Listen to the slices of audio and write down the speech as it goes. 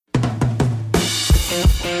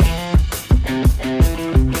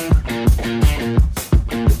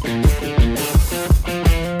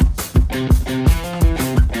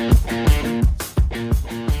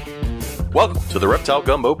Reptile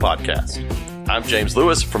Gumbo Podcast. I'm James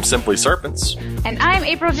Lewis from Simply Serpents. And I'm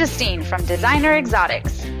April Justine from Designer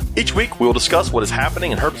Exotics. Each week, we will discuss what is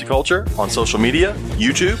happening in herpetoculture on social media,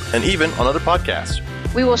 YouTube, and even on other podcasts.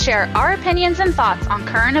 We will share our opinions and thoughts on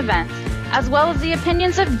current events, as well as the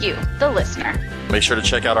opinions of you, the listener. Make sure to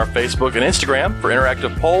check out our Facebook and Instagram for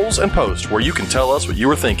interactive polls and posts where you can tell us what you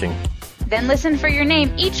were thinking. Then listen for your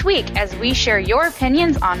name each week as we share your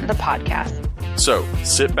opinions on the podcast. So,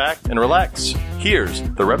 sit back and relax. Here's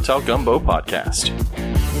the Reptile Gumbo Podcast.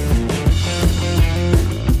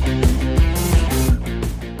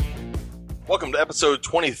 Welcome to episode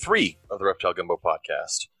 23 of the Reptile Gumbo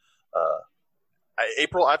Podcast.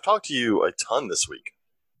 April, I've talked to you a ton this week.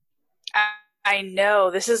 I know.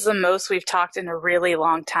 This is the most we've talked in a really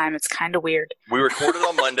long time. It's kind of weird. We recorded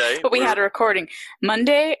on Monday. But we had a recording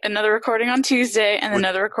Monday, another recording on Tuesday, and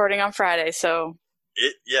another recording on Friday. So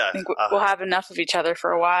I think we'll have enough of each other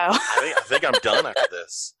for a while. I think I'm done after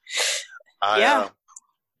this. I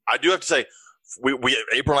do have to say, we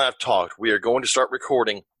April and I have talked. We are going to start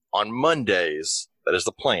recording on Mondays. That is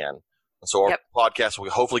the plan. And so our podcast will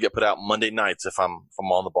hopefully get put out Monday nights if I'm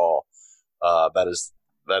on the ball. That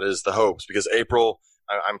is the hopes, because April,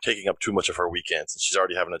 I'm taking up too much of her weekends, and she's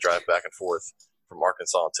already having to drive back and forth from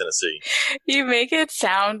Arkansas and Tennessee. You make it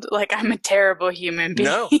sound like I'm a terrible human being.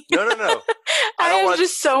 No. I have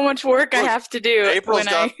just so much work I have to do I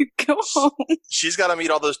go home. She's got to meet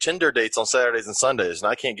all those Tinder dates on Saturdays and Sundays,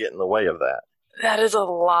 and I can't get in the way of that. That is a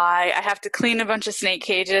lie. I have to clean a bunch of snake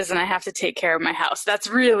cages, and I have to take care of my house. That's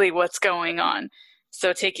really what's going on.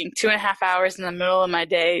 So taking 2.5 hours in the middle of my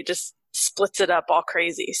day just splits it up all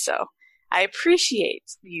crazy. So I appreciate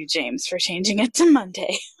you, James, for changing it to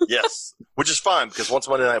Monday. Yes, which is fine, because once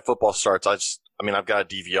Monday Night Football starts, I've got a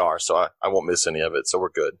DVR, so I won't miss any of it, so we're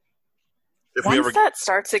good. Once that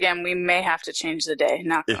starts again, we may have to change the day,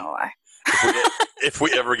 not going to lie. If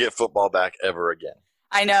we ever get football back ever again.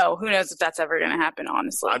 I know. Who knows if that's ever going to happen,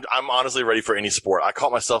 honestly. I'm honestly ready for any sport. I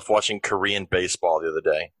caught myself watching Korean baseball the other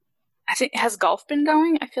day. I think, has golf been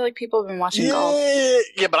going? I feel like people have been watching golf.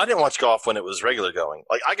 Yeah, but I didn't watch golf when it was regular going.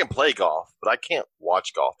 Like, I can play golf, but I can't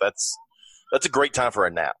watch golf. That's a great time for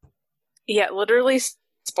a nap. Yeah, literally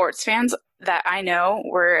sports fans that I know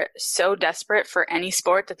were so desperate for any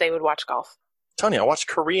sport that they would watch golf. Tony, I watched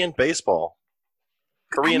Korean baseball.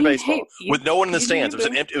 Baseball. With no one in the stands.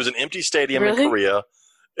 It was an empty stadium in Korea,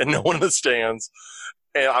 and no one in the stands.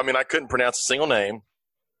 And I couldn't pronounce a single name.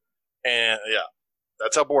 And yeah,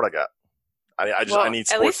 that's how bored I got. I need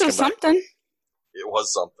sports. At least it was something. It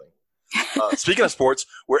was something. Speaking of sports,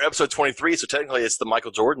 we're episode 23, so technically it's the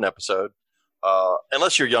Michael Jordan episode.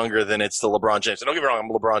 Unless you're younger, then it's the LeBron James. And don't get me wrong, I'm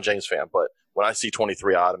a LeBron James fan, but when I see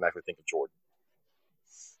 23, I automatically think of Jordan.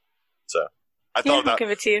 So I thought about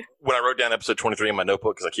give it to you. When I wrote down episode 23 in my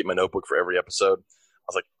notebook, because I keep my notebook for every episode,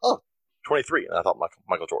 I was like, 23. And I thought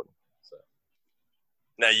Michael Jordan. So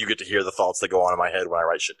now you get to hear the thoughts that go on in my head when I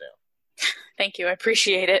write shit down. Thank you. I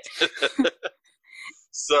appreciate it.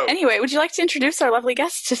 So anyway, would you like to introduce our lovely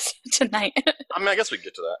guest tonight? I guess we can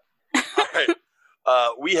get to that. All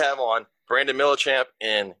right. We have on Brandon Millichamp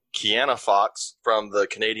and Keanna Fox from the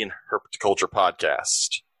Canadian Herpetoculture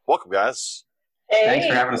Podcast. Welcome, guys. Hey. Thanks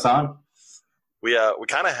for having us on. We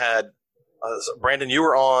kind of had Brandon. You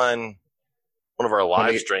were on one of our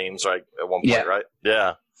live streams, right? At one point, right?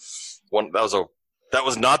 Yeah. That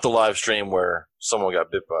was not the live stream where someone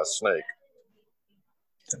got bit by a snake.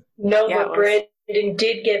 No, but Brandon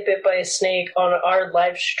did get bit by a snake on our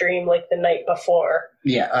live stream like the night before.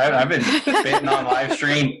 Yeah, I've been bitten on live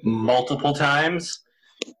stream multiple times.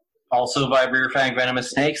 Also by rear fang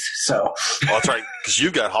venomous snakes. So that's right, because you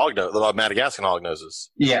got the Madagascan hog noses.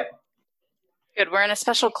 Yeah. Good. We're in a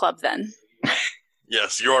special club then.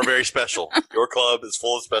 Yes, you are very special. Your club is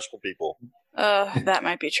full of special people. That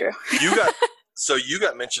might be true. You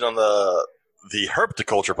got mentioned on the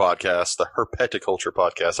Herpetoculture podcast, the Herpetoculture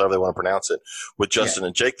podcast, however they want to pronounce it, with Justin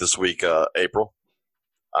and Jake this week, April.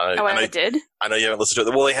 I did? I know you haven't listened to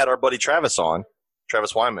it. Well, they had our buddy Travis on,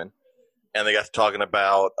 Travis Wyman, and they got to talking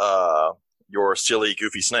about your silly,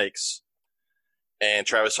 goofy snakes. And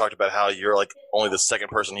Travis talked about how you're like only the second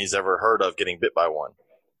person he's ever heard of getting bit by one.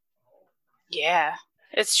 Yeah,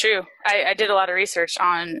 it's true. I did a lot of research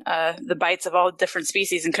on the bites of all different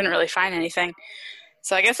species and couldn't really find anything.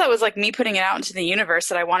 So I guess that was like me putting it out into the universe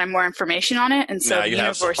that I wanted more information on it. And so the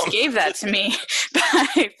universe gave that to me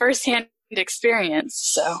by firsthand experience.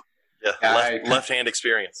 So yeah, left-hand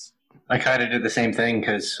experience. I kind of did the same thing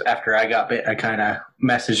because after I got bit, I kind of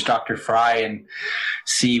messaged Dr. Fry and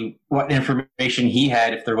see what information he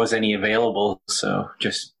had, if there was any available. So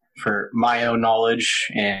just for my own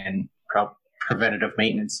knowledge and preventative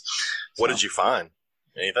maintenance. What did you find?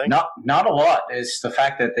 Anything? Not a lot. It's the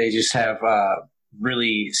fact that they just have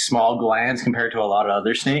really small glands compared to a lot of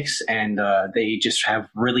other snakes, and they just have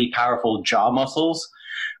really powerful jaw muscles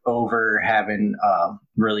over having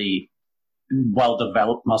really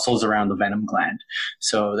well-developed muscles around the venom gland.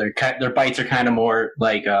 So their bites are kind of more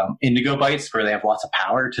like indigo bites, where they have lots of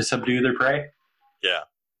power to subdue their prey. Yeah.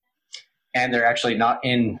 And they're actually not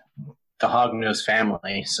in the hognose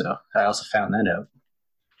family, so I also found that out.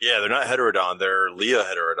 Yeah, they're not heterodon. They're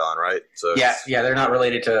Leoheterodon, right? So yeah, they're not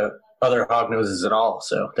related to other hognoses at all.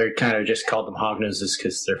 So they're kind of just called them hognoses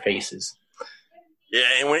because they're faces. Yeah,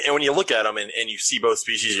 and when you look at them and you see both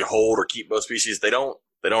species, you hold or keep both species, they don't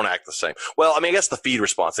act the same. Well, I mean, I guess the feed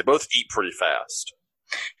response, they both eat pretty fast.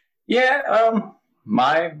 Yeah,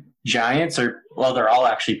 my giants they're all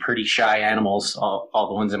actually pretty shy animals, all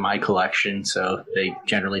the ones in my collection, so they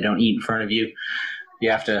generally don't eat in front of you. You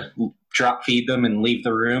have to drop feed them and leave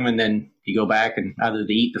the room, and then you go back and either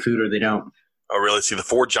they eat the food or they don't. Oh, really? See, the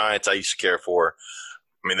 4 giants I used to care for,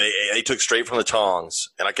 I mean, they took straight from the tongs,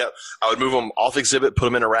 and I would move them off exhibit, put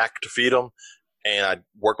them in a rack to feed them, and I'd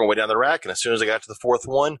work my way down the rack, and as soon as I got to the 4th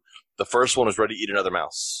one, the first one was ready to eat another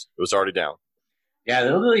mouse. It was already down. Yeah,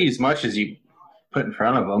 they'll eat as much as you put in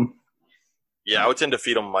front of them. Yeah, I would tend to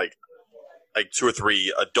feed them like 2 or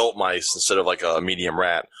 3 adult mice instead of like a medium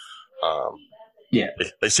rat. Yeah.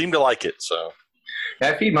 They seem to like it, so.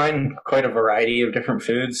 I feed mine quite a variety of different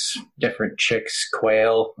foods, different chicks,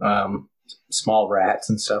 quail, small rats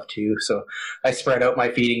and stuff too. So I spread out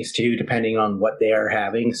my feedings too, depending on what they are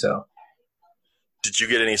having. So, did you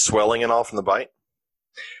get any swelling and all from the bite?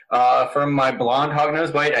 From my blonde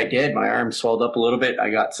hognose bite, I did. My arm swelled up a little bit. I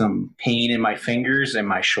got some pain in my fingers, and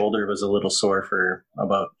my shoulder was a little sore for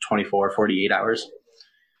about 24, 48 hours.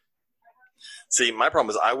 See, my problem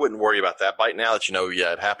is I wouldn't worry about that bite now that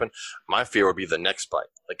it happened. My fear would be the next bite.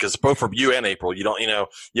 Because both for you and April, you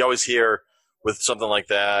always hear with something like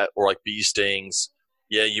that or like bee stings,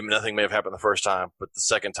 nothing may have happened the first time, but the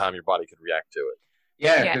second time your body could react to it.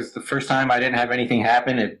 Yeah, because the first time I didn't have anything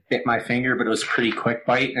happen. It bit my finger, but it was a pretty quick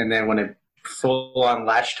bite. And then when it full on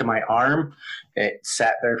latched to my arm, it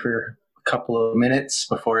sat there for a couple of minutes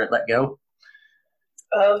before it let go.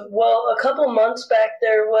 Well, a couple months back,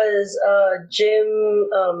 there was Jim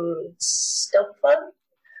Stelfun.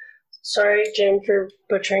 Sorry, Jim, for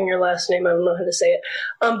butchering your last name. I don't know how to say it.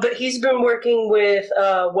 But he's been working with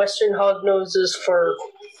Western hognoses for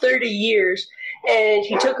 30 years, and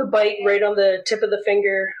he took a bite right on the tip of the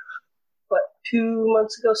finger, 2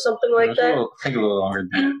 months ago, something like that? I think a little longer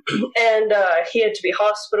than that. And he had to be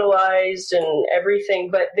hospitalized and everything,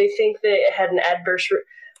 but they think that it had an adverse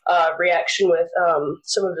reaction with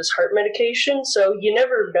some of his heart medication, so you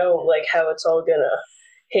never know how it's all gonna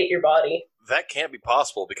hit your body. That can't be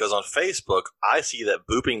possible because on Facebook I see that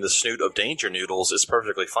booping the snoot of danger noodles is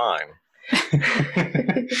perfectly fine.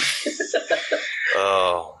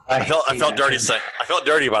 Oh, I felt dirty. I felt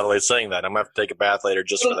dirty, by the way, saying that. I'm gonna have to take a bath later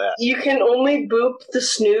just for that. You can only boop the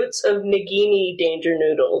snoots of Nagini danger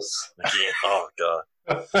noodles. Nagini. Oh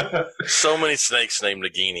god, so many snakes named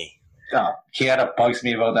Nagini. Keanna bugs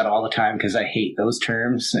me about that all the time because I hate those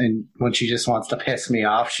terms. And when she just wants to piss me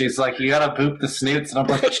off, she's like, "You gotta boop the snoots," and I'm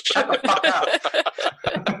like, "Shut the fuck up."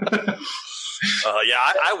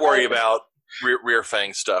 I worry about rear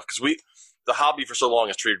fang stuff because the hobby for so long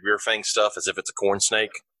has treated rear fang stuff as if it's a corn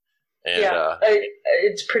snake. And,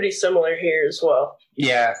 it's pretty similar here as well.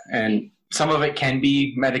 Yeah, and some of it can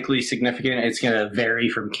be medically significant. It's going to vary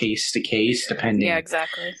from case to case depending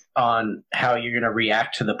on how you're going to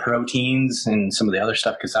react to the proteins and some of the other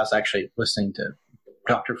stuff, because I was actually listening to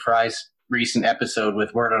Dr. Fry's recent episode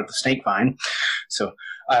with Word on the Snake Vine. So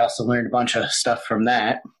I also learned a bunch of stuff from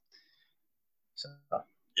that. So.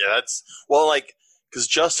 Yeah, because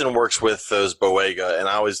Justin works with those Boega, and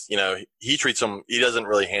I always, he treats them, he doesn't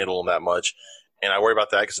really handle them that much. And I worry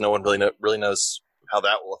about that because no one really knows how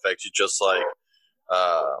that will affect you, just like,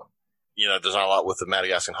 there's not a lot with the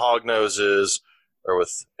Madagascan hognoses or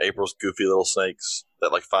with April's goofy little snakes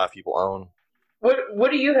that 5 people own.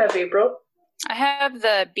 What do you have, April? I have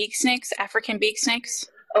the beak snakes, African beak snakes.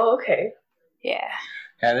 Oh, okay. Yeah.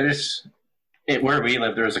 Yeah, where we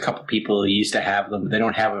live, there was a couple people who used to have them, but they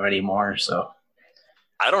don't have them anymore, so.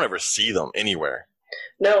 I don't ever see them anywhere.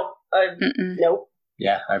 No. Nope.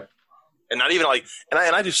 Yeah, and not even and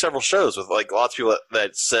I do several shows with lots of people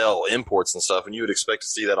that sell imports and stuff, and you would expect to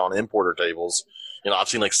see that on importer tables. I've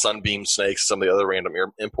seen sunbeam snakes, some of the other random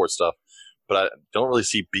import stuff, but I don't really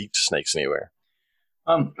see beaked snakes anywhere.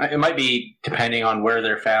 It might be depending on where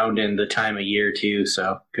they're found in the time of year too.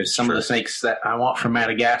 So, because some of the snakes that I want from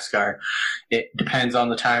Madagascar, it depends on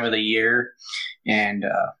the time of the year and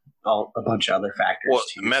a bunch of other factors. Well,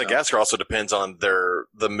 too, Madagascar also depends on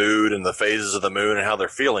the mood and the phases of the moon and how they're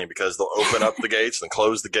feeling, because they'll open up the gates and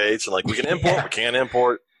close the gates, and like, we can import, we can't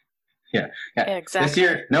import. Yeah, exactly. This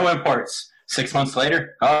year, no imports. 6 months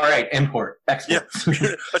later, all right, import, export.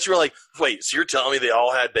 Yeah. But you were like, wait, so you're telling me they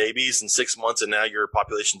all had babies in 6 months and now your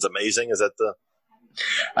population's amazing? Is that the...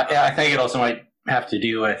 I think it also might have to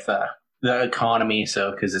do with the economy,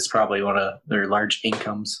 because it's probably one of their large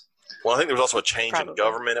incomes. Well, I think there was also a change in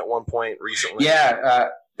government at one point recently. Yeah,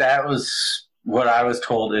 that was what I was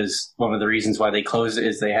told is one of the reasons why they closed it,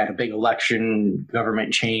 is they had a big election,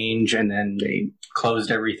 government change, and then they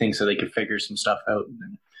closed everything so they could figure some stuff out. And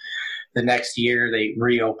then the next year they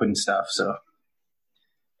reopened stuff. So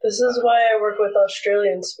this is why I work with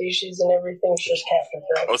Australian species and everything's just captive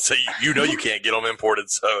bred. Oh, so you can't get them imported,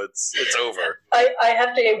 so it's over. I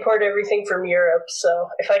have to import everything from Europe, so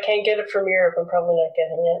if I can't get it from Europe, I'm probably not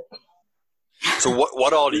getting it. So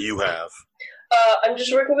what all do you have? I'm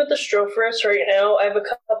just working with the Stropherus right now. I have a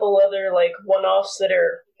couple other like one-offs that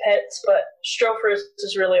are pets, but Stropherus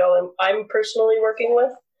is really all I'm personally working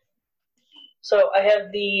with. So I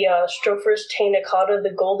have the Stropherus taenacata,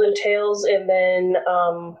 the golden tails, and then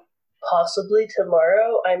possibly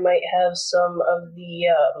tomorrow I might have some of the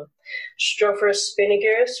Stropherus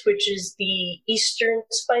spinagarus, which is the eastern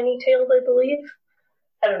spiny-tailed, I believe.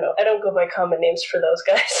 I don't know. I don't go by common names for those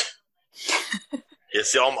guys. Yeah,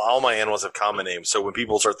 see, all my animals have common names. So when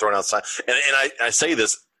people start throwing out science, and I say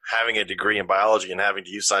this having a degree in biology and having to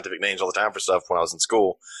use scientific names all the time for stuff when I was in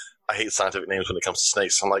school, I hate scientific names when it comes to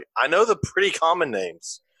snakes. I'm like, I know the pretty common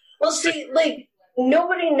names. Well, see, like,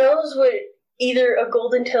 nobody knows what either a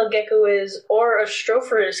golden-tailed gecko is or a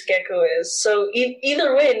Stropherus gecko is. So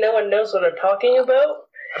either way, no one knows what I'm talking about.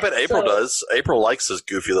 I bet April does. April likes those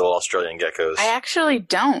goofy little Australian geckos. I actually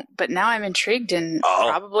don't, but now I'm intrigued and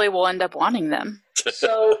probably will end up wanting them.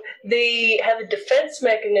 So they have a defense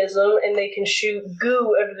mechanism, and they can shoot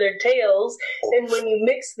goo out of their tails. And when you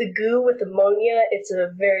mix the goo with ammonia, it's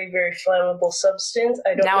a very, very flammable substance.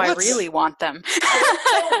 I really want them.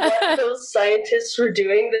 I don't know what those scientists were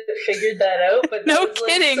doing that figured that out, but no that was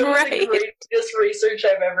kidding, some right? of the greatest research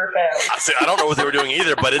I've ever found. I don't know what they were doing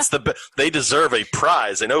either, but they deserve a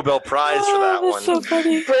prize, a Nobel Prize for that one. So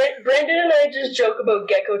funny. Brandon and I just joke about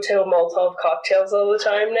gecko tail Molotov cocktails all the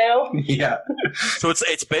time now. Yeah. So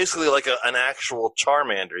it's basically like an actual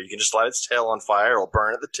Charmander. You can just light its tail on fire; it'll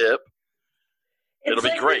burn at the tip. It'll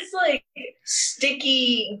be great. It's like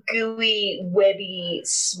sticky, gooey, webby,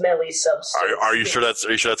 smelly substance. Are you sure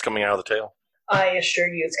that's coming out of the tail? I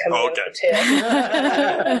assure you, it's coming out of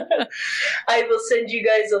the tail. I will send you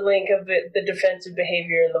guys a link of the defensive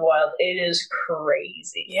behavior in the wild. It is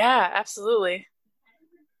crazy. Yeah, absolutely.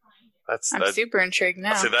 I'm super intrigued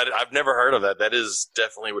now. See, that I've never heard of that. That is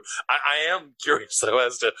definitely. I am curious though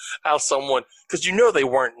as to how someone, because they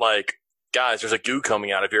weren't like, guys, there's a goo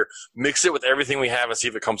coming out of here. Mix it with everything we have and see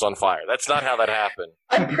if it comes on fire. That's not how that happened.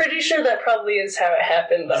 I'm pretty sure that probably is how it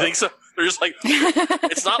happened, though. You think so? They're just like,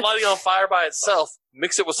 it's not lighting on fire by itself.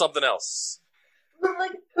 Mix it with something else. But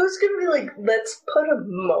like, who's gonna be like, let's put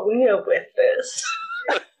ammonia with this?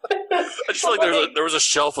 I just feel like there was a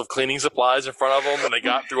shelf of cleaning supplies in front of them, and they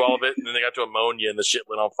got through all of it, and then they got to ammonia, and the shit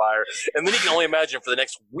lit on fire. And then you can only imagine for the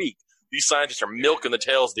next week, these scientists are milking the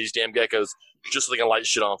tails of these damn geckos just so they can light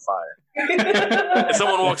shit on fire. And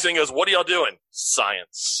someone walks in and goes, "What are y'all doing?"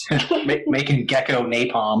 Science. Making gecko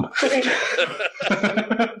napalm.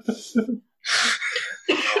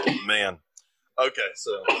 Oh, man. Okay,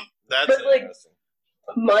 so that's interesting.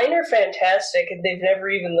 Mine are fantastic, and they've never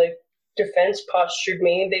even defense postured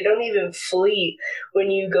me. They don't even flee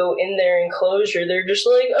when you go in their enclosure. They're just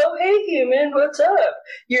like, "Oh, hey, human, what's up?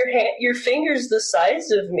 Your finger's the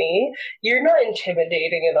size of me. You're not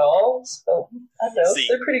intimidating at all." So I don't know.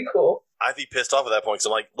 They're pretty cool. I'd be pissed off at that point because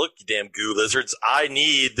I'm like, "Look, you damn goo lizards! I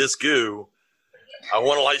need this goo. I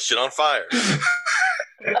want to light shit on fire."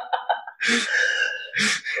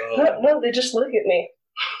 No, they just look at me.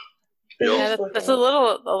 Yeah, that's a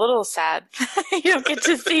little sad. You don't get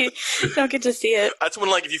to see it. That's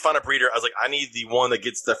when, like, if you find a breeder, I was like, I need the one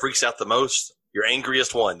that freaks out the most, your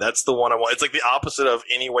angriest one. That's the one I want. It's like the opposite of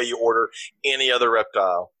any way you order any other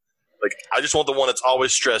reptile. Like, I just want the one that's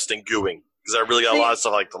always stressed and gooing because I really got a lot of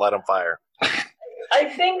stuff like to light on fire. I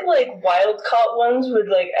think wild caught ones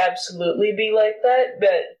would absolutely be like that,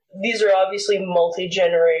 but these are obviously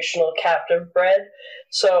multi-generational captive bred,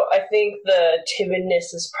 so I think the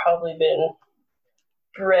timidness has probably been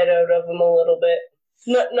bred out of them a little bit.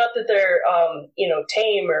 Not that they're,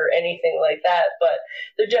 tame or anything like that, but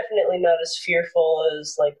they're definitely not as fearful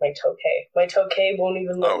as, like, my Tokay. My Tokay won't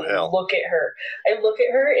even let me look at her. I look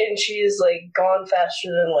at her, and she's, like, gone faster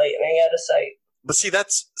than lightning out of sight. But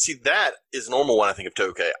that is normal when I think of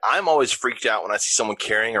Tokay. I'm always freaked out when I see someone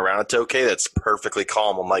carrying around a Tokay that's perfectly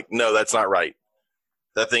calm. I'm like, no, that's not right.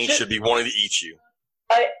 That thing should be wanting to eat you.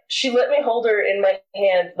 She let me hold her in my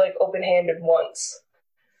hand, like, open-handed once.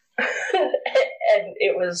 And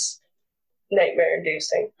it was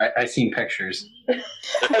nightmare-inducing. I've seen pictures.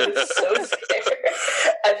 I was so scared.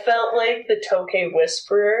 I felt like the Tokay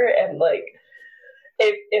Whisperer, and, like,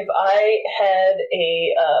 if I had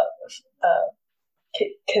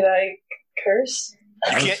can I curse?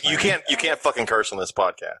 You can't fucking curse on this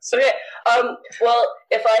podcast. Okay. Well,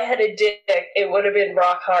 if I had a dick, it would have been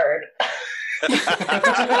rock hard.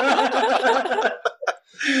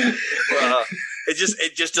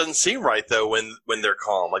 It just doesn't seem right though when they're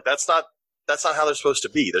calm. Like that's not how they're supposed to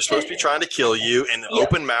be. They're supposed to be trying to kill you and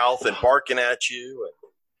open mouth and barking at you.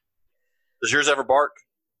 Does yours ever bark?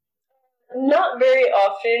 Not very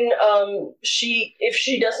often. If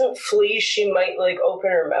she doesn't flee, she might like open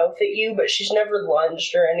her mouth at you, but she's never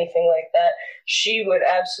lunged or anything like that. She would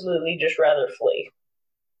absolutely just rather flee.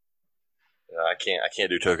 I can't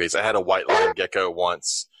do Tokays. I had a white line gecko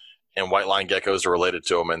once, and white line geckos are related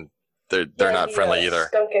to them, and they're not friendly either.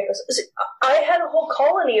 Skunk geckos. I had a whole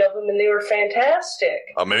colony of them, and they were fantastic.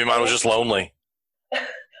 Oh, maybe mine was just lonely.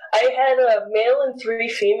 I had a male and 3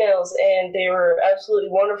 females, and they were absolutely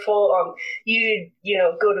wonderful. You'd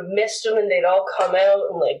go to mist them, and they'd all come out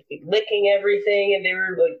and like be licking everything, and they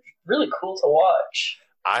were like really cool to watch.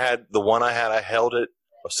 I held it,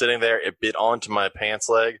 I was sitting there, it bit onto my pants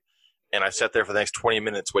leg, and I sat there for the next 20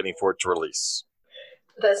 minutes waiting for it to release.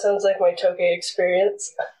 That sounds like my Tokay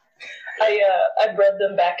experience. I bred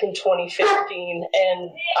them back in 2015,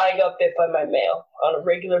 and I got bit by my male on a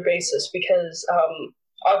regular basis because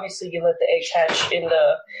obviously you let the egg hatch in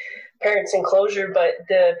the parents' enclosure, but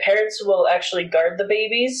the parents will actually guard the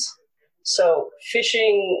babies. So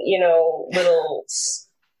fishing, little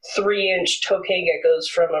 3-inch Tokay geckos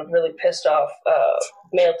from a really pissed off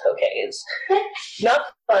male Tokay is not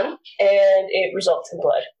fun, and it results in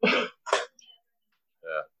blood.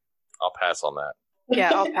 Yeah, I'll pass on that.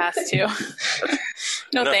 Yeah, I'll pass too.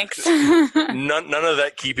 No, thanks. None of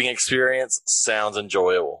that keeping experience sounds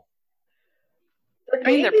enjoyable. I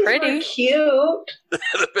mean, they're pretty cute.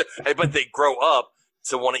 Hey, but they grow up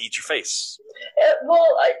to want to eat your face.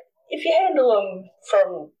 If you handle them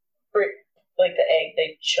from like the egg,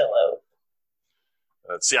 they chill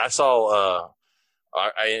out. See, I saw.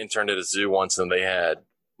 I interned at a zoo once, and they had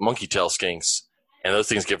monkey tail skinks, and those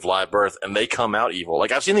things give live birth, and they come out evil.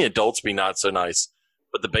 Like I've seen the adults be not so nice,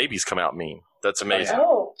 but the babies come out mean. That's amazing.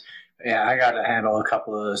 Oh. Yeah, I got to handle a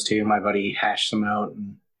couple of those too. My buddy hatched them out,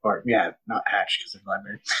 not hatched because they're live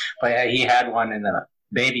birth, but yeah, he had one, and the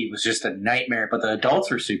baby was just a nightmare. But the adults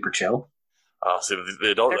were super chill. Oh, see,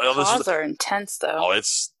 the adults. Their claws are intense, though. Oh,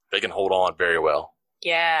 they can hold on very well.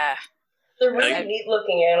 Yeah, they're really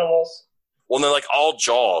neat-looking animals. Well, they're like all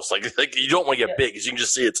jaws. Like you don't want to get big because you can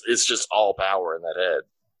just see it's just all power in that head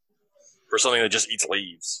for something that just eats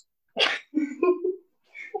leaves.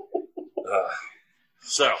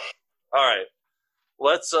 So, all right,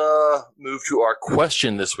 let's move to our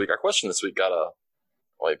question this week. Our question this week got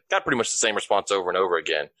pretty much the same response over and over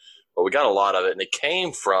again, but we got a lot of it, and it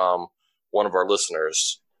came from one of our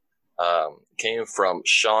listeners. It came from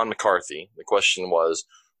Sean McCarthy. The question was,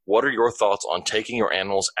 what are your thoughts on taking your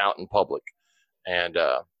animals out in public? And,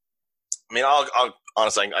 I'll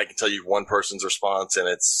honestly, I can tell you one person's response, and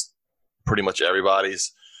it's pretty much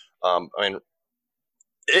everybody's.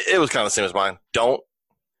 It was kind of the same as mine. Don't,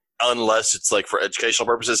 unless it's like for educational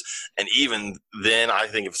purposes. And even then, I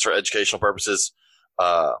think if it's for educational purposes,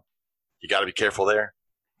 you got to be careful there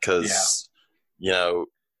because,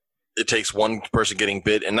 it takes one person getting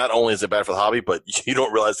bit, and not only is it bad for the hobby, but you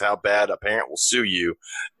don't realize how bad a parent will sue you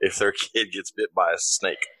if their kid gets bit by a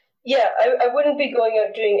snake. Yeah, I wouldn't be going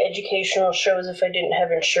out doing educational shows if I didn't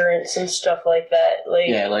have insurance and stuff like that.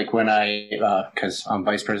 Like when because I'm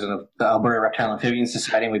vice president of the Alberta Reptile Amphibian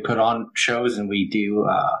Society, and we put on shows and we do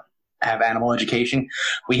have animal education.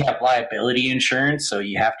 We have liability insurance, so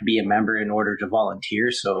you have to be a member in order to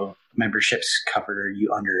volunteer. So memberships cover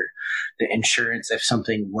you under the insurance if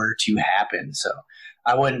something were to happen. So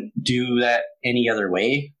I wouldn't do that any other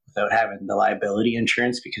way without having the liability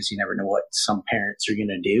insurance because you never know what some parents are going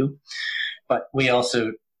to do. But we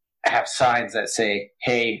also have signs that say,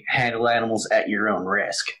 hey, handle animals at your own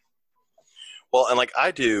risk. Well, and like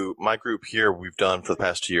I do, my group here we've done for the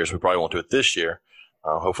past 2 years, we probably won't do it this year,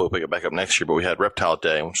 Hopefully we'll pick it back up next year. But we had Reptile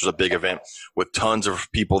Day, which was a big event with tons of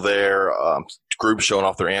people there, groups showing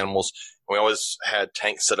off their animals. We always had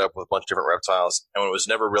tanks set up with a bunch of different reptiles. And it was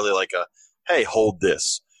never really like a, hey, hold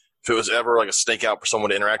this. If it was ever like a snake out for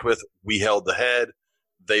someone to interact with, we held the head.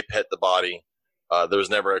 They pet the body. There was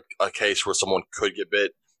never a case where someone could get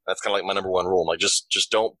bit. That's kind of like my number one rule. Like,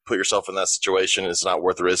 just don't put yourself in that situation. It's not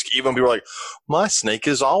worth the risk. Even when people are like, my snake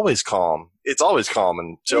is always calm. It's always calm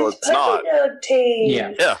until it's not. Yeah.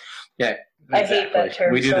 Exactly. I hate that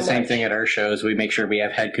term. We do the same thing at our shows. We make sure we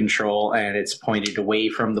have head control and it's pointed away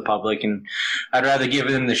from the public. And I'd rather give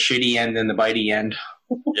them the shitty end than the bitey end.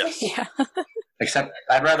 Yes. Yeah. Except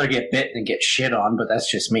I'd rather get bit than get shit on, but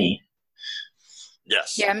that's just me.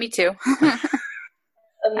 Yes. Yeah, me too.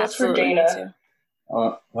 Unless for Dana.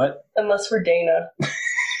 What? Unless for Dana.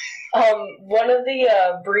 One of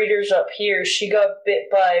the breeders up here, she got bit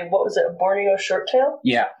by, what was it, a Borneo shorttail?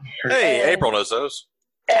 Yeah. Hey, April knows those.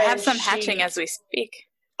 I have some hatching as we speak.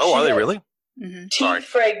 Oh, are they really? Mm-hmm. Teeth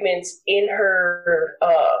fragments in her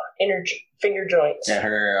inner finger joints. Yeah,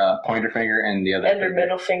 her pointer finger and the other and her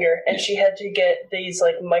middle finger. And she had to get these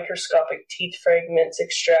like microscopic teeth fragments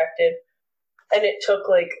extracted. And it took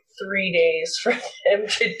like 3 days for them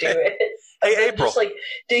to do it. Hey, April. Just like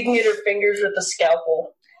digging at her fingers with a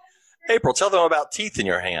scalpel. April, tell them about teeth in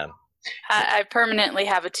your hand. I permanently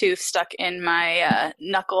have a tooth stuck in my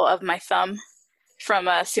knuckle of my thumb from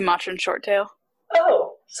a Sumatran shorttail.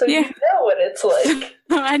 Oh, so you know what it's like.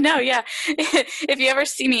 I know, yeah. If you ever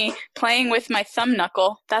see me playing with my thumb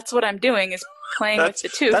knuckle, that's what I'm doing, is playing with the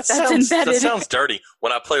tooth. That's embedded. That sounds dirty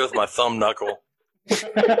when I play with my thumb knuckle.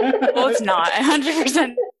 Well, it's not. I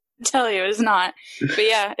 100% tell you it's not. But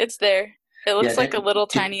yeah, it's there. It looks like a little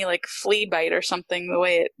tiny like flea bite or something, the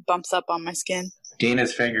way it bumps up on my skin.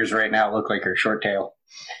 Dana's fingers right now look like her short tail.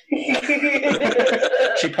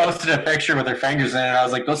 She posted a picture with her fingers in it, and I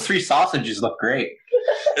was like, those 3 sausages look great.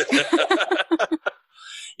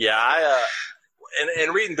 Yeah,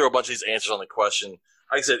 and reading through a bunch of these answers on the question,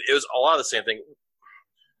 like I said, it was a lot of the same thing.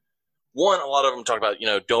 One, a lot of them talk about,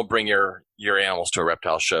 don't bring your animals to a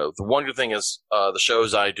reptile show. The one good thing is the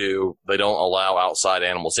shows I do, they don't allow outside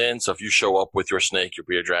animals in. So if you show up with your snake, your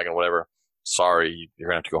bearded dragon, whatever, sorry, you're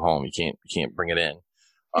gonna have to go home. You can't bring it in.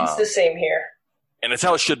 It's the same here, and it's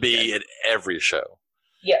how it should be at every show.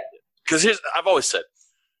 Yeah. Because I've always said,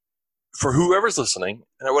 for whoever's listening,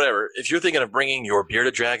 or whatever, if you're thinking of bringing your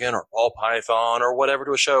bearded dragon or ball python or whatever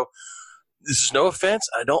to a show, this is no offense.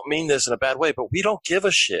 I don't mean this in a bad way, but we don't give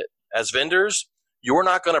a shit. As vendors, you're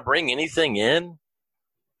not going to bring anything in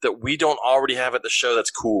that we don't already have at the show that's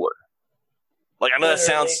cooler. Like, I know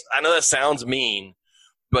that sounds mean,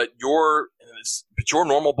 but your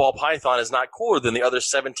normal ball python is not cooler than the other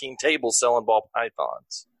 17 tables selling ball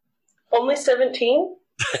pythons. Only 17?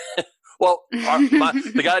 Well,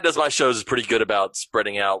 the guy that does my shows is pretty good about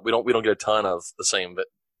spreading out. We don't get a ton of the same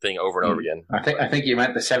thing over and over again. I think you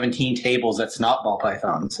meant the 17 tables that's not ball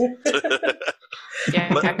pythons.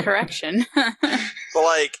 Yeah, correction.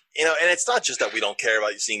 But and it's not just that we don't care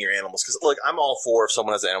about you seeing your animals. Because look, I'm all for if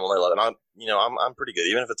someone has an animal they love it. I'm pretty good.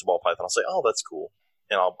 Even if it's a ball python, I'll say, "Oh, that's cool,"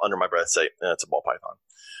 and I'll under my breath say, "It's a ball python."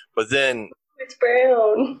 But then it's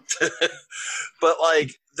brown. But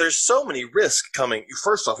there's so many risks coming.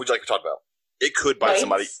 First off, would you like to talk about? It could bite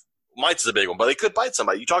somebody. Mites is a big one, but they could bite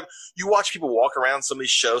somebody. You watch people walk around some of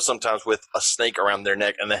these shows sometimes with a snake around their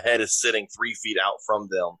neck, and the head is sitting 3 feet out from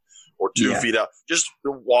them. Or 2 feet out. Just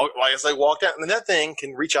walk, like I say, walk down. And then that thing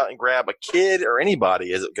can reach out and grab a kid or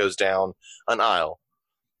anybody as it goes down an aisle.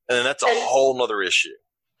 And then that's a whole nother issue.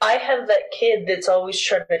 I have that kid that's always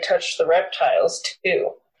trying to touch the reptiles, too.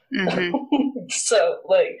 Mm-hmm. So,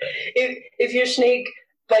 if your snake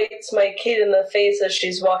bites my kid in the face as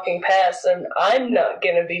she's walking past, then I'm not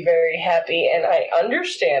going to be very happy. And I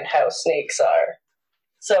understand how snakes are.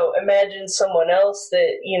 So imagine someone else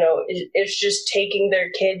that, is just taking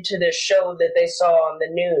their kid to this show that they saw on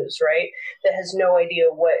the news, right? That has no idea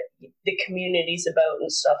what the community's about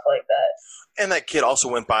and stuff like that. And that kid also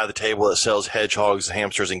went by the table that sells hedgehogs,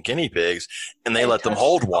 hamsters, and guinea pigs, and they let them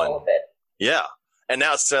hold one. All of it. Yeah. And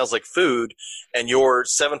now it smells like food, and your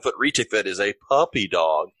 7-foot retic that is a puppy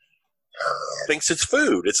dog thinks it's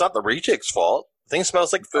food. It's not the retic's fault. The thing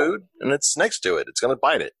smells like food, and it's next to it. It's going to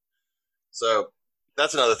bite it. So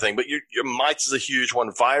that's another thing. But your mites is a huge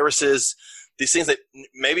one. Viruses, these things that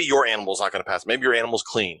maybe your animal's not going to pass. Maybe your animal's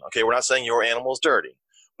clean. Okay, we're not saying your animal's dirty.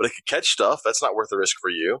 But it could catch stuff. That's not worth the risk for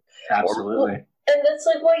you. Absolutely. And that's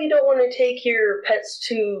why you don't want to take your pets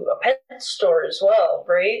to a pet store as well,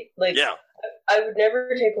 right? Yeah. I would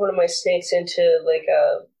never take one of my snakes into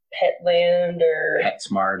a Petland or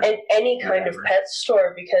PetSmart, any kind of pet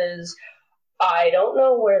store, because I don't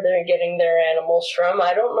know where they're getting their animals from.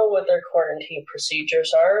 I don't know what their quarantine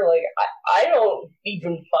procedures are. Like, I don't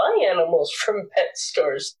even buy animals from pet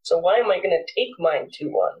stores, so why am I going to take mine to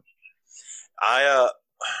one?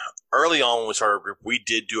 Early on when we started our group, we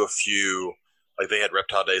did do a few, like they had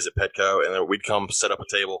reptile days at Petco, and then we'd come set up a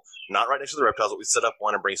table, not right next to the reptiles, but we'd set up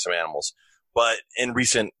one and bring some animals. But in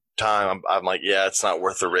recent time, I'm like, yeah, it's not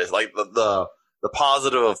worth the risk. Like the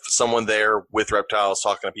positive of someone there with reptiles,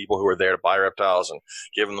 talking to people who are there to buy reptiles and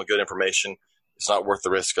giving them good information, it's not worth the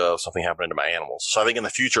risk of something happening to my animals. So I think in the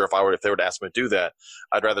future, if they were to ask me to do that,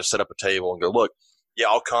 I'd rather set up a table and go, look, yeah,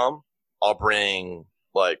 I'll come. I'll bring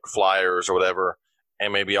like flyers or whatever,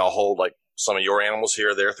 and maybe I'll hold like some of your animals here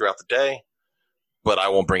or there throughout the day, but I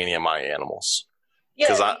won't bring any of my animals.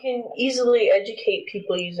 Yeah, you can easily educate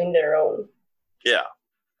people using their own. Yeah.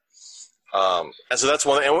 And so that's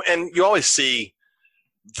one, and you always see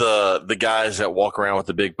the guys that walk around with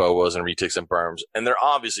the big boas and retics and berms, and they're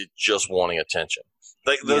obviously just wanting attention.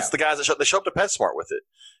 That's the guys that show up to PetSmart with it,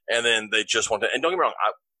 and then they just want to. And don't get me wrong,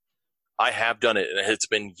 I have done it, and it's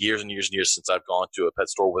been years and years and years since I've gone to a pet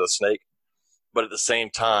store with a snake. But at the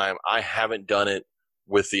same time, I haven't done it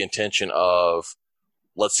with the intention of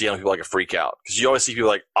let's see how many people I can freak out, because you always see people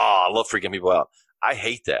like, I love freaking people out. I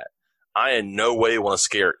hate that. I in no way want to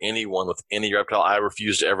scare anyone with any reptile. I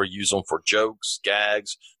refuse to ever use them for jokes,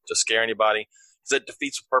 gags, to scare anybody, because it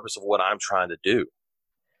defeats the purpose of what I'm trying to do.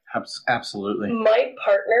 Absolutely. My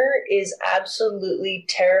partner is absolutely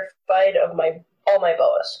terrified of all my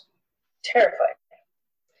boas. Terrified.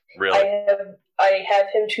 Really? I have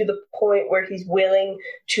him to the point where he's willing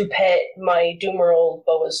to pet my Doomerol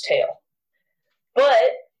boa's tail.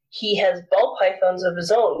 But he has ball pythons of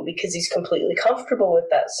his own because he's completely comfortable with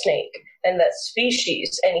that snake and that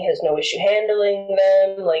species, and he has no issue handling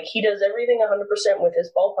them. Like, he does everything 100% with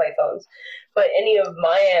his ball pythons. But any of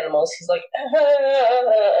my animals, he's like,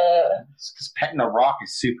 Because petting a rock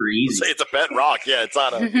is super easy. It's a pet rock, yeah. It's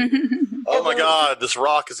not a, oh my God, this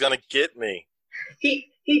rock is going to get me. He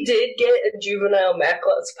did get a juvenile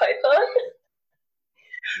Macklot's python.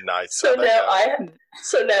 Nice. So now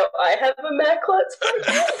I have a Macklot's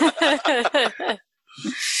python.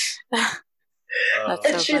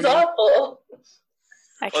 And she's awful.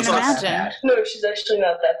 I can imagine. No, she's actually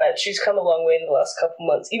not that bad. She's come a long way in the last couple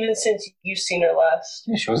months, even since you've seen her last.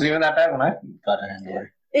 Yeah, she wasn't even that bad when I got into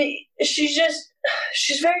her.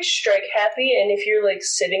 She's very strike happy, and if you're like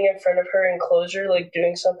sitting in front of her enclosure, like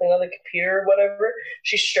doing something on the computer or whatever,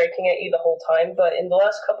 she's striking at you the whole time. But in the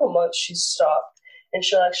last couple months, she's stopped, and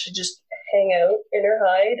she'll actually just hang out in her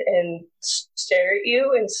hide and stare at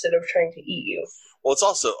you instead of trying to eat you. Well, it's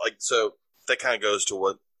also like, so that kind of goes to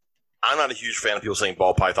what I'm not a huge fan of people saying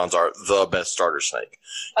ball pythons are the best starter snake.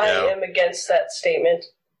 I am against that statement.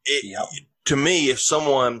 To me, if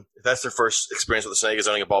that's their first experience with a snake is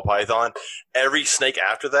owning a ball python, every snake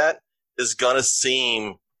after that is going to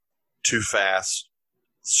seem too fast,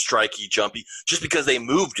 striky, jumpy, just because they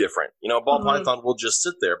move different. A ball python will just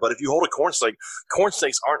sit there. But if you hold a corn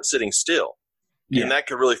snakes aren't sitting still. Yeah. And that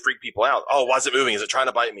could really freak people out. Oh, why is it moving? Is it trying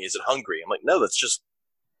to bite me? Is it hungry? I'm like, no, that's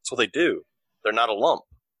what they do. They're not a lump.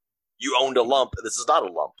 You owned a lump. This is not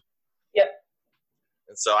a lump. Yep.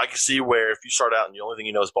 And so I can see where if you start out and the only thing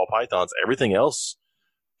you know is ball pythons, everything else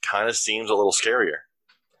kind of seems a little scarier.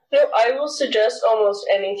 No, I will suggest almost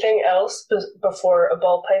anything else before a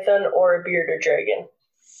ball python or a bearded dragon.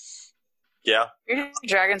 Yeah. Bearded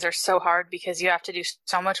dragons are so hard because you have to do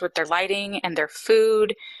so much with their lighting and their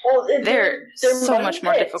food. Well, they're so much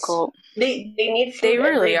more difficult. They need food. They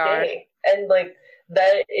really every day. And like,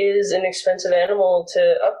 that is an expensive animal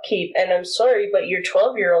to upkeep, and I'm sorry, but your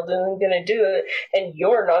 12-year-old isn't going to do it, and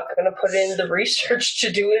you're not going to put in the research to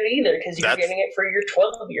do it either, because you're getting it for your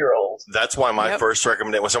 12-year-old. That's why my first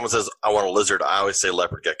recommendation, when someone says, I want a lizard, I always say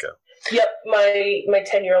leopard gecko. Yep, my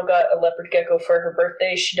 10-year-old got a leopard gecko for her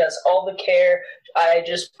birthday. She does all the care. I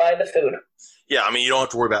just buy the food. Yeah, I mean, you don't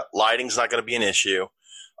have to worry about lighting's not going to be an issue.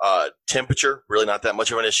 Temperature, really not that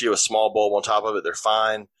much of an issue. A small bulb on top of it, they're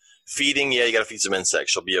fine. Feeding, yeah, you got to feed some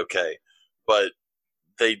insects. She'll be okay. But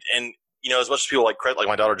as much as people like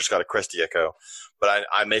my daughter just got a cresty gecko, but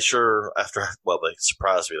I made sure they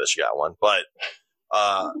surprised me that she got one. But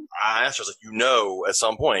I asked her, I was like, at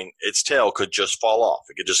some point its tail could just fall off.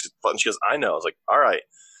 It could just, and she goes, I know. I was like, all right.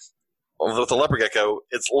 Well, with the leopard gecko,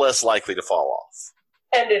 it's less likely to fall off.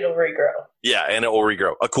 And it'll regrow. Yeah, and it will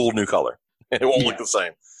regrow. A cool new color. It won't look the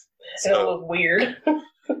same. It'll look weird.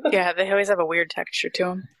 Yeah, they always have a weird texture to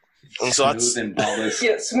them. And so smooth and bulbous.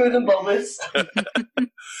 Yeah, smooth and bulbous.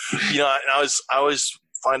 I always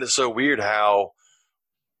find it so weird how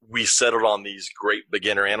we settled on these great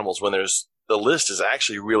beginner animals when the list is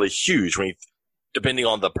actually really huge. When depending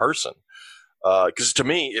on the person. Because to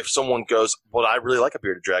me, if someone goes, well, I really like a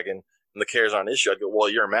bearded dragon, and the care is not an issue, I'd go,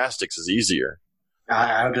 well, Uromastix is easier.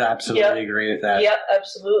 I would absolutely agree with that. Yeah,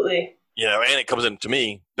 absolutely. You know, and it comes in, to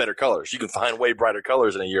me, better colors. You can find way brighter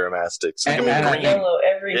colors in a Uromastix. And green. Yellow,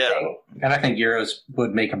 everything. Yeah. And I think Euros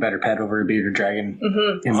would make a better pet over a bearded dragon,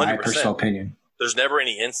 in my 100%. personal opinion. There's never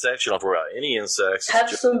any insects. You don't have to worry about any insects. Have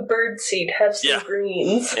some birdseed. Have some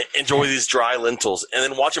greens. Enjoy these dry lentils. And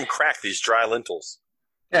then watch them crack these dry lentils.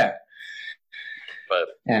 Yeah. But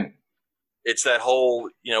it's that whole,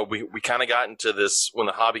 you know, we kind of got into this when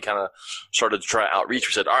the hobby kind of started to try outreach.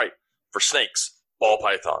 We said, all right, for snakes, ball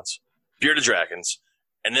pythons, bearded dragons,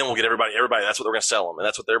 and then we'll get everybody, that's what we're going to sell them. And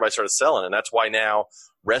that's what everybody started selling. And that's why now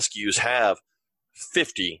rescues have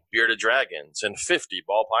 50 bearded dragons and 50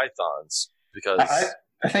 ball pythons. Because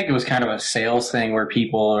I think it was kind of a sales thing where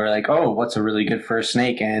people are like, oh, what's a really good first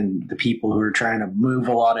snake? And the people who are trying to move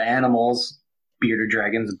a lot of animals, bearded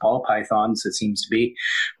dragons and ball pythons, it seems to be,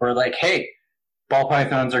 were like, hey, ball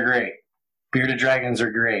pythons are great. Bearded dragons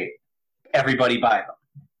are great. Everybody buy them.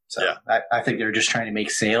 So I think they're just trying to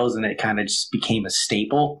make sales, and it kind of just became a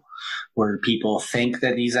staple where people think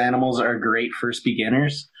that these animals are great first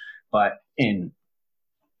beginners, but in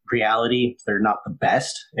reality, they're not the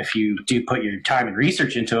best. If you do put your time and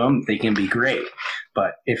research into them, they can be great.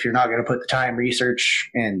 But if you're not going to put the time, research,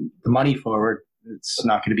 and the money forward, it's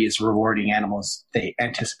not going to be as rewarding animal as they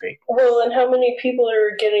anticipate. Well, and how many people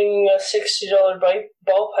are getting a $60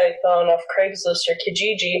 ball python off Craigslist or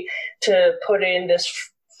Kijiji to put in this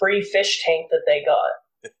free fish tank that they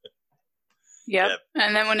got? Yep.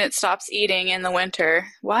 And then when it stops eating in the winter,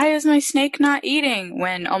 why is my snake not eating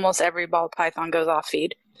when almost every ball python goes off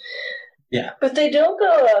feed? Yeah. But they don't go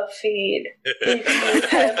off feed. If you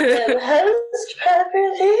have them housed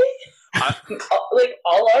properly. Like,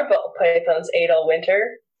 all our ball pythons ate all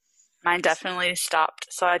winter. Mine definitely stopped.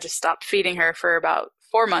 So I just stopped feeding her for about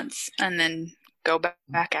 4 months and then go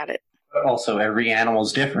back at it. But also, every animal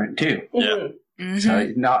is different, too. Yeah. Mm-hmm.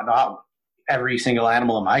 So not every single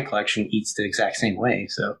animal in my collection eats the exact same way.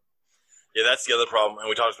 So yeah, that's the other problem. And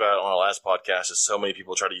we talked about it on our last podcast, is so many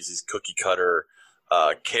people try to use these cookie cutter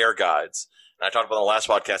care guides. And I talked about on the last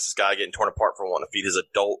podcast, this guy getting torn apart for wanting to feed his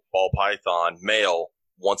adult ball python male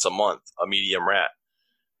once a month, a medium rat.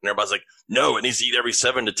 And everybody's like, no, it needs to eat every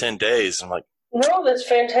 7 to 10 days. I'm like, no, that's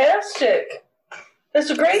fantastic. That's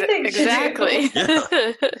a great thing exactly. to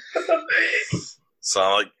do. Yeah. So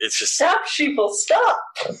I'm like, it's just... Stop, sheeple, stop.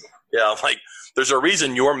 Yeah, I'm like, there's a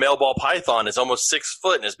reason your male ball python is almost 6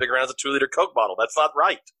 foot and as big around as a 2-liter Coke bottle. That's not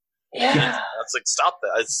right. Yeah. That's like, stop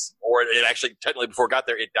that. Or it actually, technically, before it got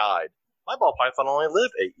there, it died. My ball python only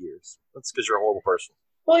lived 8 years. That's because you're a horrible person.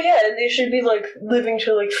 Well, yeah, they should be, like, living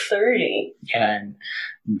to, like, 30. Yeah, and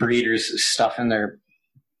breeders stuffing their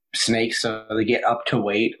snakes so they get up to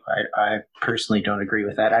weight. I personally don't agree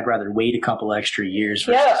with that. I'd rather wait a couple extra years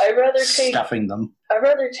versus stuffing them. I'd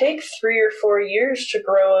rather take 3 or 4 years to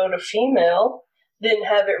grow out a female than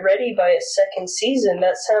have it ready by its second season.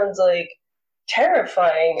 That sounds like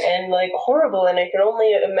terrifying and like horrible, and I can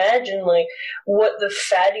only imagine like what the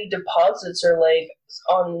fatty deposits are like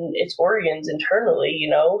on its organs internally, you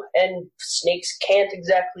know. And snakes can't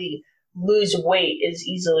exactly lose weight as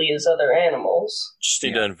easily as other animals. Just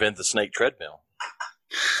need to invent the snake treadmill.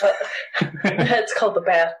 That's called the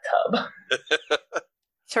bathtub.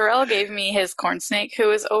 Terrell gave me his corn snake who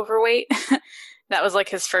was overweight. That was like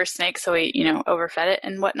his first snake, so he, overfed it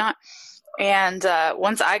and whatnot. And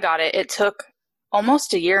once I got it, it took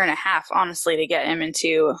almost 1.5 years, honestly, to get him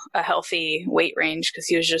into a healthy weight range because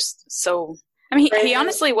he was just so... I mean, he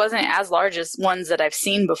honestly wasn't as large as ones that I've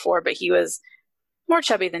seen before, but he was more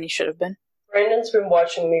chubby than he should have been. Brandon's been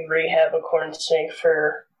watching me rehab a corn snake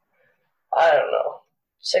for, I don't know,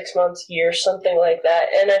 6 months, year, something like that.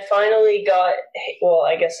 And I finally got, well,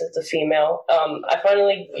 I guess it's a female.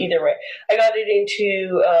 Either way, I got it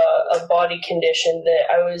into a body condition that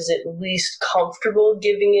I was at least comfortable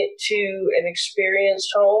giving it to an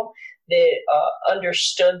experienced home that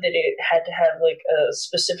understood that it had to have like a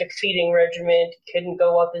specific feeding regimen. It couldn't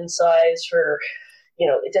go up in size for,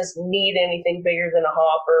 it doesn't need anything bigger than a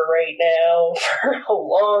hopper right now for a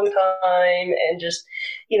long time. And just,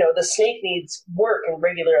 the snake needs work and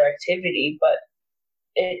regular activity, but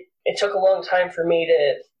it took a long time for me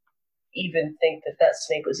to even think that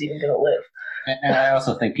snake was even going to live. And I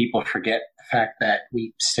also think people forget the fact that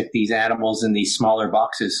we stick these animals in these smaller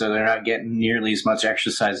boxes, so they're not getting nearly as much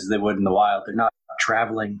exercise as they would in the wild. They're not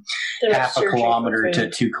traveling half a kilometer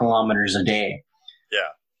to 2 kilometers a day. Yeah.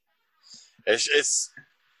 It's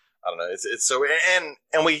I don't know. It's so,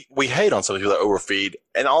 and we hate on some people that overfeed.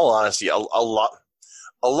 In all honesty, a lot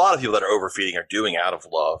a lot of people that are overfeeding are doing out of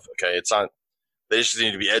love. Okay, it's not. They just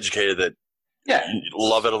need to be educated that you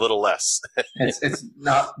love it a little less. It's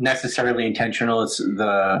not necessarily intentional. It's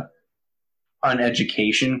the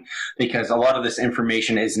uneducation, because a lot of this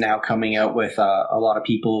information is now coming out with a lot of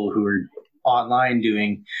people who are online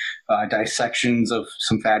doing dissections of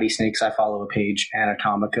some fatty snakes. I follow a page,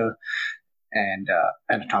 Anatomica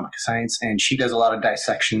Science, and she does a lot of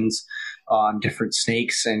dissections on different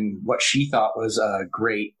snakes, and what she thought was a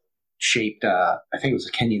great shaped, I think it was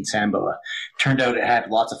a Kenyan samboa. Turned out it had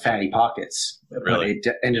lots of fatty pockets, Really? but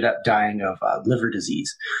it ended up dying of liver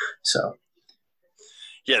disease. So,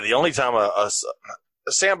 yeah, the only time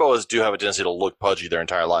samboas do have a tendency to look pudgy their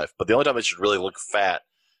entire life, but the only time they should really look fat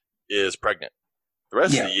is pregnant. The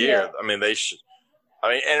rest of the year, I mean, they should. I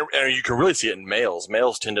mean, and you can really see it in males.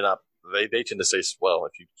 Males tend to not. They tend to stay, well,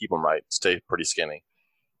 if you keep them right, stay pretty skinny.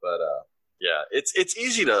 But yeah, it's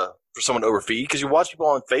easy for someone to overfeed, because you watch people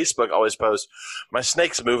on Facebook always post, "My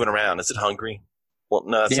snake's moving around. Is it hungry?" Well,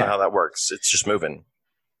 no, that's not how that works. It's just moving.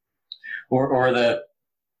 Or the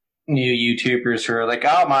new YouTubers who are like,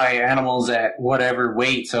 "Oh, my animal's at whatever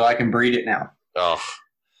weight, so I can breed it now." Oh,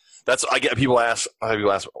 I get people ask,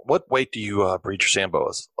 "What weight do you breed your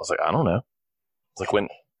samboas?" I was like, "I don't know." It's like when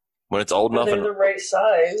it's old enough, they're the right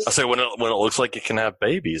size. I say when it looks like it can have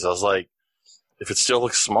babies. I was like, if it still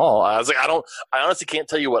looks small, I was like, I honestly can't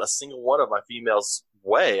tell you what a single one of my females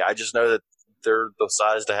weigh. I just know that they're the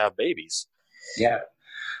size to have babies. Yeah,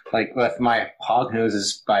 like with my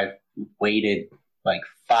hognoses, I waited like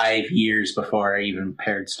 5 years before I even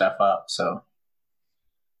paired stuff up. So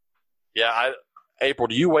yeah, April,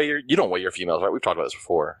 do you don't weigh your females, right? We've talked about this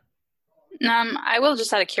before. I will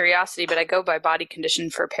just out of curiosity, but I go by body condition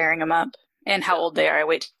for pairing them up and how old they are. I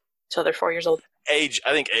wait till they're 4 years old. I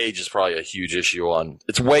think age is probably a huge issue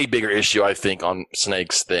it's a way bigger issue, I think, on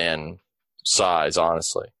snakes than size,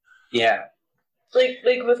 honestly. Yeah. Like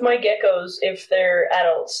with my geckos, if they're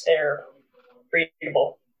adults, they're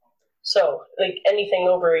breedable. So like anything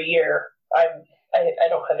over a year, I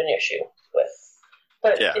don't have an issue with.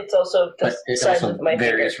 But it's also the size of my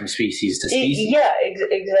varies finger. from species to species. Yeah,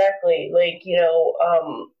 exactly. Like,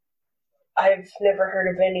 I've never heard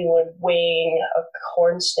of anyone weighing a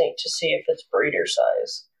corn snake to see if it's breeder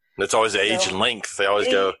size. It's always age and length. They always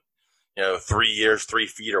go, 3 years, 3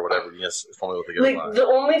 feet or whatever. Yes, it's only what they go by. The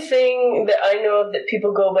only thing that I know of that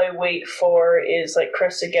people go by weight for is like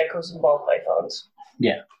crested geckos and ball pythons.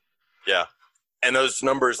 Yeah. Yeah. And those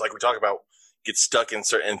numbers, like we talk about, get stuck in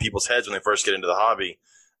people's heads when they first get into the hobby,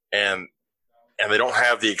 and they don't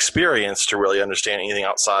have the experience to really understand anything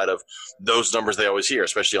outside of those numbers they always hear,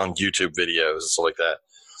 especially on YouTube videos and stuff like that.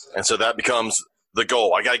 And so that becomes the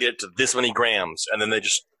goal. I got to get to this many grams, and then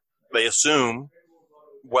they assume,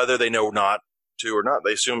 whether they know not to or not,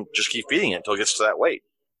 they assume just keep feeding it until it gets to that weight.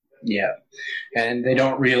 Yeah. And they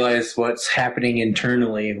don't realize what's happening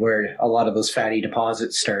internally, where a lot of those fatty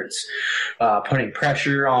deposits starts putting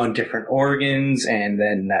pressure on different organs, and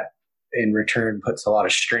then that in return puts a lot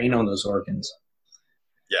of strain on those organs.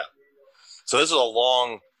 Yeah. So this is a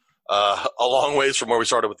long ways from where we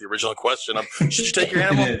started with the original question of, should you take your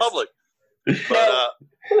animal in public? But I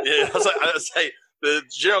was say the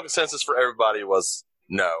general consensus for everybody was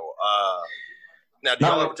no. Now, do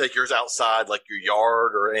y'all ever take yours outside, like your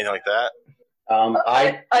yard or anything like that?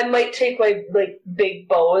 I might take my big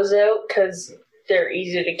boas out because they're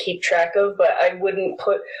easy to keep track of, but I wouldn't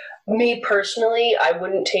me personally, I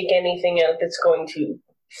wouldn't take anything out that's going to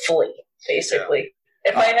flee, basically.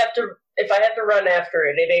 Yeah. If I have to run after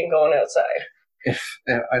it, it ain't going outside.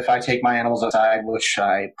 If I take my animals outside, which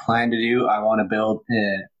I plan to do, I want to build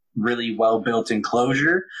a really well-built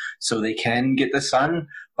enclosure so they can get the sun,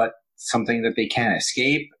 but something that they can't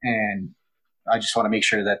escape, and I just want to make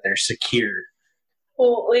sure that they're secure.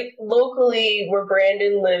 Well, like locally where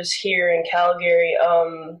Brandon lives here in Calgary,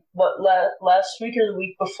 last week or the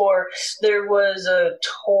week before, there was a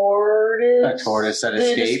tortoise that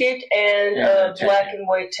escaped and a black and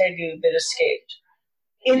white tegu that escaped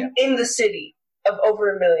in the city of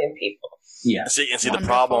over 1 million people. Yeah. See the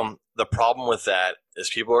problem with that is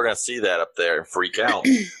people are going to see that up there and freak out,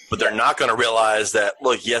 but they're not going to realize that,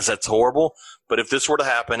 look, yes, that's horrible, but if this were to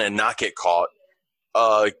happen and not get caught,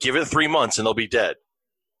 give it 3 months and they'll be dead.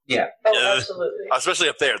 Yeah. Oh, absolutely. Especially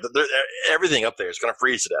up there. Everything up there is going to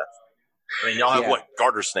freeze to death. I mean, y'all have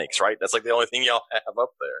garter snakes, right? That's like the only thing y'all have up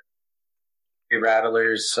there.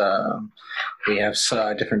 Rattlers. We have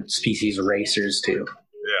different species of racers too.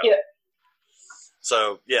 Yeah.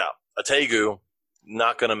 So, a tegu,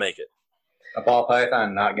 not going to make it. A ball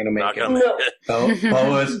python, not going to make it. No.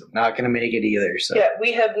 Boa's not going to make it either. So. Yeah,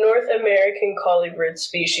 we have North American colubrid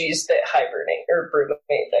species that hibernate, or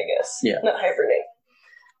brumate, I guess. Yeah. Not hibernate.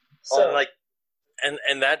 So,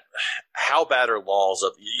 and that, how bad are laws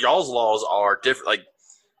of, y'all's laws are different, like,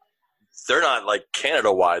 they're not like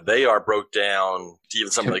Canada-wide. They are broke down to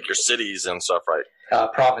even some like your cities and stuff, right?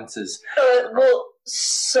 Provinces. Well,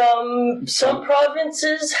 some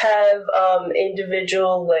provinces have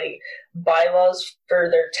individual like bylaws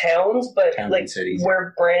for their towns, but like cities.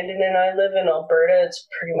 Where Brandon and I live in Alberta, it's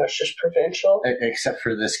pretty much just provincial. Except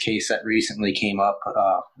for this case that recently came up,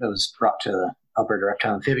 it was brought to the Alberta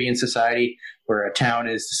Reptile Amphibian Society, where a town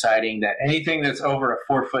is deciding that anything that's over a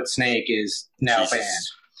 4-foot snake is now banned.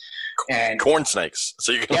 And corn snakes,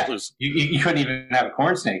 so you can lose. You couldn't even have a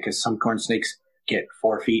corn snake because some corn snakes get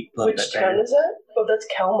 4 feet. Which town is that? Oh, that's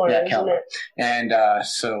Kalmar, isn't it? And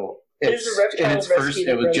so there's a reptile rescue.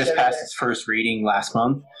 It was just past its first reading last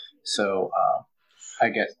month. So I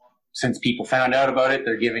guess since people found out about it,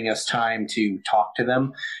 they're giving us time to talk to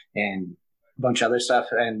them and a bunch of other stuff.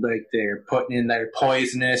 And like they're putting in their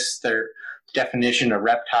poisonous. Their definition of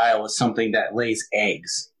reptile is something that lays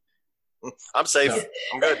eggs. I'm safe. So,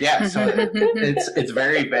 I'm good. Yeah, so it's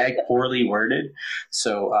very vague, poorly worded.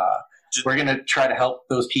 So we're going to try to help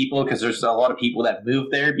those people because there's a lot of people that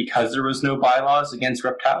moved there because there was no bylaws against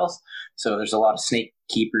reptiles. So there's a lot of snake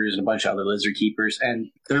keepers and a bunch of other lizard keepers.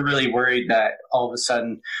 And they're really worried that all of a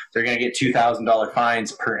sudden they're going to get $2,000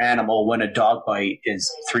 fines per animal when a dog bite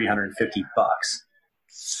is $350.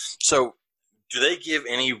 So do they give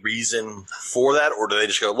any reason for that, or do they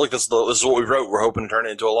just go, look, this is what we wrote. We're hoping to turn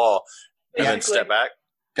it into a law. And then step back?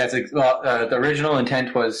 The original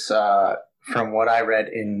intent was, from what I read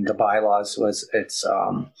in the bylaws, was it's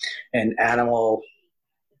an animal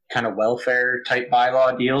kind of welfare type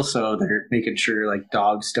bylaw deal. So they're making sure like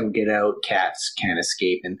dogs don't get out, cats can't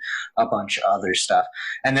escape, and a bunch of other stuff.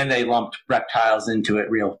 And then they lumped reptiles into it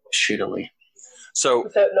real shittily. So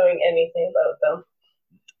without knowing anything about them.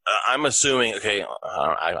 I'm assuming, okay,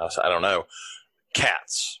 I don't know.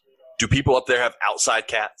 Cats. Do people up there have outside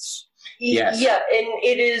cats? Yes. Yeah, and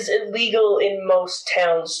it is illegal in most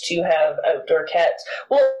towns to have outdoor cats.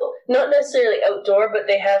 Well, not necessarily outdoor, but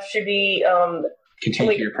they have to be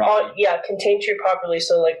contained to your property. Contained to your property.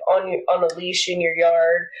 So, like on a leash in your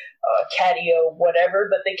yard, catio, whatever.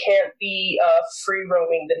 But they can't be free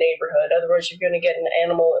roaming the neighborhood. Otherwise, you're going to get an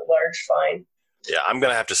animal at large fine. Yeah, I'm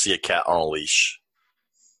going to have to see a cat on a leash.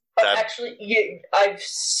 Actually, I've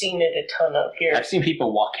seen it a ton up here. I've seen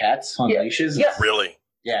people walk cats on leashes. Yeah. Really?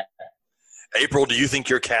 Yeah. April, do you think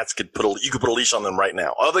your cats could put a leash on them right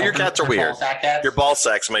now? Although your cats are weird. Your ball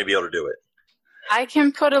sacks may be able to do it. I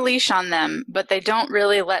can put a leash on them, but they don't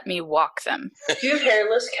really let me walk them. Do you have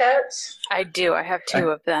hairless cats? I do. I have 2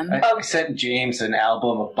 of them. I sent James an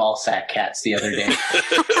album of ball sack cats the other day.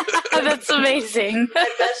 That's amazing. My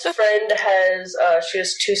best friend has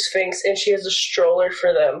 2 Sphinx, and she has a stroller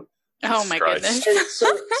for them. Oh my goodness! And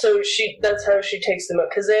so that's how she takes them out,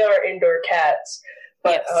 because they are indoor cats.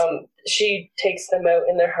 But she takes them out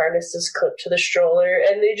and their harness is clipped to the stroller,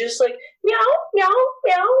 and they just like meow, meow,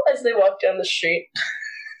 meow as they walk down the street.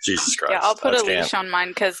 Jesus Christ! Yeah, I'll put a leash on mine,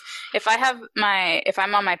 because if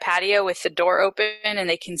I'm on my patio with the door open and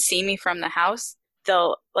they can see me from the house,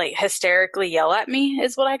 they'll like hysterically yell at me,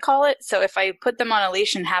 is what I call it. So if I put them on a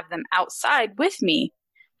leash and have them outside with me,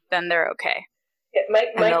 then they're okay. Yeah,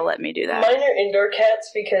 and they'll let me do that. Mine are indoor cats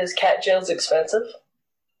because cat jail's expensive.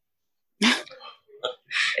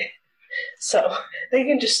 So they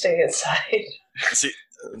can just stay inside. See,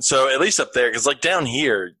 so at least up there, because like down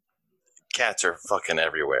here, cats are fucking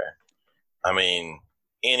everywhere. I mean,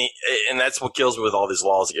 and that's what kills me with all these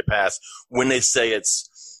laws that get passed. When they say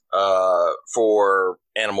it's for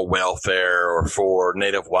animal welfare or for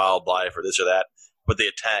native wildlife or this or that, but they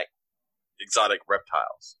attack exotic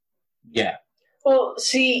reptiles. Yeah. Well,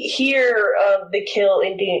 see, here they kill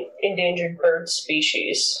endangered bird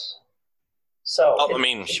species. So, I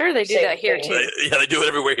mean, sure they do that here too. They do it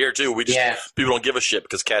everywhere here too. People don't give a shit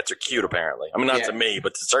because cats are cute. Apparently, I mean, not to me,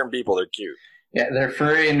 but to certain people, they're cute. Yeah, they're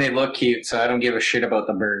furry and they look cute, so I don't give a shit about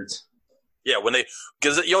the birds. Yeah,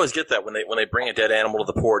 because you always get that when they bring a dead animal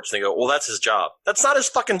to the porch, they go, "Well, that's his job." That's not his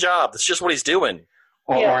fucking job. That's just what he's doing.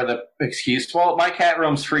 Or the excuse, well, my cat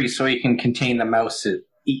roams free, so he can contain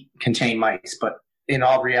mice. But in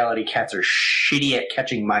all reality, cats are shitty at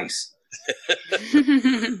catching mice.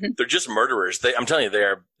 They're just murderers. I'm telling you,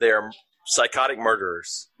 they are psychotic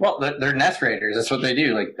murderers. Well, they're nest raiders. That's what they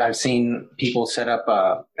do. Like I've seen people set up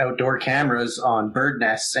outdoor cameras on bird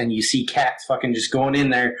nests, and you see cats fucking just going in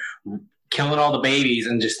there, killing all the babies,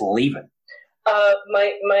 and just leaving.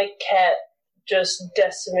 My cat just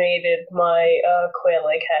decimated my quail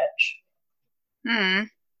egg hatch. Hmm.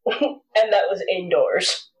 And that was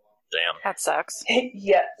indoors. Damn. That sucks.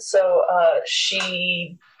 Yeah, so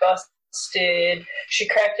she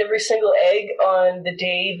cracked every single egg on the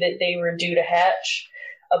day that they were due to hatch.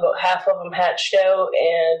 About half of them hatched out,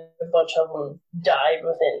 and a bunch of them died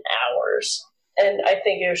within hours. And I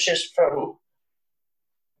think it was just from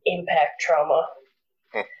impact trauma.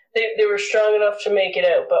 They were strong enough to make it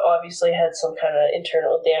out, but obviously had some kind of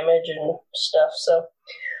internal damage and stuff, so...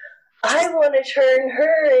 I want to turn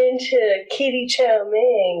her into Kitty Chow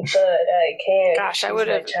Ming, but I can't. Gosh, I would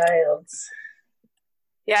have. Child's.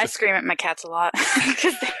 Yeah, I scream at my cats a lot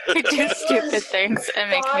because they do stupid things and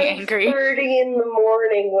make me angry. 5:30 in the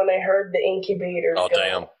morning when I heard the incubator. Oh, go.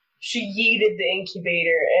 damn. She yeeted the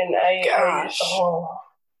incubator, and I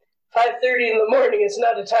 5:30 in the morning is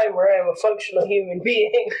not a time where I am a functional human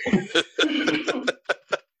being.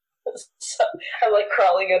 So I'm like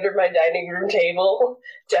crawling under my dining room table,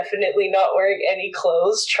 definitely not wearing any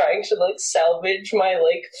clothes, trying to like salvage my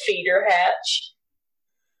like feeder hatch.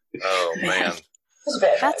 Oh man.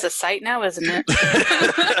 That's a sight now, isn't it?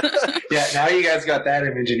 Yeah, now you guys got that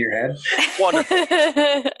image in your head. Wonderful.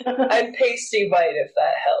 I'm pasty white if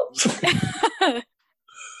that helps.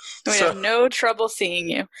 We have no trouble seeing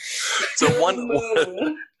you. So one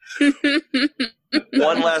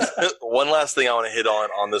last thing I want to hit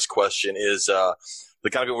on this question is the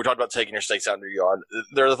kind of people we talked about taking your snakes out in your yard.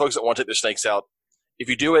 There are the folks that want to take their snakes out. If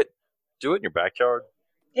you do it in your backyard.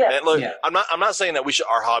 Yeah. And look, I'm not saying that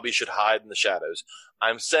our hobby should hide in the shadows.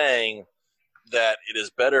 I'm saying that it is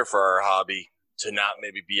better for our hobby to not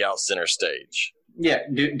maybe be out center stage. Yeah,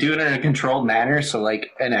 do it in a controlled manner, so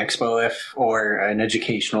like an expo or an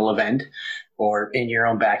educational event, or in your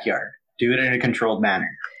own backyard. Do it in a controlled manner.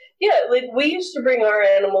 Yeah, like we used to bring our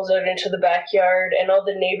animals out into the backyard, and all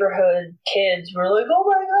the neighborhood kids were like, "Oh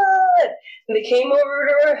my god!" And they came over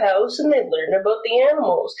to our house and they learned about the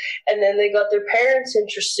animals, and then they got their parents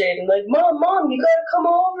interested and like, "Mom, you gotta come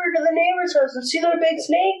over to the neighbor's house and see their big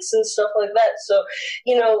snakes and stuff like that." So,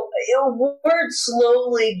 word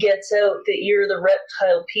slowly gets out that you're the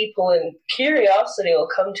reptile people, and curiosity will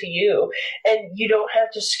come to you, and you don't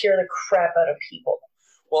have to scare the crap out of people.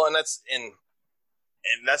 Well, and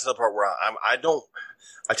that's the part where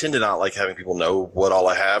I tend to not like having people know what all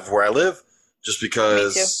I have where I live, just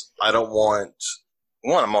because I don't want,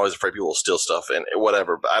 I'm always afraid people will steal stuff and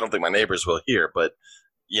whatever, but I don't think my neighbors will here, but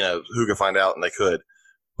who can find out, and they could,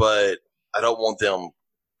 but I don't want them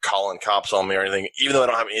calling cops on me or anything, even though I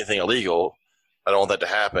don't have anything illegal. I don't want that to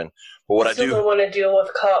happen. But what I do don't want to deal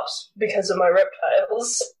with cops because of my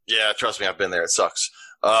reptiles. Yeah, trust me, I've been there. It sucks.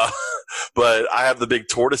 But I have the big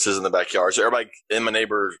tortoises in the backyard, so everybody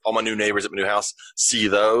all my new neighbors at my new house see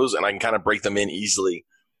those, and I can kind of break them in easily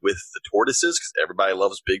with the tortoises because everybody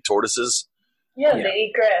loves big tortoises. Yeah, they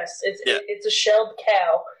eat grass. It's a shelled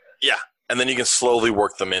cow. Yeah, and then you can slowly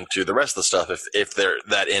work them into the rest of the stuff if they're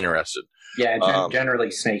that interested. Yeah,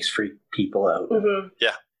 generally snakes freak people out. Mm-hmm.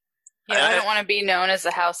 Yeah. I don't want to be known as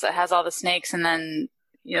the house that has all the snakes, and then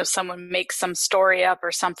someone makes some story up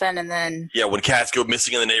or something, and then when cats go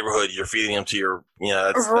missing in the neighborhood, you're feeding them to your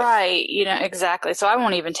right. Exactly. So I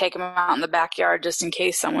won't even take them out in the backyard just in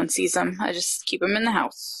case someone sees them. I just keep them in the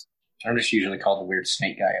house. I'm just usually called the weird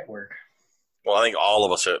snake guy at work. Well, I think all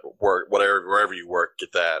of us at work, wherever you work,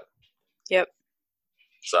 get that. Yep.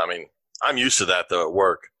 So I mean, I'm used to that though at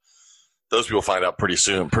work. Those people find out pretty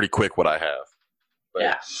quick what I have. But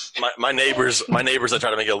yeah. My neighbors, I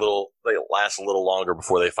try to make they last a little longer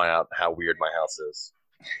before they find out how weird my house is.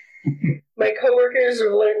 My coworkers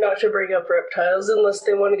have learned not to bring up reptiles unless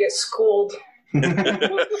they want to get schooled.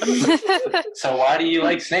 So why do you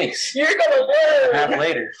like snakes? You're gonna learn. Have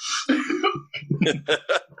later.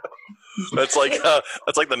 That's like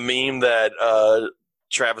the meme that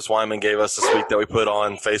Travis Wyman gave us this week that we put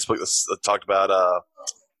on Facebook that talked about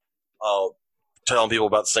telling people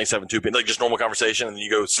about snakes having two penises, like just normal conversation, and then you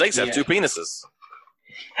go, snakes have two penises.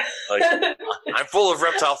 Like, I'm full of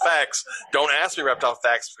reptile facts. Don't ask me reptile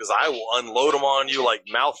facts because I will unload them on you like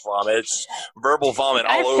mouth vomit. It's verbal vomit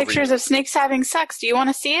all over you. I have pictures of snakes having sex. Do you want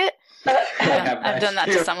to see it? I've done that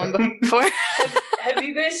to someone before. Have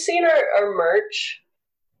you guys seen our merch?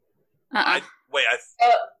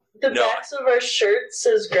 The backs of our shirts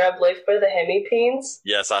says "Grab Life by the Hemipenes."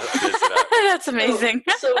 Yes, I did see that. That's amazing.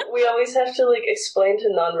 So we always have to explain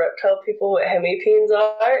to non-reptile people what hemipenes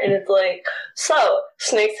are, and it's like, so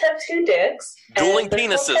snakes have two dicks, dueling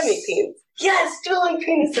penises. Hemipenes. Yes, dueling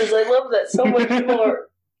penises. I love that so much more.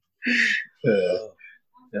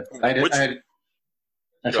 I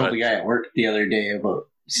told the guy at work the other day about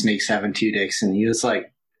snakes having two dicks, and he was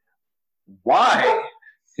like, why?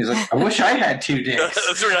 He's like, I wish I had 2 dicks.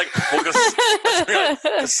 That's really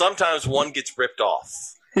because sometimes one gets ripped off.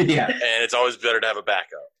 Yeah. And it's always better to have a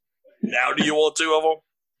backup. Now, do you want 2 of them?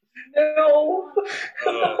 No.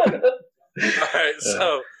 All right,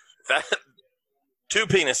 so 2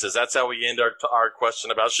 penises. That's how we end our question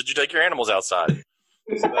about should you take your animals outside.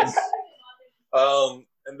 So that's,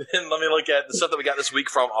 and then let me look at the stuff that we got this week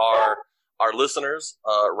from our listeners.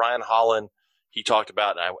 Ryan Holland, he talked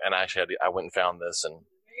about, and I went and found this and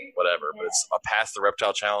whatever, but it's a Pass the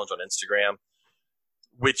Reptile Challenge on Instagram,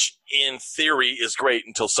 which in theory is great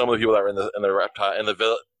until some of the people that were in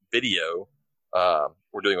the video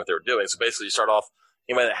were doing what they were doing. So basically, you start off,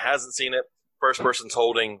 anybody that hasn't seen it, first person's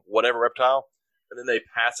holding whatever reptile, and then they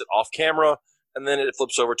pass it off camera, and then it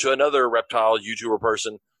flips over to another reptile YouTuber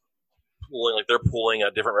person they're pulling a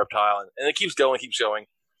different reptile, and it keeps going.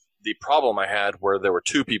 The problem I had where there were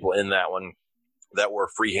 2 people in that one that were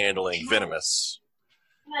free handling venomous.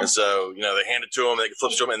 And so, they hand it to them, they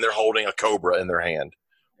flip to them, and they're holding a cobra in their hand.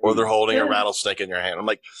 Or they're holding a rattlesnake in their hand. I'm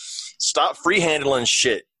like, stop free handling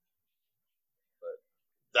shit.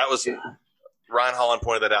 But that was, Ryan Holland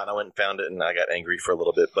pointed that out, and I went and found it, and I got angry for a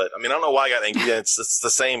little bit. But, I don't know why I got angry. It's the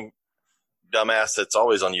same dumbass that's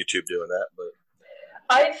always on YouTube doing that. But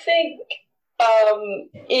I think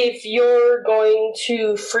if you're going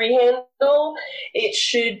to freehandle, it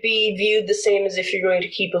should be viewed the same as if you're going to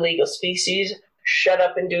keep illegal species. Shut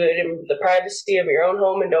up and do it in the privacy of your own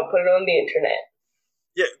home and don't put it on the internet.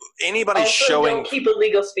 Yeah, anybody also, showing... don't keep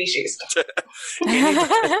illegal species.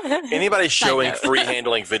 anybody showing free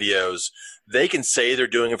handling videos, they can say they're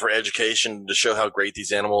doing it for education to show how great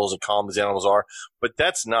these animals and calm these animals are, but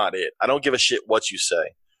that's not it. I don't give a shit what you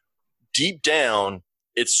say. Deep down,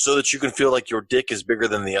 it's so that you can feel like your dick is bigger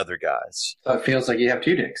than the other guys. So it feels like you have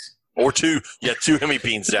 2 dicks. Or 2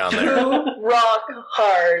 hemipenes down there. 2 rock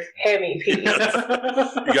hard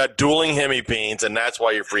hemipenes. You got dueling hemipenes, and that's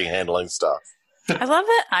why you're free handling stuff. I love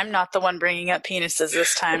that I'm not the one bringing up penises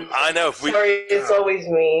this time. I know. Sorry, it's always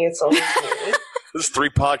me. This is 3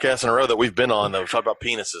 podcasts in a row that we've been on that we've talked about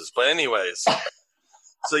penises. But anyways,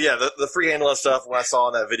 so yeah, the free handling stuff, when I saw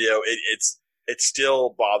in that video, it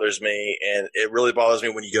still bothers me, and it really bothers me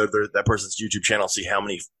when you go to that person's YouTube channel and see how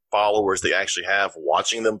many followers they actually have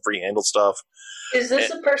watching them free handle stuff. Is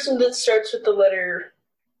this a person that starts with the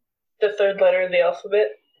 3rd letter of the alphabet?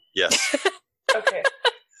 Yes. Okay.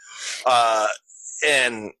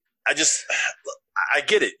 And I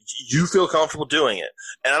get it. You feel comfortable doing it.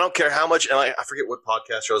 And I don't care how much, and I forget what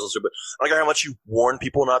podcast shows I listen to, but I don't care how much you warn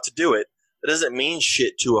people not to do it. It doesn't mean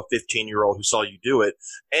shit to a 15-year-old who saw you do it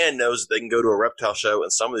and knows that they can go to a reptile show,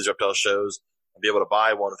 and some of these reptile shows and be able to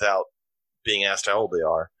buy one without being asked how old they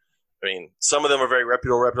are. I mean, some of them are very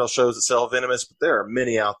reputable reptile shows that sell venomous, but there are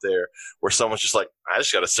many out there where someone's just like, I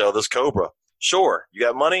just got to sell this cobra. Sure, you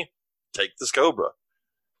got money? Take this cobra.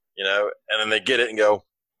 And then they get it and go,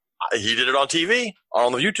 he did it on TV,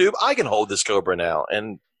 on the YouTube. I can hold this cobra now.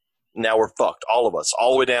 And now we're fucked, all of us,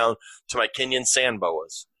 all the way down to my Kenyan sand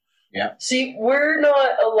boas. Yeah. See, we're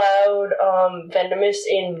not allowed venomous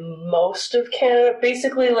in most of Canada.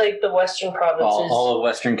 Basically, like the Western provinces. All of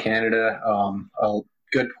Western Canada, a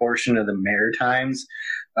good portion of the Maritimes,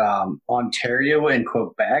 Ontario and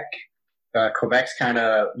Quebec. Quebec's kind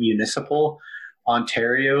of municipal.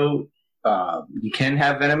 Ontario, you can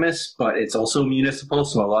have venomous, but it's also municipal,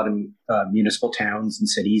 so a lot of municipal towns and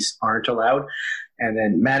cities aren't allowed. And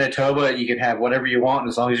then Manitoba, you can have whatever you want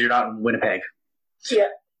as long as you're not in Winnipeg. Yeah.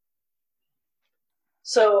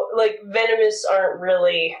 So, like, venomous aren't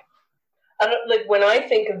really... when I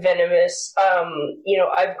think of venomous,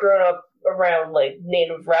 I've grown up around, like,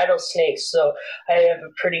 native rattlesnakes, so I have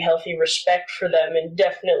a pretty healthy respect for them and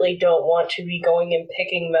definitely don't want to be going and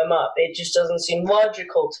picking them up. It just doesn't seem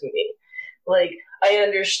logical to me. Like, I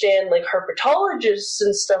understand, like, herpetologists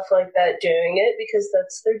and stuff like that doing it because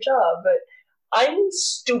that's their job, but I'm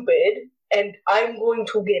stupid and I'm going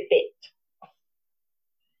to get bit.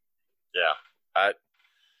 Yeah.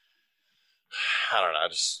 I don't know.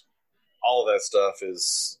 All of that stuff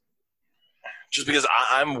is just because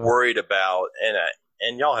I'm worried about,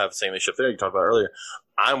 and y'all have the same issue up there you talked about earlier.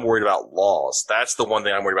 I'm worried about laws. That's the one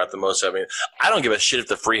thing I'm worried about the most. I mean, I don't give a shit if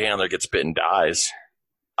the free handler gets bit and dies.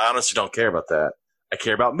 I honestly don't care about that. I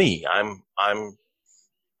care about me. I'm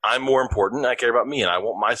more important. I care about me, and I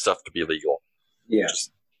want my stuff to be legal. Yeah.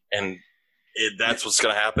 That's what's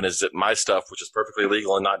going to happen is that my stuff, which is perfectly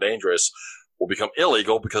legal and not dangerous, will become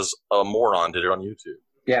illegal because a moron did it on YouTube.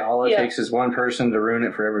 Yeah, all it takes is one person to ruin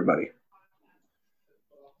it for everybody.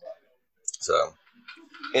 So,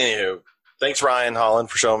 anywho, thanks Ryan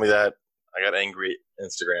Holland for showing me that. I got angry at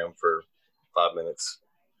Instagram for 5 minutes.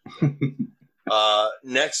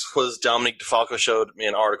 Next was Dominique DeFalco showed me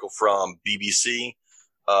an article from BBC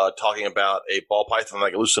talking about a ball python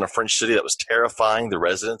that got loose in a French city that was terrifying the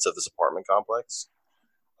residents of this apartment complex.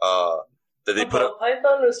 Ball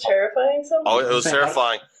python was terrifying something? Oh, it was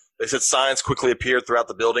terrifying. They said signs quickly appeared throughout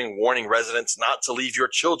the building warning residents not to leave your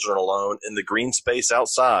children alone in the green space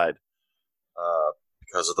outside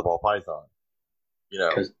because of the ball python.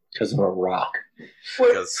 Because of a rock.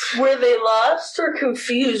 Were they lost or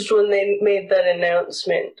confused when they made that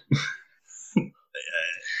announcement?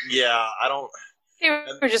 Yeah, I don't... They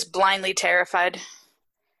were just blindly terrified.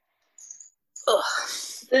 Ugh.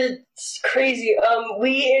 It's crazy.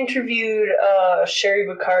 We interviewed Sherry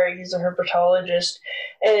Bukhari. He's a herpetologist,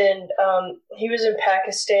 and he was in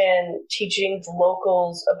Pakistan teaching the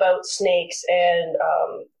locals about snakes and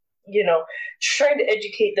trying to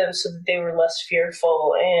educate them so that they were less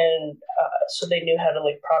fearful and so they knew how to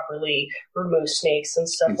properly remove snakes and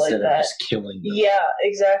stuff Instead like that. Of just killing them. Yeah,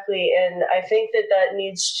 exactly. And I think that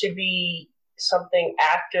needs to be something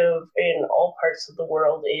active in all parts of the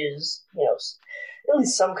world. Is at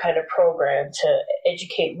least some kind of program to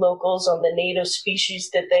educate locals on the native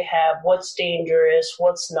species that they have, what's dangerous,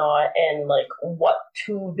 what's not, and what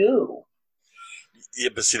to do. Yeah,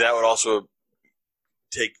 but see, that would also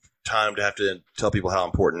take time to have to tell people how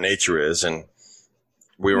important nature is, and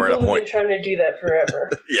we were at a point been trying to do that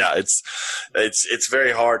forever. Yeah, it's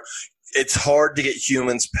very hard. It's hard to get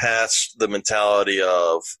humans past the mentality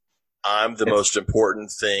of I'm the most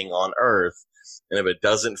important thing on Earth, and if it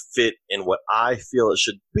doesn't fit in what I feel it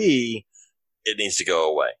should be, it needs to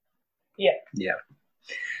go away. Yeah. Yeah.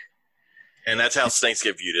 And that's how snakes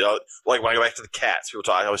get viewed. Like when I go back to the cats, people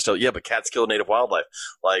talk. I always tell, but cats kill native wildlife,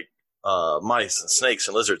 like mice and snakes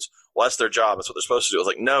and lizards. Well, that's their job. That's what they're supposed to do. I was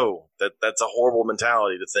like, no, that's a horrible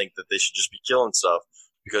mentality to think that they should just be killing stuff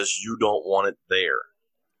because you don't want it there.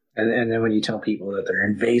 And then when you tell people that they're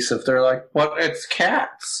invasive, they're like, well, it's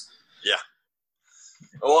cats. Yeah.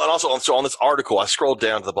 Well, and also on this article, I scrolled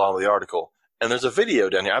down to the bottom of the article, and there's a video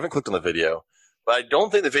down here. I haven't clicked on the video, but I don't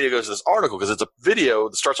think the video goes to this article because it's a video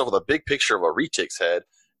that starts off with a big picture of a retic's head,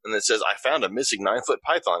 and it says, I found a missing 9-foot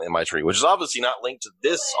python in my tree, which is obviously not linked to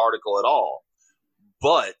this article at all.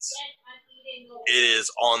 But it is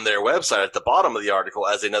on their website at the bottom of the article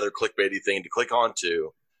as another clickbaity thing to click onto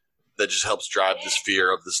that just helps drive this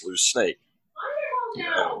fear of this loose snake.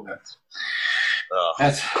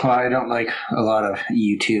 That's why I don't like a lot of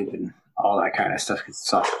YouTube and all that kind of stuff.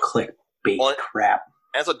 It's all clickbait crap.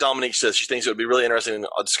 That's what Dominique says. She thinks it would be really interesting in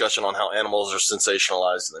a discussion on how animals are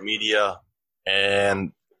sensationalized in the media,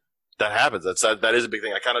 and that happens. That is a big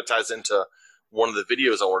thing. That kind of ties into one of the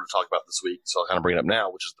videos I wanted to talk about this week, so I'll kind of bring it up now,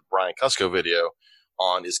 which is the Brian Cusco video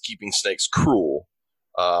on is keeping snakes cruel.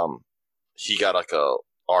 He got a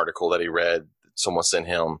article that he read that someone sent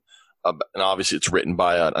him, and obviously it's written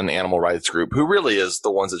by an animal rights group who really is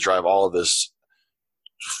the ones that drive all of this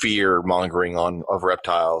fear mongering of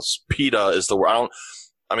reptiles. PETA is the word.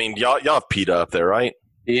 Y'all have PETA up there, right?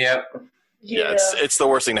 Yep. Yeah, it's the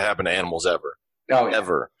worst thing to happen to animals ever. Oh, yeah.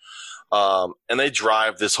 Ever. And they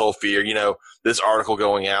drive this whole fear. This article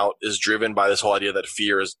going out is driven by this whole idea that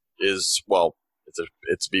fear is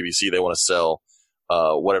it's BBC. They want to sell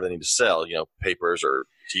whatever they need to sell, papers or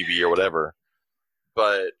TV or whatever.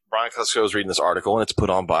 But Brian Cusco is reading this article, and it's put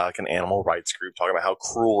on by an animal rights group talking about how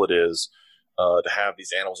cruel it is to have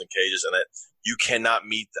these animals in cages, and that you cannot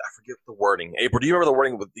meet. I forget the wording. April, do you remember the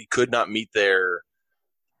wording? You could not meet their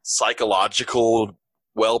psychological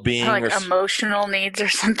well-being, emotional needs or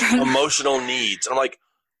something. Emotional needs, and I'm like,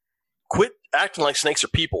 quit acting like snakes are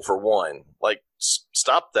people. For one,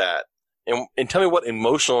 stop that, and tell me what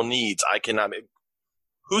emotional needs I cannot make.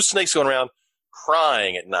 Whose snake's going around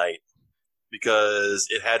crying at night because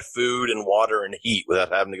it had food and water and heat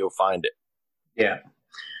without having to go find it? Yeah.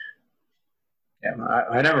 Yeah,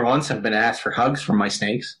 I never once have been asked for hugs from my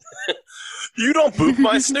snakes. You don't boop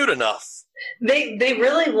my snoot enough. They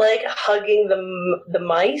really like hugging the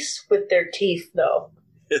mice with their teeth, though.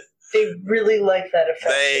 They really like that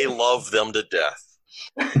effect. They love them to death.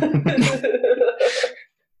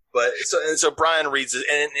 But so Brian reads it,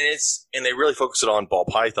 and they really focus it on ball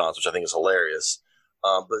pythons, which I think is hilarious.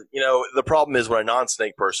 But the problem is when a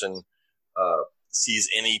non-snake person sees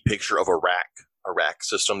any picture of a rack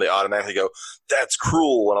system, they automatically go, "That's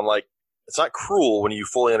cruel." And I'm like, it's not cruel when you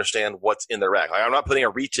fully understand what's in the rack. I'm not putting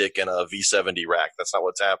a retic in a V70 rack. That's not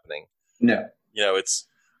what's happening. No.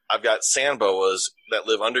 I've got sand boas that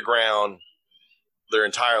live underground their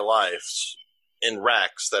entire lives in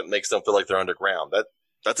racks that makes them feel like they're underground.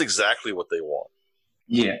 That's exactly what they want.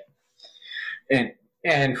 Yeah.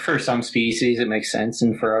 And for some species it makes sense,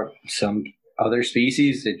 and for some other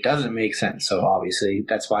species, it doesn't make sense. So obviously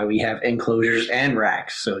that's why we have enclosures and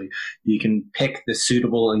racks. So you can pick the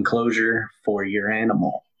suitable enclosure for your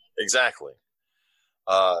animal. Exactly.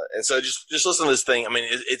 And so just listen to this thing. I mean,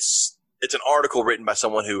 it's an article written by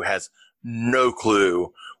someone who has no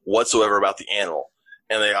clue whatsoever about the animal.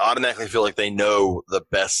 And they automatically feel like they know the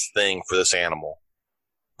best thing for this animal,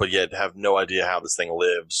 but yet have no idea how this thing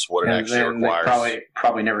lives, what it actually requires.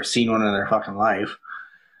 Probably never seen one in their fucking life.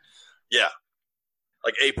 Yeah.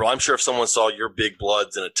 Like April, I'm sure if someone saw your big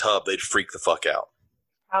bloods in a tub, they'd freak the fuck out.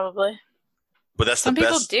 Probably. But that's Some the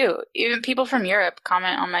best. people do. Even people from Europe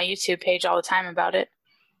comment on my YouTube page all the time about it.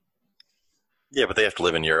 Yeah, but they have to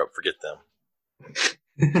live in Europe. Forget them.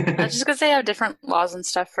 That's just because they have different laws and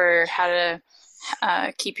stuff for how to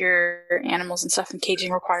keep your animals and stuff and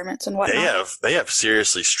caging requirements and whatnot. They have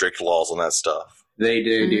seriously strict laws on that stuff. They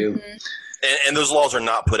do. And those laws are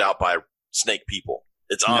not put out by snake people.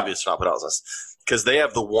 It's obvious not put out because they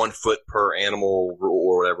have the 1 foot per animal rule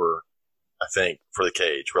or whatever, I think, for the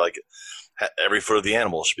cage. Where like every foot of the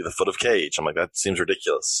animal should be the foot of cage. I'm like, that seems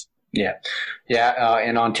ridiculous. Yeah.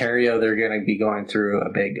 In Ontario, they're going to be going through a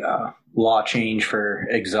big law change for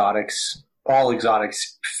exotics, all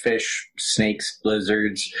exotics, fish, snakes,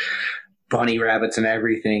 lizards, bunny rabbits, and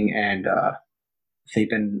everything. And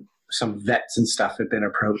some vets and stuff have been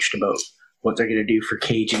approached about what they're going to do for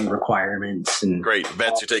caging requirements. And great.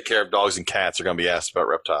 Vets who take care of dogs and cats are going to be asked about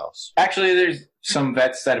reptiles. Actually, there's some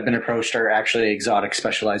vets that have been approached are actually exotic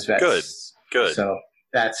specialized vets. Good. So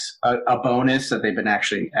that's a bonus that they've been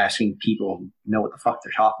actually asking people who know what the fuck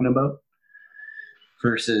they're talking about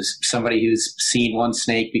versus somebody who's seen one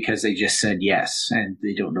snake because they just said yes and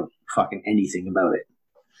they don't know fucking anything about it.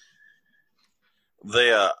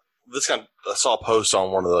 I saw a post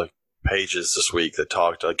on one of the pages this week that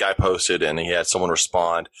talked. A guy posted and he had someone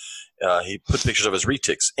respond. He put pictures of his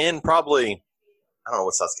retics in probably, I don't know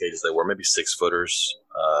what size cages they were, maybe 6 footers,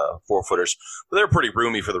 4 footers, but they were pretty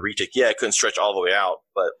roomy for the retic. Yeah, it couldn't stretch all the way out,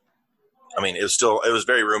 but I mean, it was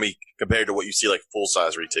very roomy compared to what you see like full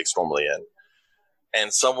size retics normally in.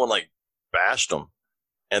 And someone like bashed him,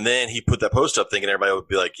 and then he put that post up thinking everybody would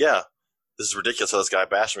be like, "Yeah, this is ridiculous how this guy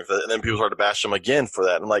bashed me for that." And then people started to bash him again for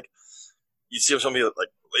that. And like, you see somebody like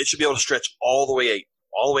it should be able to stretch all the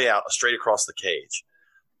way out straight across the cage.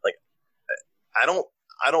 Like, I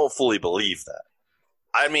don't fully believe that.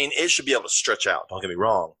 I mean, it should be able to stretch out. Don't get me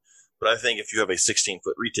wrong, but I think if you have a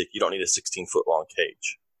 16-foot retic, you don't need a 16-foot long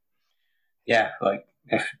cage. Yeah, like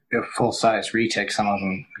if full size retics, some of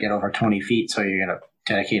them get over 20 feet, so you're gonna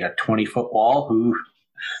dedicate a 20-foot wall.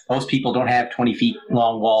 Most people don't have 20 feet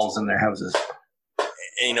long walls in their houses.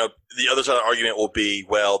 And, the other side of the argument will be,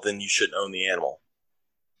 well, then you shouldn't own the animal.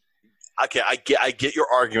 Okay, I get your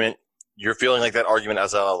argument. You're feeling like that argument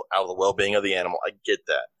as out of the well-being of the animal. I get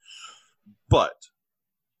that, but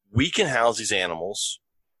we can house these animals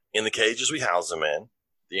in the cages we house them in.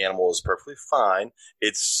 The animal is perfectly fine.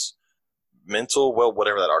 It's mental,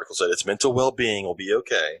 whatever that article said, its mental well-being will be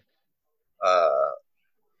okay.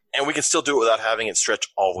 And we can still do it without having it stretch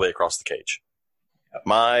all the way across the cage.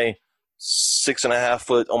 My 6.5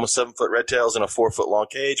 foot, almost 7 foot red tail's in a 4 foot long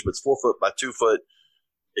cage, but it's 4 foot by 2 foot.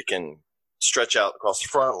 It can stretch out across the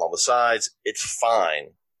front, along the sides. It's fine.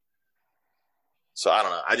 So I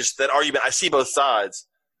don't know. That argument, I see both sides.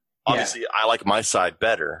 Obviously, I like my side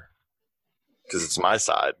better because it's my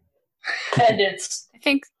side. And it's, I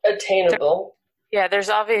think, attainable. There's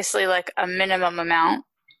obviously like a minimum amount.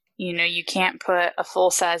 You can't put a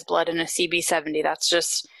full-size blood in a CB70. That's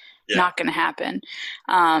just not going to happen.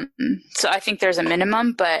 So I think there's a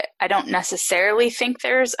minimum, but I don't necessarily think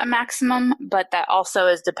there's a maximum, but that also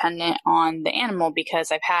is dependent on the animal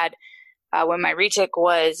because I've had, when my retic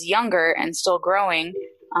was younger and still growing,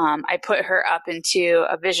 I put her up into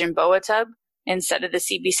a Vision boa tub. Instead of the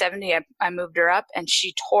CB70, I moved her up and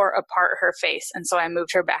she tore apart her face. And so I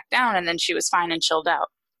moved her back down and then she was fine and chilled out.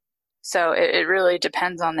 So it really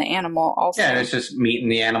depends on the animal also. Yeah, and it's just meeting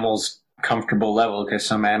the animal's comfortable level because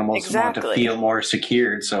some animals want to feel more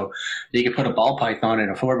secured. So you can put a ball python in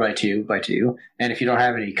a 4x2, and if you don't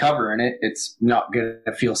have any cover in it, it's not going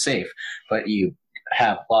to feel safe. But you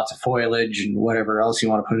have lots of foliage and whatever else you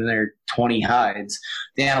want to put in there, 20 hides,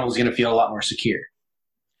 the animal's going to feel a lot more secure.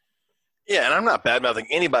 Yeah, and I'm not bad-mouthing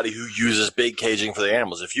anybody who uses big caging for the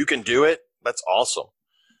animals. If you can do it, that's awesome.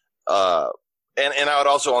 And I would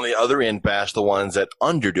also, on the other end, bash the ones that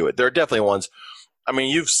underdo it. There are definitely ones. I mean,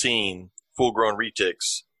 you've seen full-grown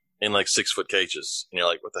retics in like 6 foot cages, and you're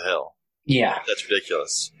like, "What the hell?" Yeah, that's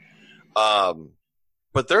ridiculous.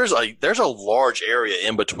 But there's a large area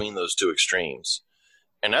in between those two extremes,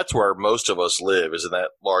 And that's where most of us live, is in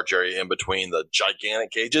that large area in between the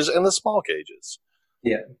gigantic cages and the small cages.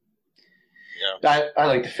 Yeah. I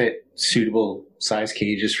like to fit suitable size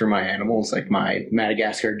cages for my animals, like my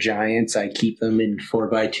Madagascar giants. I keep them in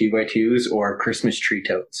 4x2x2s or Christmas tree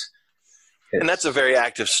totes. And that's a very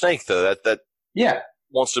active snake, though. That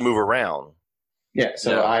wants to move around. Yeah,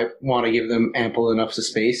 so I want to give them ample enough of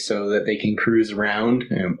space so that they can cruise around.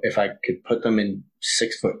 If I could put them in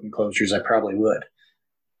 6-foot enclosures, I probably would.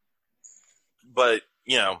 But,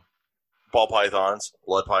 ball pythons,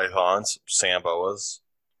 blood pythons, sand boas,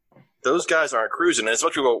 those guys aren't cruising. And as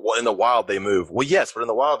much people, well, in the wild they move. Well, yes, but in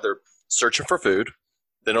the wild they're searching for food.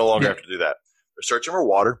 They no longer have to do that. They're searching for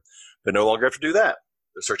water. They no longer have to do that.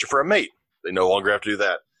 They're searching for a mate. They no longer have to do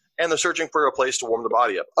that. And they're searching for a place to warm the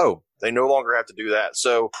body up. Oh, they no longer have to do that.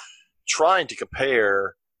 So trying to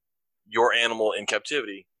compare your animal in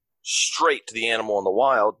captivity straight to the animal in the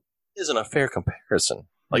wild isn't a fair comparison.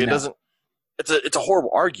 It doesn't. It's a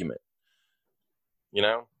horrible argument.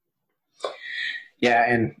 Yeah,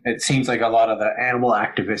 and it seems like a lot of the animal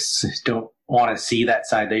activists don't want to see that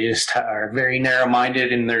side. They just are very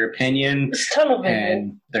narrow-minded in their opinion. It's tunnel vision.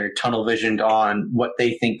 And they're tunnel-visioned on what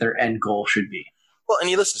they think their end goal should be. Well,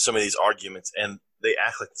 and you listen to some of these arguments, and they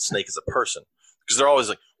act like the snake is a person. Because they're always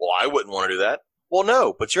like, well, I wouldn't want to do that. Well,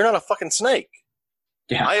 no, but you're not a fucking snake.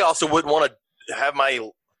 Yeah. I also wouldn't want to have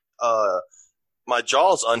my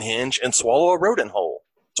jaws unhinge and swallow a rodent whole.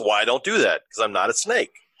 That's why I don't do that, because I'm not a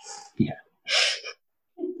snake. Yeah.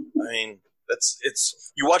 I mean,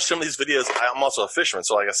 you watch some of these videos. I'm also a fisherman,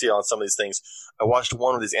 so I see on some of these things. I watched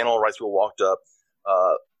one of these animal rights people walked up.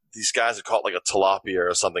 These guys had caught like a tilapia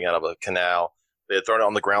or something out of a canal. They had thrown it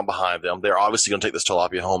on the ground behind them. They're obviously going to take this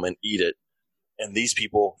tilapia home and eat it. And these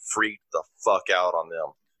people freaked the fuck out on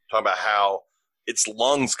them, talking about how its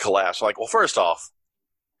lungs collapsed. I'm like, well, first off,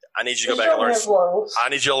 I need you to go back and learn. I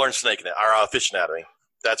need you to learn snake or fish anatomy.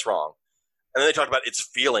 That's wrong. And then they talked about its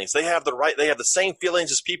feelings. They have the same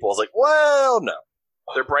feelings as people. I was like, well, no.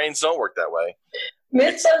 Their brains don't work that way.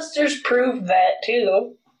 Mythbusters prove that,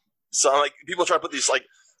 too. So, people try to put these,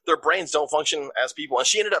 their brains don't function as people. And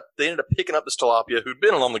they ended up picking up this tilapia who'd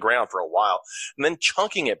been on the ground for a while and then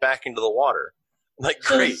chunking it back into the water. So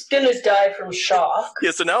great. It's going to die from shock.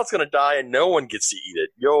 Yeah, so now it's going to die and no one gets to eat it.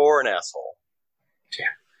 You're an asshole. Yeah.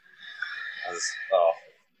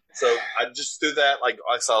 So I just threw that.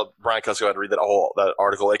 I saw Brian Cusco had to read that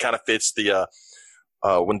article. It kind of fits the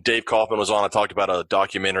when Dave Kaufman was on. I talked about a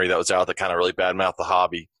documentary that was out that kind of really badmouthed the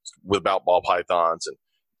hobby about ball pythons and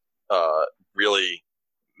really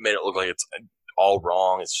made it look like it's all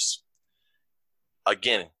wrong. It's just,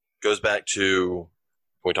 again, goes back to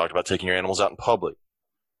when we talked about taking your animals out in public.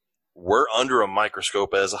 We're under a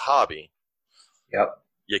microscope as a hobby. Yep.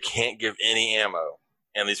 You can't give any ammo.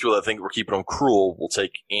 And these people that think we're keeping them cruel will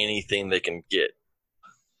take anything they can get.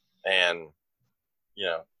 And, if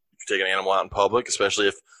you take an animal out in public, especially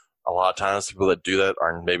if a lot of times people that do that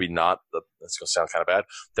are maybe not that's going to sound kind of bad,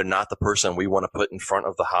 they're not the person we want to put in front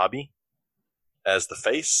of the hobby as the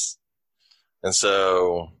face. And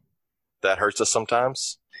so that hurts us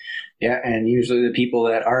sometimes. Yeah, and usually the people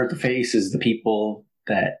that are the face is the people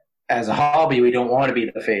that, as a hobby, we don't want to be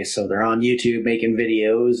the face. So they're on YouTube making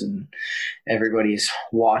videos and everybody's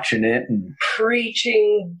watching it and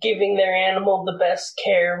preaching, giving their animal the best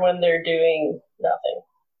care when they're doing nothing.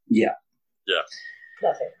 Yeah. Yeah.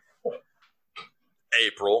 Nothing.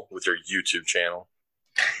 April with your YouTube channel.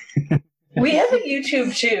 We have a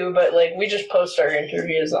YouTube too, but we just post our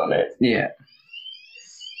interviews on it. Yeah.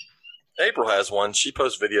 April has one. She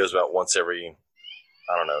posts videos about once every,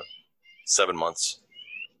 7 months.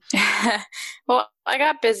 Well, I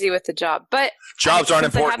got busy with the job, but jobs aren't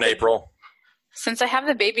important, April. Since I have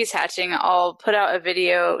the babies hatching, I'll put out a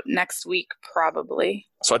video next week, probably.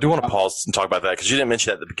 So I do want to pause and talk about that because you didn't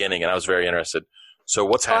mention that at the beginning, and I was very interested. So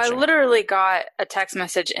what's hatching? I literally got a text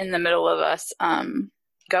message in the middle of us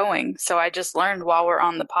going. So I just learned while we're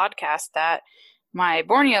on the podcast that my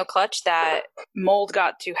Borneo clutch, that mold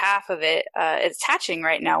got to half of it, it's hatching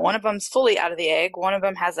right now. One of them's fully out of the egg. One of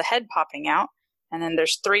them has a head popping out. And then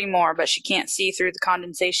there's 3 more, but she can't see through the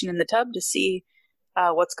condensation in the tub to see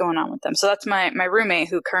what's going on with them. So that's my roommate,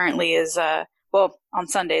 who currently is, on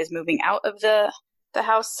Sunday is moving out of the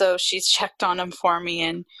house. So she's checked on them for me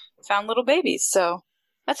and found little babies. So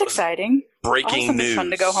that's exciting. Breaking news.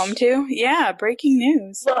 Fun to go home to. Yeah, breaking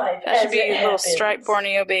news. Live that should be little striped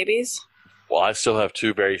Borneo babies. Well, I still have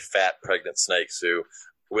 2 very fat pregnant snakes who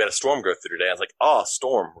we had a storm go through today. I was like,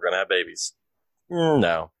 storm, we're going to have babies.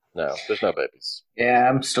 No, there's no babies. Yeah,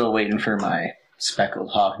 I'm still waiting for my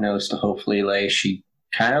speckled hawknose to hopefully lay. She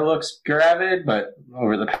kind of looks gravid, but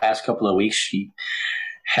over the past couple of weeks, she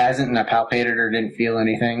hasn't, and I palpated her, didn't feel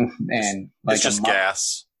anything, and like it's just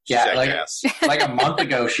gas. Yeah, like gas. like a month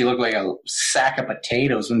ago, she looked like a sack of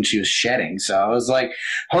potatoes when she was shedding. So I was like,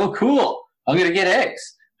 "Oh, cool! I'm gonna get eggs.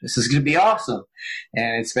 This is gonna be awesome."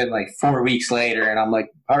 And it's been like 4 weeks later, and I'm like,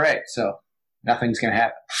 "All right, so nothing's gonna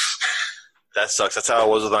happen." That sucks. That's how I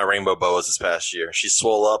was with my rainbow boas this past year. She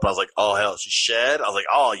swole up, and I was like, "Oh hell!" She shed. I was like,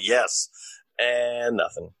 "Oh yes," and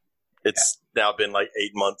nothing. It's now been like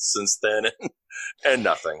 8 months since then, and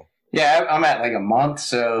nothing. Yeah, I'm at like a month,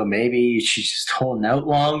 so maybe she's just holding out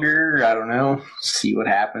longer. I don't know. See what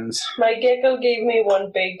happens. My gecko gave me one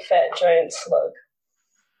big fat giant slug.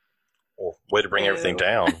 Well, way to bring everything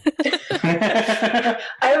down.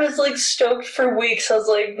 I was like stoked for weeks. I was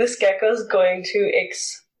like, this gecko's going to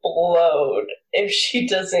explode if she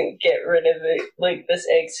doesn't get rid of it, like this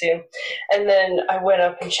egg soon. And then I went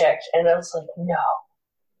up and checked, and I was like, no.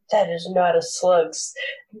 That is not a slug.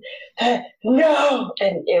 No!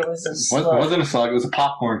 And it was a slug. It wasn't a slug. It was a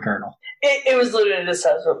popcorn kernel. It was literally the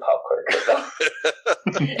size of a popcorn kernel.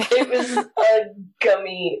 It was a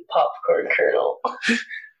gummy popcorn kernel.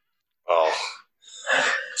 Oh.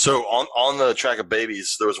 So on the track of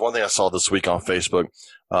babies, there was one thing I saw this week on Facebook.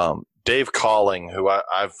 Dave Calling, who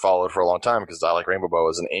I've followed for a long time because I like rainbow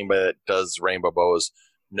boas, and anybody that does rainbow boas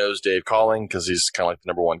knows Dave Calling because he's kind of like the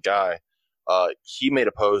number one guy. He made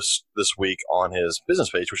a post this week on his business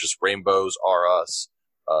page, which is Rainbows Are Us.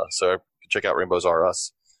 So check out Rainbows Are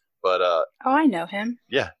Us. But oh, I know him.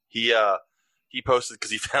 Yeah, he posted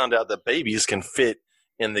because he found out that babies can fit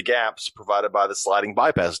in the gaps provided by the sliding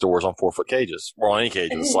bypass doors on 4-foot cages, or on any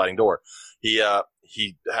cage with a sliding door. He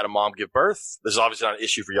had a mom give birth. This is obviously not an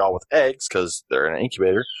issue for y'all with eggs because they're in an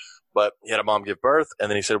incubator, but he had a mom give birth,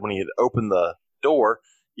 and then he said when he had opened the door,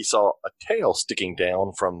 he saw a tail sticking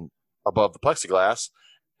down from above the plexiglass,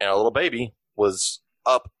 and a little baby was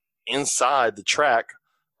up inside the track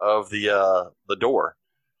of the door.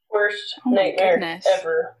 Worst nightmare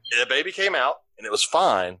ever. And the baby came out, and it was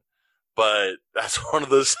fine, but that's one of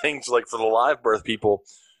those things, like for the live birth people,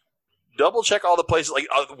 double check all the places. Like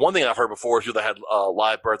one thing I've heard before is people that had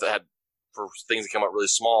live birth that had, for things that come out really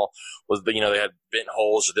small, was they had vent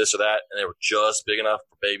holes or this or that, and they were just big enough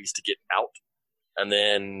for babies to get out, and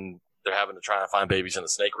then they're having to try and find babies in the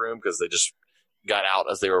snake room because they just got out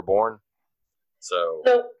as they were born. So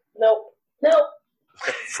Nope.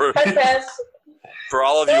 For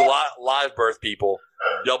all of you live birth people,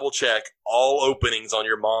 double check all openings on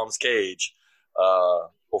your mom's cage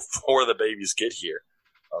before the babies get here.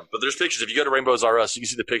 But there's pictures. If you go to Rainbows R Us, you can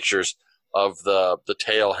see the pictures of the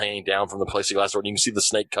tail hanging down from the plexiglass door, and you can see the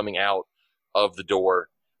snake coming out of the door.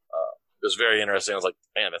 It was very interesting. I was like,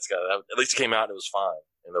 man, at least it came out and it was fine.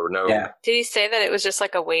 And there were no. Yeah. Did he say that it was just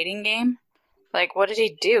like a waiting game? Like, what did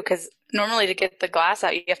he do? Because normally to get the glass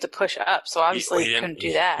out, you have to push up. So obviously he couldn't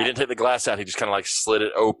do that. He didn't take the glass out. He just kind of like slid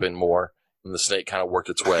it open more, and the snake kind of worked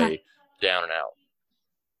its way down and out.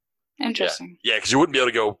 Interesting. Yeah, because you wouldn't be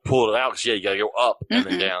able to go pull it out. Because you got to go up and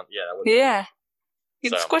then down. Yeah.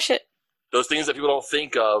 You'd squish it. Those things that people don't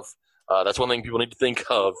think of. That's one thing people need to think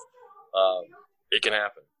of. It can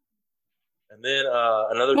happen. And then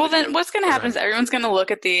another. Well, then what's going to happen is everyone's going to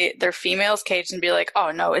look at their female's cage and be like,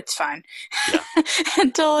 "Oh no, it's fine,"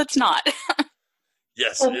 until it's not.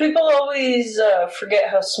 Yes. Well, people always forget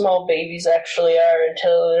how small babies actually are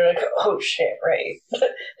until they're like, "Oh shit!" Right?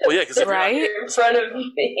 Well, yeah, because in front of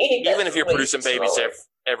me, even if you're producing babies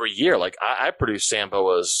every year, like I produce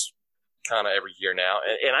Samboas kind of every year now,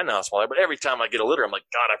 and I know how small they are, but every time I get a litter, I'm like,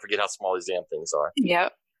 God, I forget how small these damn things are.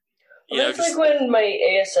 Yep. It's like when my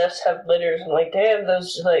ASFs have litters, I'm like, damn,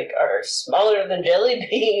 those are smaller than jelly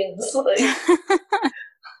beans. Like,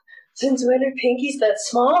 since when are pinkies that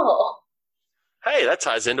small? Hey, that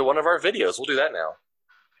ties into one of our videos. We'll do that now.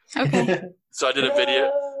 Okay. So I did a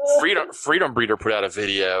video. Freedom Breeder put out a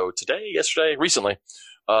video yesterday, recently,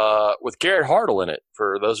 with Garrett Hartle in it.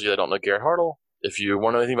 For those of you that don't know Garrett Hartle, if you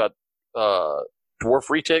want to know anything about dwarf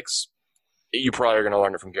retics, you probably are going to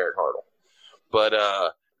learn it from Garrett Hartle. But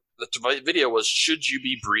the video was, should you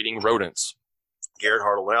be breeding rodents? Garrett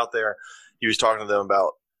Hartle went out there. He was talking to them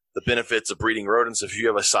about the benefits of breeding rodents if you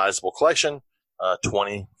have a sizable collection,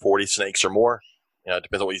 20, 40 snakes or more. It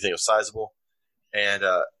depends on what you think of sizable. And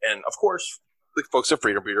of course, the folks at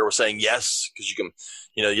Freedom Breeder were saying yes, because you can,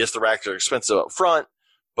 yes, the racks are expensive up front,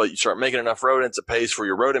 but you start making enough rodents, it pays for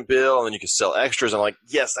your rodent bill, and then you can sell extras. I'm like,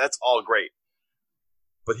 yes, that's all great.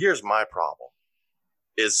 But here's my problem,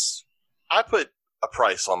 is I put a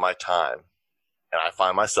price on my time, and I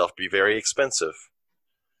find myself to be very expensive.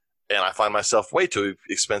 And I find myself way too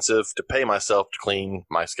expensive to pay myself to clean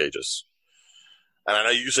my cages. And I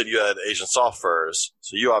know you said you had Asian soft furs,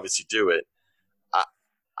 so you obviously do it.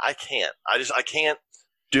 I can't. I can't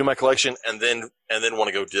do my collection and then want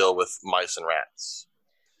to go deal with mice and rats.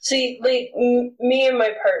 See, like, me and my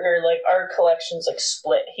partner, like, our collection's, like,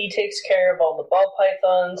 split. He takes care of all the ball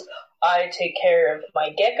pythons. I take care of my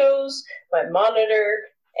geckos, my monitor,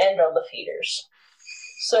 and all the feeders.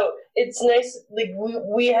 So it's nice, like,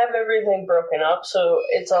 we have everything broken up, so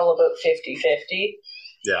it's all about 50-50.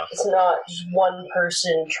 Yeah. It's not just one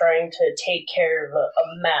person trying to take care of a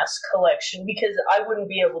mass collection, because I wouldn't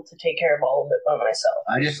be able to take care of all of it by myself.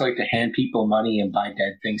 I just like to hand people money and buy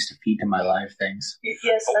dead things to feed to my live things.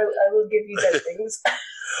 Yes, I will give you dead things.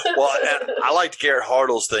 Well, I liked Garrett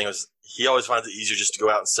Hartle's thing. He always finds it easier just to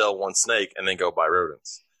go out and sell one snake and then go buy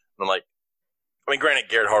rodents. And I'm like, I mean, granted,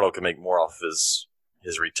 Garrett Hartle can make more off his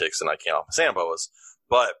retics than I can off of sand boas,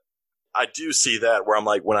 but I do see that where I'm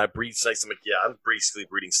like, when I breed snakes, I'm like, yeah, I'm basically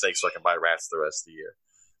breeding snakes so I can buy rats the rest of the year.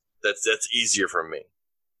 That's easier for me.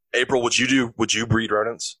 April, would you breed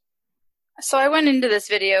rodents? So I went into this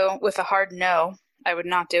video with a hard no. I would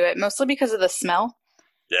not do it, mostly because of the smell.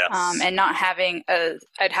 Yes. And not having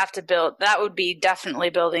I'd have to build, that would be definitely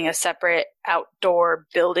building a separate outdoor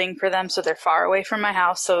building for them so they're far away from my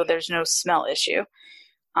house so there's no smell issue.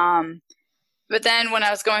 But then when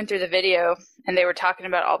I was going through the video and they were talking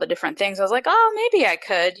about all the different things, I was like, oh, maybe I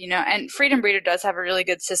could, and Freedom Breeder does have a really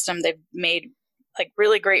good system. They've made like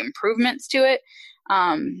really great improvements to it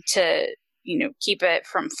to, keep it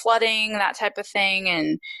from flooding, that type of thing,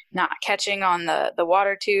 and not catching on the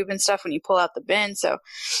water tube and stuff when you pull out the bin. So,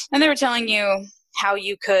 and they were telling you how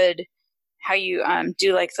you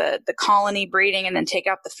do like the colony breeding and then take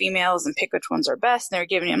out the females and pick which ones are best. And they were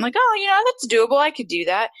giving me, I'm like, oh, that's doable. I could do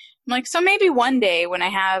that. I'm like, so maybe one day when I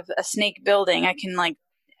have a snake building, I can like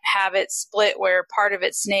have it split where part of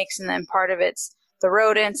it's snakes and then part of it's the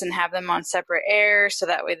rodents and have them on separate air so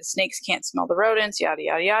that way the snakes can't smell the rodents, yada,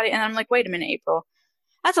 yada, yada. And I'm like, wait a minute, April,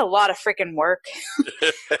 that's a lot of freaking work.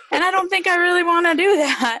 And I don't think I really want to do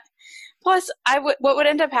that. Plus, what would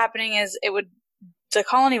end up happening is the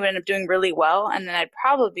colony would end up doing really well, and then I'd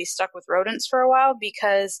probably be stuck with rodents for a while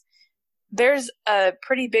because there's a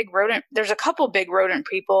couple big rodent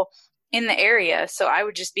people in the area, so I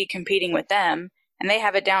would just be competing with them, and they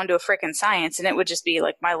have it down to a freaking science, and it would just be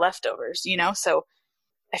like my leftovers, so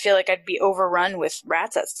I feel like I'd be overrun with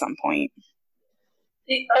rats at some point.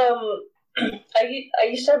 I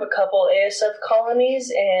used to have a couple ASF colonies,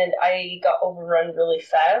 and I got overrun really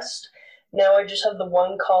fast. Now I just have the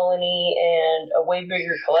one colony and a way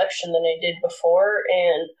bigger collection than I did before,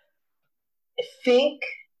 and I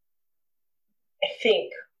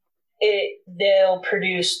think they'll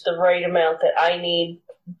produce the right amount that I need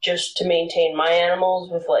just to maintain my animals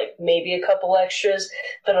with like maybe a couple extras.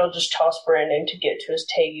 Then I'll just toss Brandon to get to his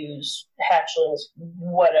tegus, hatchlings,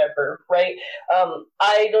 whatever, right?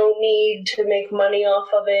 I don't need to make money off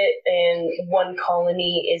of it, and one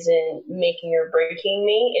colony isn't making or breaking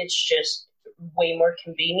me. It's just way more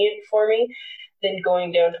convenient for me than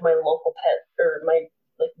going down to my local pet or my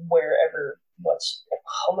wherever.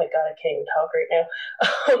 Oh my god, I can't even talk right now.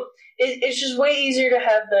 It's just way easier to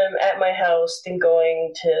have them at my house than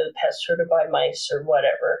going to pet store to buy mice or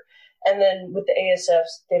whatever. And then with the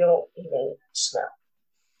ASFs, they don't even smell.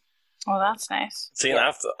 Well, that's nice. See,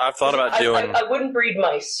 yeah. I've thought about doing... I wouldn't breed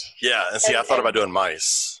mice. Yeah, and see, I thought about doing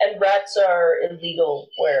mice. And rats are illegal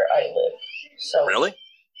where I live. So Really?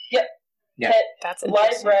 Yep. Yeah. That's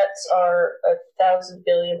live rats are 1,000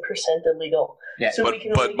 billion% illegal. Yeah, so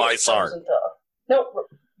but mice aren't. No,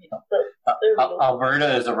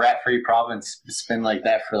 Alberta is a rat-free province. It's been like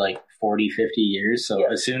that for like 40, 50 years. So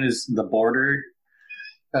As soon as the border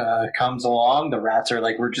comes along, the rats are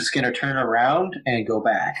like, we're just going to turn around and go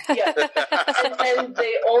back. Yeah. and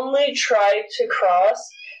they only try to cross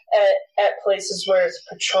at places where it's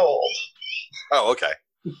patrolled. Oh, okay.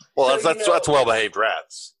 Well, so, that's well-behaved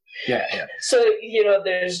rats. Yeah. So,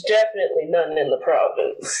 there's definitely none in the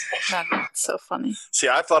province. That's so funny. See,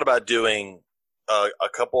 I thought about doing a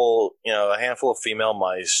couple, a handful of female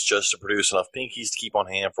mice just to produce enough pinkies to keep on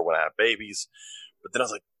hand for when I have babies. But then I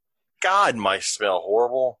was like, God, mice smell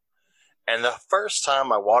horrible. And the first time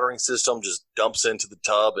my watering system just dumps into the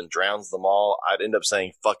tub and drowns them all, I'd end up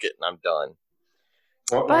saying, fuck it, and I'm done.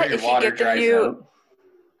 But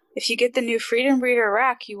if you get the new Freedom Breeder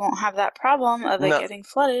rack, you won't have that problem of it getting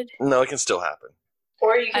flooded. No, it can still happen.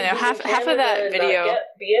 Or you can half of that video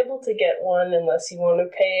be able to get one unless you want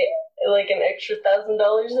to pay like an extra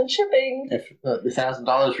 $1,000 in shipping. If the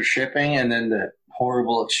 $1,000 for shipping and then the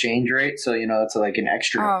horrible exchange rate, so it's like an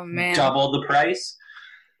extra double the price.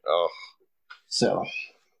 Oh, so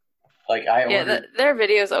Like their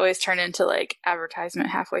videos always turn into like advertisement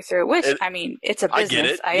halfway through, which I mean, it's a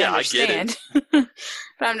business. I understand. I get it.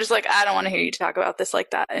 But I'm just like, I don't want to hear you talk about this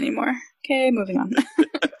like that anymore. Okay, moving on.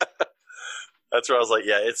 That's where I was like,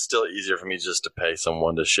 yeah, it's still easier for me just to pay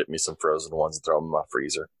someone to ship me some frozen ones and throw them in my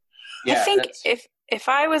freezer. Yeah, I think if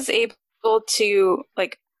I was able to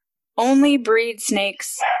like only breed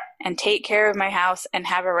snakes and take care of my house and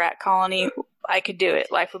have a rat colony, I could do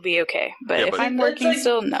it. Life would be okay. But if I'm working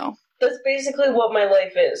still, no. That's basically what my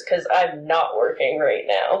life is, because I'm not working right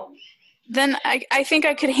now. Then I think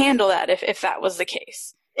I could handle that if that was the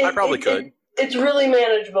case. I probably could. It's really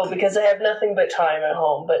manageable because I have nothing but time at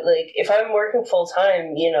home. But, like, if I'm working full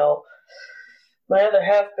time, you know, my other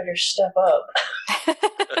half better step up.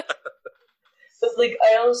 But, like,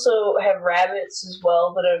 I also have rabbits as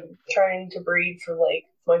well that I'm trying to breed for, like,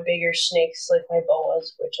 my bigger snakes, like my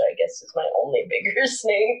boas, which I guess is my only bigger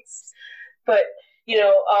snakes. But, you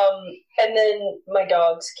know, and then my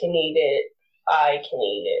dogs can eat it. I can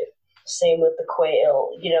eat it. Same with the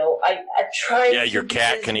quail. You know, I try to your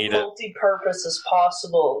cat can eat it. Multi-purpose as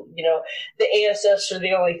possible. You know, the ASFs are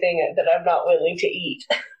the only thing that I'm not willing to eat.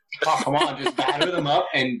 Oh, come on, just batter them up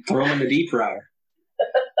and throw them in the deep fryer.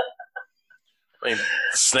 I mean,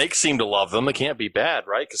 snakes seem to love them. It can't be bad,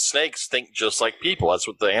 right? Because snakes think just like people. That's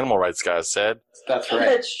what the animal rights guys said. That's right.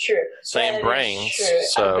 That's true. Same brains.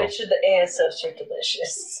 So I bet you the ASFs are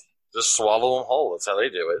delicious. Just swallow them whole. That's how they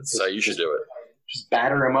do it. So you should do it. Just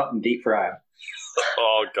batter them up and deep fry them.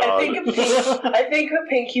 Oh, God. I think a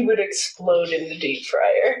pinky would explode in the deep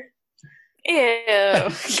fryer.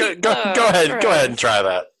 Ew. Go ahead and try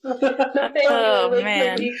that. I like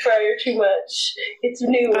my deep fryer too much. It's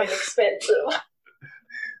new and expensive.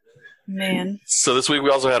 Man. So this week we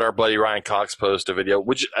also had our buddy Ryan Cox post a video,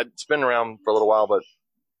 which it's been around for a little while, but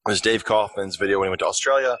it was Dave Kaufman's video when he went to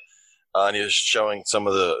Australia, and he was showing some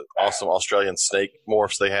of the awesome Australian snake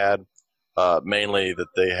morphs they had, mainly that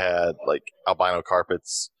they had like albino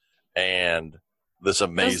carpets and this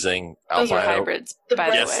amazing albino. Those are hybrids, by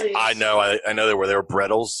the way. I know. I know they were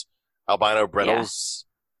Brettles, albino Brettles. Yeah.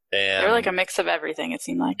 And they're like a mix of everything, it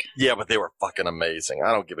seemed like. Yeah, but they were fucking amazing.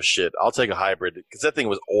 I don't give a shit. I'll take a hybrid because that thing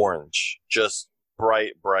was orange. Just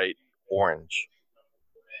bright orange.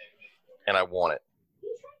 And I want it.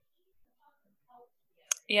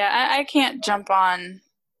 Yeah, I can't jump on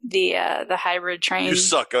the hybrid train. You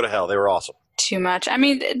suck. Go to hell. They were awesome. Too much. I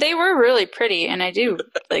mean, they were really pretty, and I do,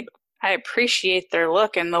 like, I appreciate their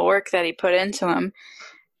look and the work that he put into them.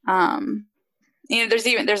 You know,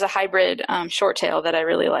 there's a hybrid short tail that I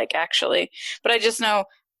really like, actually. But I just know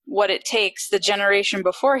what it takes. The generation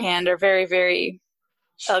beforehand are very, very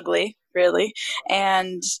ugly, really.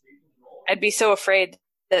 And I'd be so afraid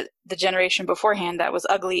that the generation beforehand that was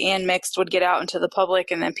ugly and mixed would get out into the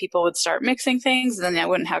public, and then people would start mixing things, and then I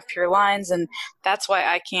wouldn't have pure lines. And that's why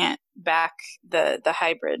I can't back the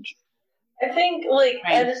hybrid. I think, like,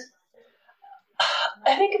 right.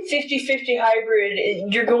 I think a 50-50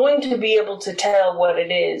 hybrid, you're going to be able to tell what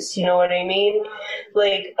it is, you know what I mean?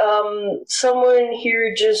 Like, someone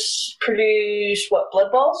here just produced,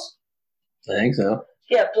 blood balls? I think so.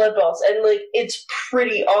 Yeah, blood balls. And, like, it's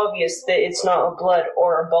pretty obvious that it's not a blood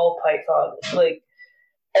or a ball python. Like,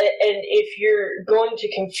 and if you're going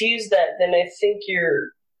to confuse that, then I think you're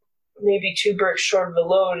maybe 2 birds short of the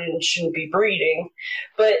load and shouldn't be breeding.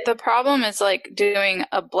 But the problem is like doing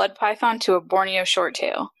a blood python to a Borneo short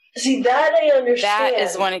tail. See, that I understand. That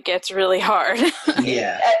is when it gets really hard.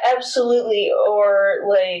 Yeah. Absolutely. Or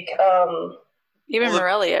like even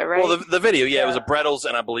Morelia, right? Well, the video, it was a Brettles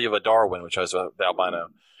and I believe a Darwin, which was the albino.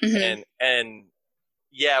 Mm-hmm. And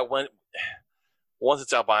yeah, once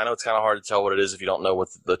it's albino, it's kind of hard to tell what it is if you don't know what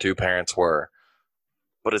the 2 parents were.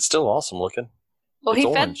 But it's still awesome looking. Well, he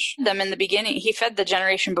fed them in the beginning. He fed the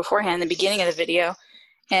generation beforehand in the beginning of the video.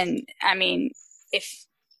 And, I mean, if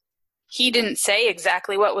he didn't say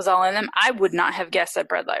exactly what was all in them, I would not have guessed that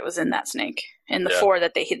breadlight was in that snake. In the 4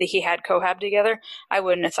 that he had cohab together, I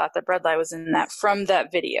wouldn't have thought that breadlight was in that from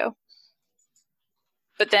that video.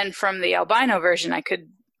 But then from the albino version, I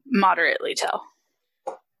could moderately tell.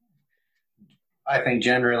 I think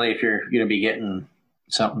generally if you're going to be getting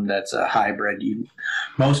something that's a hybrid,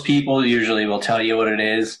 most people usually will tell you what it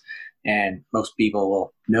is, and most people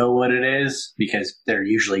will know what it is because they're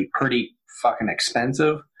usually pretty fucking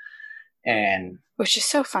expensive. And which is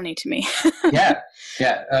so funny to me. yeah,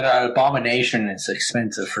 an abomination is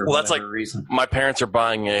expensive for whatever reason. My parents are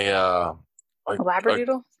buying a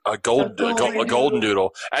labradoodle, a golden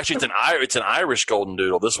doodle. Actually, it's an Irish golden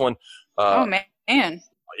doodle. This one. Oh man.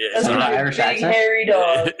 Yeah, it's an Irish accent. Hairy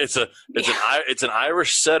dog. It's an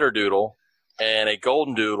Irish setter doodle and a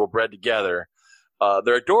golden doodle bred together.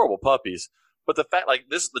 They're adorable puppies. But the fact, like,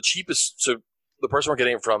 this is the cheapest. So the person we're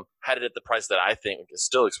getting it from had it at the price that I think is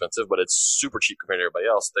still expensive, but it's super cheap compared to everybody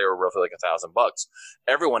else. They were roughly like $1,000.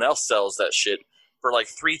 Everyone else sells that shit for like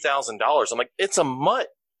 $3,000. I'm like, it's a mutt.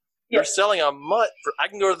 You're selling a mutt for. I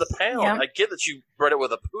can go to the pound. Yeah. I get that you bred it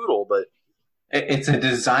with a poodle, but it's a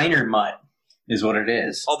designer mutt, is what it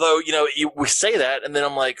is. Although we say that, and then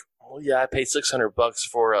I'm like, oh yeah, I paid $600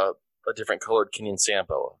 for a different colored Kenyan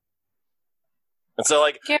Sampo. And so,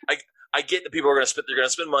 like, I get that people are going to spend. They're going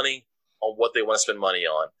to spend money on what they want to spend money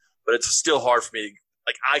on, but it's still hard for me.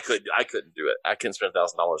 Like, I couldn't do it. I couldn't spend $1,000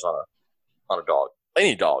 on a dog.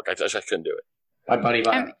 Any dog, I couldn't do it. My buddy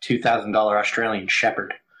bought a $2,000 Australian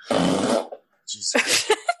Shepherd.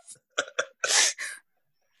 Jesus.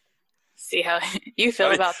 See how you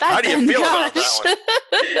feel about that. How do you feel about that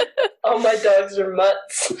one? Oh, my dogs are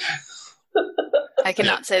mutts. I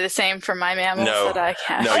cannot say the same for my mammals that I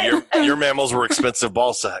can. No, your mammals were expensive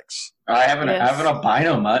ball sacks. I have an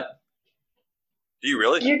albino mutt. Do you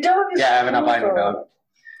really? Your dog is I have an albino dog.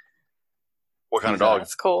 What kind of dog?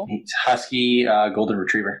 That's cool. It's husky, golden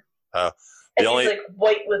retriever. And he's like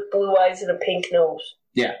white with blue eyes and a pink nose.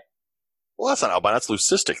 Yeah. Well, that's not albino. That's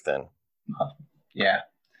leucistic then. Yeah.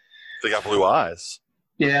 They got blue eyes.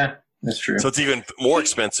 Yeah, that's true. So it's even more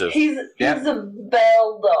expensive. He's a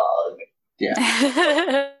bell dog. Yeah.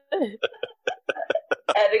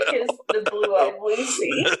 Atticus, the blue-eyed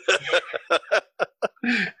Lucy.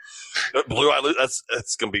 Blue-eyed,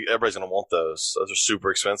 that's gonna be. Everybody's gonna want those. Those are super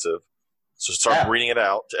expensive. So start breeding it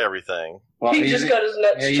out to everything. Well, he just got his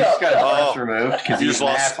nuts chopped. He just got his nuts removed because he's an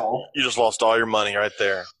asshole. You just lost all your money right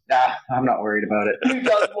there. Nah, I'm not worried about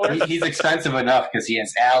it. He's expensive enough because he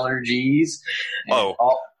has allergies.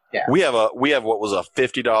 Yeah. We have what was a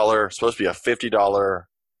 $50, supposed to be a $50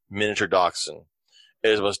 miniature dachshund.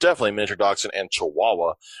 It was definitely miniature dachshund and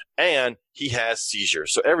Chihuahua, and he has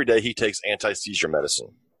seizures. So every day he takes anti-seizure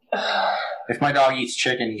medicine. If my dog eats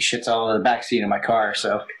chicken, he shits all over the back seat of my car.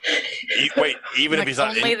 So even if he's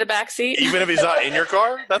not only the back seat, even if he's not in your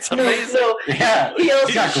car, that's amazing. No, yeah, he also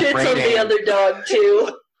shits on the other dog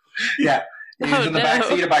too. Yeah, he was in the back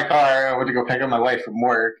seat of my car. I went to go pick up my wife from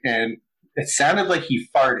work, and it sounded like he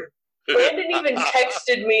farted. Brandon even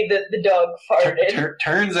texted me that the dog farted.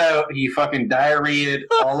 Turns out he fucking diarrheaed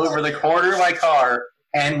all over the corner of my car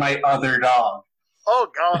and my other dog. Oh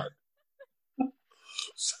God.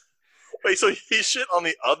 Wait, so he shit on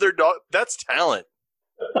the other dog? That's talent.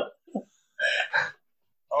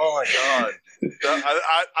 Oh my God!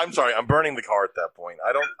 I'm sorry. I'm burning the car at that point.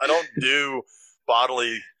 I don't do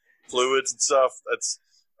bodily fluids and stuff. That's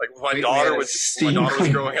like my daughter was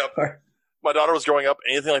growing up. My daughter was growing up.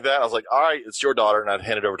 Anything like that, I was like, "All right, it's your daughter," and I'd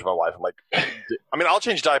hand it over to my wife. I'm like, I mean, I'll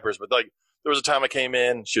change diapers, but like, there was a time I came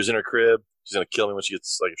in. She was in her crib. She's gonna kill me when she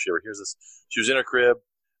gets if she ever hears this. She was in her crib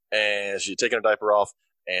and she'd taken her diaper off.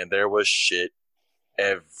 And there was shit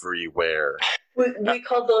everywhere. We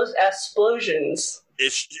called those explosions.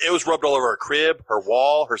 It was rubbed all over her crib, her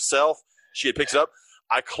wall, herself. She had picked it up.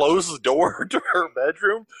 I closed the door to her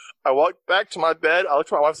bedroom. I walked back to my bed. I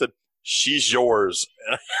looked at my wife and said, "She's yours."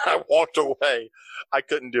 And I walked away. I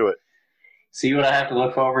couldn't do it. See what I have to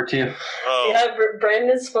look forward to? Yeah,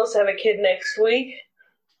 Brandon's supposed to have a kid next week.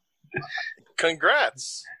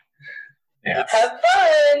 Congrats. Yeah. Have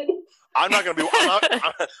fun. I'm not gonna be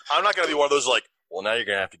one of those like, well, now you're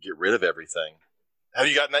gonna have to get rid of everything. Have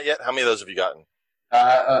you gotten that yet? How many of those have you gotten?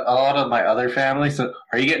 A lot of my other family. So,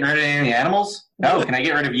 are you getting rid of any animals? No. Can I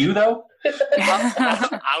get rid of you though?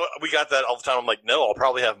 We got that all the time. I'm like, no, I'll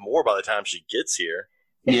probably have more by the time she gets here.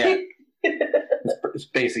 Yeah. That's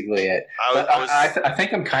basically it. I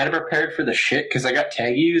think I'm kind of prepared for the shit because I got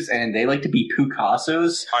Tegus and they like to be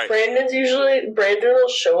Picassos. Right. Brandon will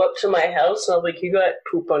show up to my house and I'll be like, "You got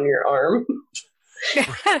poop on your arm."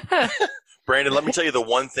 Brandon, let me tell you the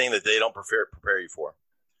one thing that they don't prepare you for.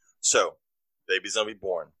 So, baby's gonna be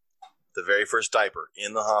born. The very first diaper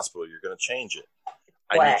in the hospital, you're gonna change it.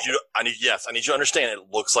 I need you to understand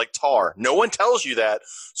it looks like tar. No one tells you that.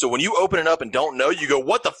 So when you open it up and don't know, you go,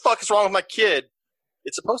 "What the fuck is wrong with my kid?"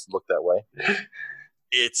 It's supposed to look that way.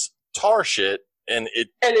 It's tar shit, and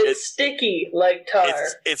it's sticky like tar.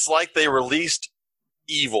 It's like they released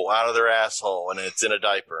evil out of their asshole, and it's in a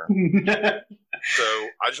diaper. So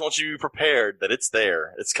I just want you to be prepared that it's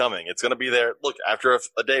there. It's coming. It's going to be there. Look, after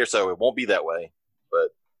a day or so, it won't be that way.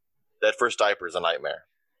 But that first diaper is a nightmare.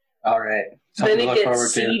 All right. Then it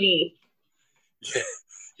gets seedy.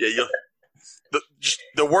 Yeah.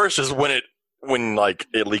 The worst is when it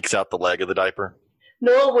leaks out the leg of the diaper.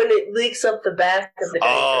 No, when it leaks up the back of the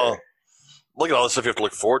diaper. Oh, look at all this stuff you have to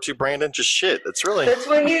look forward to, Brandon. Just shit. That's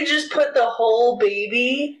when you just put the whole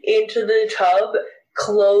baby into the tub,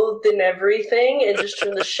 clothed and everything, and just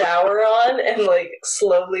turn the shower on and like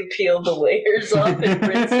slowly peel the layers off and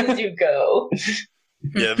rinse as you go.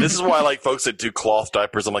 Yeah, this is why I like folks that do cloth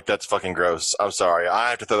diapers. I'm like, that's fucking gross. I'm sorry. I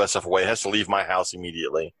have to throw that stuff away. It has to leave my house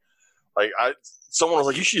immediately. Like, someone was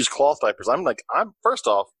like, you should use cloth diapers. I'm like, first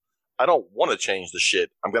off, I don't want to change the shit.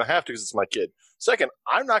 I'm going to have to because it's my kid. Second,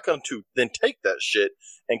 I'm not going to then take that shit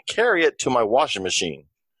and carry it to my washing machine.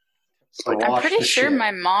 I'm pretty sure my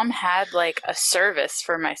mom had like a service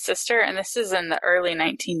for my sister, and this is in the early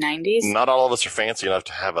 1990s. Not all of us are fancy enough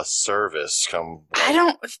to have a service come.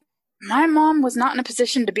 My mom was not in a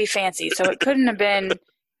position to be fancy, so it couldn't have been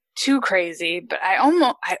too crazy, but I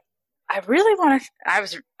really want to,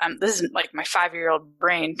 this is like my 5-year-old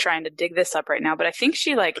brain trying to dig this up right now, but I think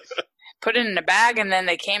she like put it in a bag and then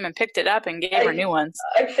they came and picked it up and gave her new ones.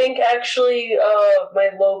 I think actually my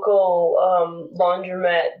local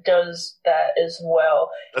laundromat does that as well.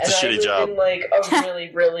 That's a shitty job. In like a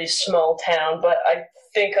really, really small town, but I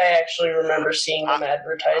think I actually remember seeing them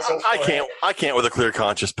advertising for it. I can't with a clear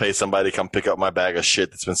conscience pay somebody to come pick up my bag of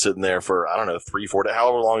shit that's been sitting there for, I don't know, 3-4 days,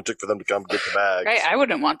 however long it took for them to come get the bag. Right, I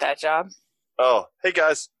wouldn't want that job. Oh, hey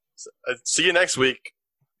guys, see you next week.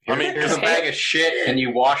 Here's a bag of shit, and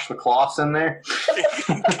you wash the cloths in there.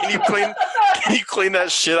 Can you clean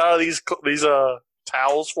that shit out of these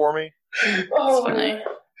towels for me? Oh, funny.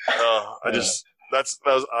 I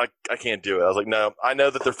can't do it. I was like, no, I know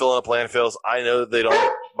that they're filling up landfills. I know that they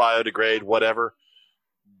don't biodegrade, whatever.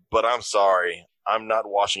 But I'm sorry. I'm not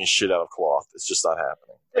washing shit out of cloth. It's just not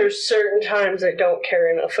happening. There's certain times I don't care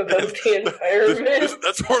enough about the environment.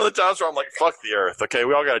 That's one of the times where I'm like, fuck the earth. Okay,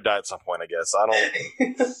 we all got to die at some point, I guess. I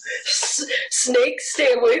don't. Snakes,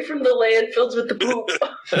 stay away from the landfills with the poop.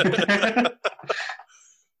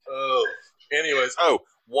 Oh, anyways.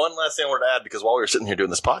 One last thing I wanted to add, because while we were sitting here doing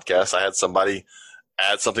this podcast, I had somebody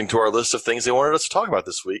add something to our list of things they wanted us to talk about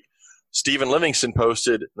this week. Stephen Livingston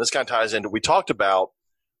posted, and this kind of ties into, we talked about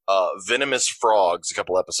venomous frogs a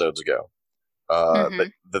couple episodes ago.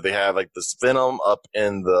 That they have like this venom up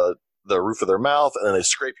in the roof of their mouth, and then they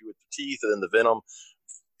scrape you with the teeth, and then the venom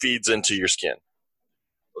feeds into your skin.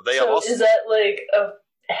 Is that like a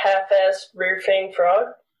half-ass rear fang frog?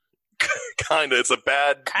 Kinda. It's a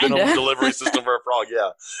bad venom delivery system for a frog. Yeah.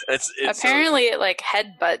 It's apparently it like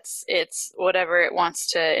headbutts its whatever it wants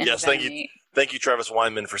to. Yes. Thank you, Travis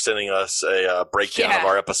Weinman, for sending us a breakdown of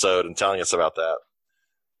our episode and telling us about that.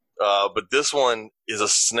 But this one is a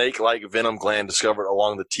snake-like venom gland discovered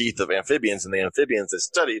along the teeth of amphibians, and the amphibians they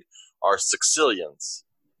studied are Caecilians.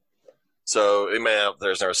 So,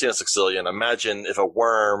 there's never seen a Caecilian. Imagine if a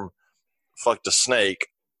worm fucked a snake,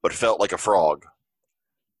 but felt like a frog.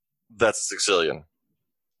 That's a Caecilian.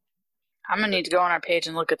 I'm going to need to go on our page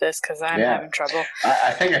and look at this, because I'm having trouble.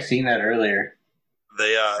 I think I've seen that earlier.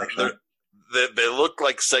 They look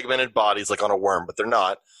like segmented bodies, like on a worm, but they're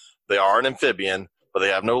not. They are an amphibian, but they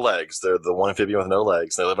have no legs. They're the one amphibian with no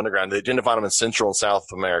legs. They live underground. They tend to find them in Central and South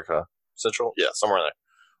America. Central? Yeah, somewhere in there.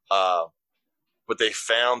 But they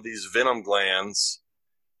found these venom glands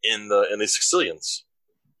in these Caecilians.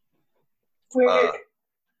 Weird.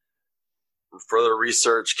 Further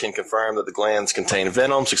research can confirm that the glands contain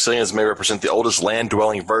venom. Caecilians may represent the oldest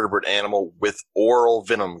land-dwelling vertebrate animal with oral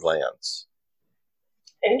venom glands.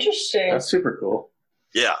 Interesting. That's super cool.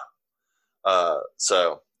 Yeah.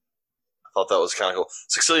 So I thought that was kind of cool.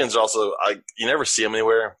 Caecilians are also, you never see them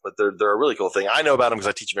anywhere, but they're a really cool thing. I know about them because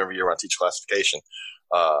I teach them every year when I teach classification.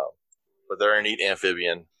 But they're a neat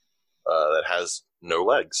amphibian that has no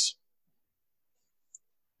legs.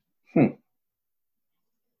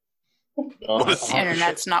 The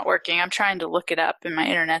internet's not working. I'm trying to look it up, and my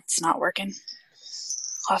internet's not working.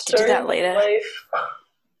 I'll have to do that later.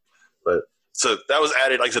 But so that was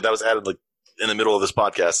added. Like I said, that was added like in the middle of this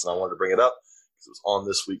podcast, and I wanted to bring it up because it was on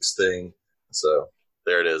this week's thing. So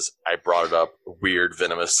there it is. I brought it up. Weird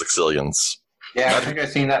venomous Caecilians. Yeah, I think I've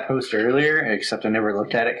seen that post earlier, except I never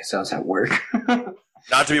looked at it because I was at work.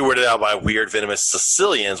 Not to be weirded out by weird venomous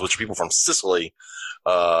Sicilians, which are people from Sicily,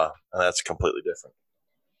 and that's completely different.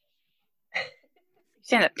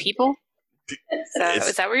 You saying that people?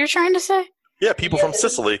 Is that what you're trying to say? Yeah, people from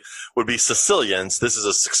Sicily would be Sicilians. This is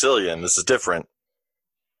a Sicilian. This is different.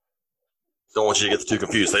 Don't want you to get the two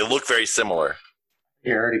confused. They look very similar.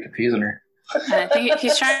 You're already confusing her. I think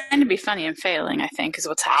he's trying to be funny and failing, I think, is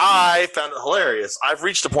what's happening. I found it hilarious. I've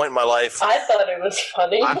reached a point in my life. I thought it was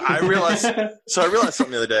funny. I realized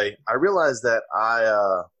something the other day. I realized that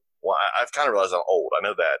I've kind of realized I'm old. I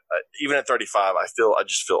know that. Even at 35, I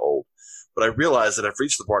just feel old. But I realized that I've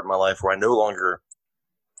reached the part in my life where I no longer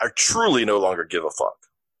I truly no longer give a fuck.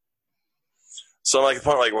 So I'm like the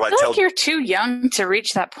point, like when I feel like you're too young to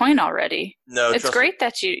reach that point already. No, it's great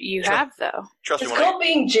that you have though. Trust me, it's called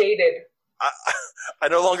being jaded. I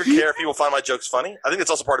no longer care if people find my jokes funny. I think that's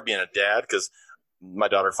also part of being a dad because my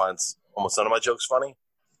daughter finds almost none of my jokes funny.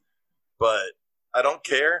 But I don't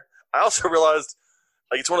care. I also realized,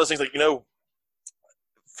 like, it's one of those things, like,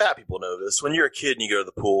 fat people know this. When you're a kid and you go to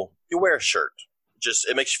the pool, you wear a shirt.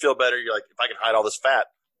 It makes you feel better. You're like, if I can hide all this fat,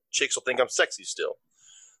 chicks will think I'm sexy still.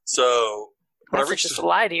 So that's just a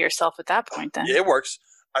lie to yourself at that point, then. Yeah, it works.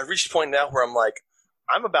 I've reached a point now where I'm like,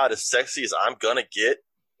 I'm about as sexy as I'm gonna get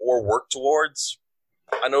or work towards.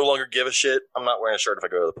 I no longer give a shit. I'm not wearing a shirt if I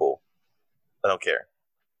go to the pool. I don't care.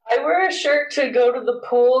 I wear a shirt to go to the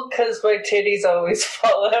pool because my titties always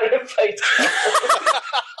fall out if I don't.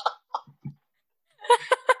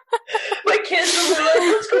 My kids will be like,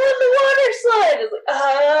 let's go on the water slide. It's like,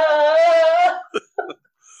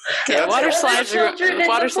 Yeah, water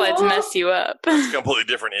slides mess you up. It's a completely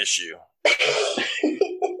different issue.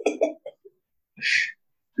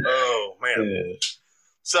 Oh, man.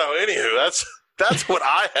 So, anywho, that's what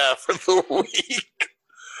I have for the week.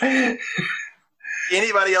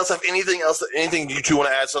 Anybody else have anything you two want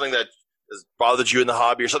to add? Something that has bothered you in the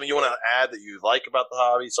hobby, or something you want to add that you like about the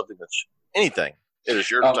hobby? Something anything. It is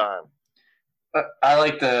your time. I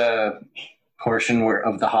like the portion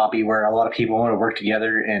of the hobby where a lot of people want to work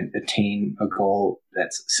together and attain a goal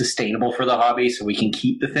that's sustainable for the hobby, so we can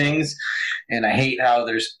keep the things. And I hate how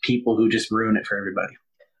there's people who just ruin it for everybody.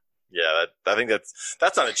 Yeah, I think that's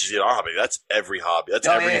not just our hobby. That's every hobby. That's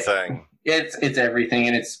everything. It's everything,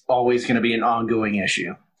 and it's always going to be an ongoing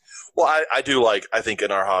issue. Well, I think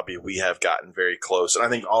in our hobby we have gotten very close. And I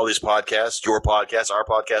think all these podcasts, your podcast, our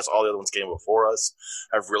podcast, all the other ones came before us,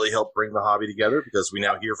 have really helped bring the hobby together because we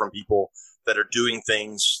now hear from people that are doing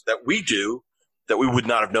things that we do that we would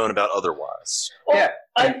not have known about otherwise. Well, yeah.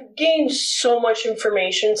 I've gained so much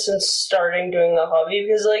information since starting doing the hobby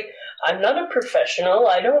because, I'm not a professional.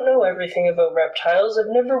 I don't know everything about reptiles. I've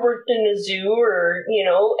never worked in a zoo or,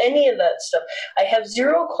 any of that stuff. I have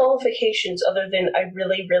zero qualifications other than I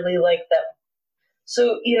really, really like them.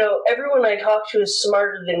 So, everyone I talk to is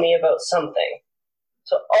smarter than me about something.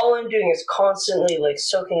 So all I'm doing is constantly,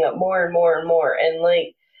 soaking up more and more and more. And,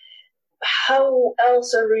 how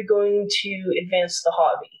else are we going to advance the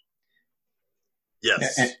hobby?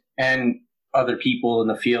 Yes. And other people in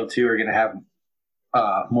the field, too, are going to have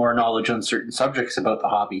more knowledge on certain subjects about the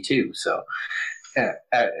hobby too. So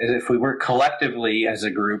if we work collectively as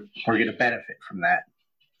a group, we're going to benefit from that.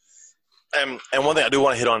 And one thing I do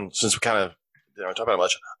want to hit on, since we kind of didn't talk about it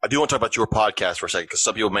much, I do want to talk about your podcast for a second, because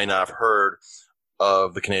some people may not have heard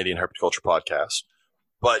of the Canadian Herpetoculture podcast,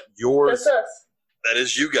 but yours, that's us. That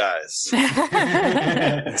is you guys.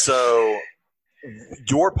 So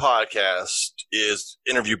your podcast is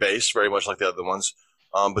interview based, very much like the other ones.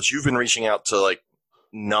 But you've been reaching out to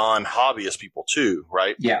non-hobbyist people too,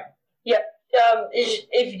 right? Yeah. Yeah.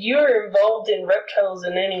 If you're involved in reptiles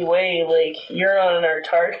in any way, you're on our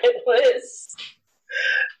target list.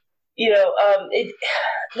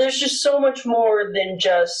 There's just so much more than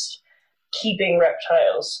just keeping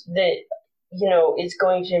reptiles that, is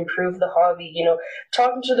going to improve the hobby.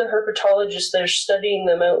 Talking to the herpetologists that are studying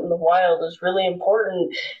them out in the wild is really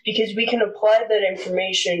important because we can apply that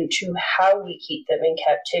information to how we keep them in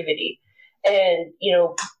captivity and,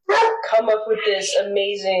 come up with this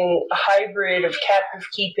amazing hybrid of captive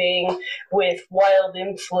keeping with wild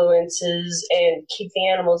influences and keep the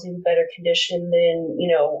animals in better condition than,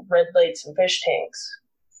 red lights and fish tanks.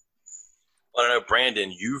 I don't know,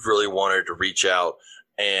 Brandon, you've really wanted to reach out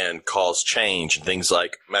and cause change in things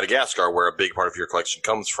like Madagascar, where a big part of your collection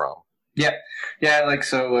comes from. Yeah.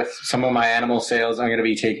 So with some of my animal sales, I'm going to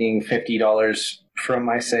be taking $50 from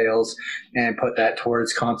my sales and put that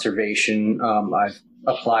towards conservation. I've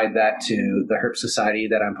applied that to the Herp Society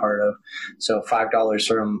that I'm part of. So $5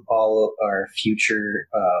 from all our future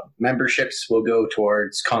memberships will go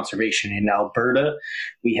towards conservation in Alberta.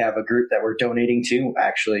 We have a group that we're donating to.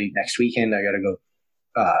 Actually, next weekend, I got to go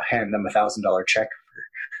hand them $1,000 check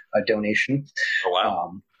for a donation. Oh,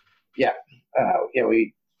 wow.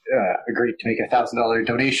 We agreed to make $1,000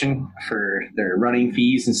 donation for their running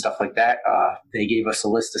fees and stuff like that. They gave us a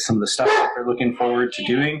list of some of the stuff that they're looking forward to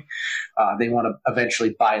doing. They want to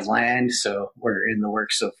eventually buy land, so we're in the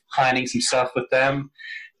works of planning some stuff with them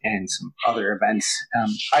and some other events.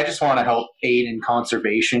 I just want to help aid in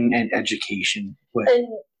conservation and education with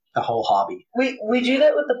the whole hobby. We do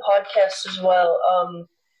that with the podcast as well.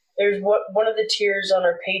 There's one of the tiers on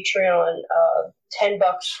our Patreon, $10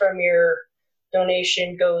 from your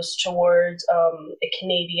donation goes towards a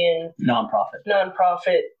Canadian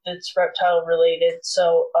nonprofit that's reptile related.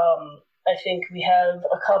 So I think we have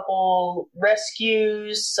a couple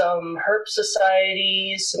rescues, some herp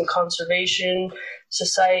societies, some conservation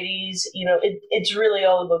societies. It's really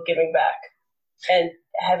all about giving back and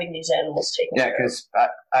having these animals taken care of. Yeah, because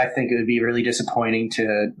I think it would be really disappointing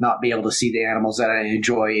to not be able to see the animals that I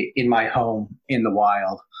enjoy in my home in the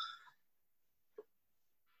wild.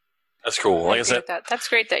 That's cool. Like I said, that's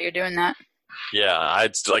great that you're doing that. Yeah,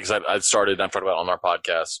 I've talked about on our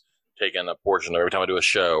podcast, taking a portion of every time I do a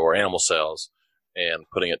show or animal sales and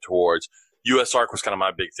putting it towards U.S. ARC was kind of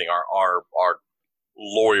my big thing. Our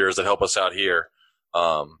lawyers that help us out here,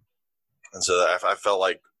 and so I felt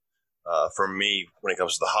like for me, when it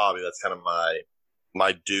comes to the hobby, that's kind of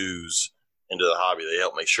my dues into the hobby. They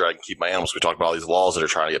help make sure I can keep my animals. We talked about all these laws that are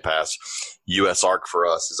trying to get passed. U.S. ARC for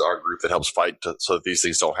us is our group that helps fight so that these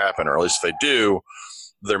things don't happen, or at least if they do,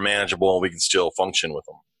 they're manageable and we can still function with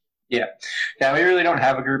them. Yeah, we really don't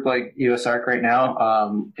have a group like U.S. ARC right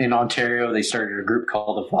now. In Ontario, they started a group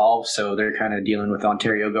called Evolve, so they're kind of dealing with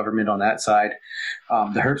Ontario government on that side.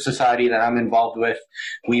 The Herp Society that I'm involved with,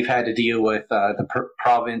 we've had to deal with the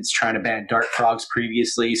province trying to ban dart frogs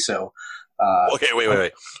previously. So, okay,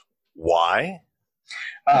 wait. Why?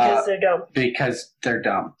 Because they're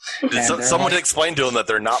dumb. Someone explained to them that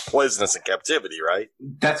they're not poisonous in captivity, right?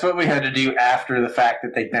 That's what we had to do after the fact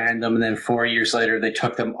that they banned them, and then 4 years later they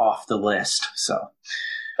took them off the list. So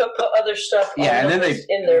put other stuff. Yeah, and then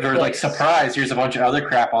they're like, surprise! Here's a bunch of other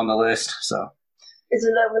crap on the list. So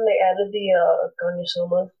isn't that when they added the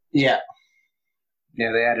Gonyosoma? Yeah,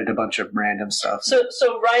 they added a bunch of random stuff.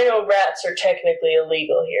 So rhino rats are technically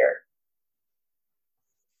illegal here.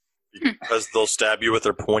 Because they'll stab you with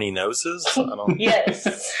their pointy noses? I don't... Yes.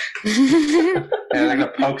 They're going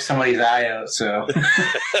to poke somebody's eye out, so.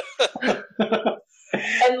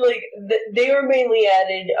 And, they were mainly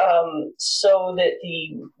added so that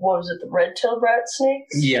the red-tailed rat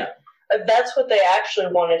snakes? Yeah. That's what they actually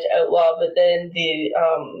wanted to outlaw, but then the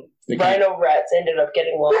rhino rats ended up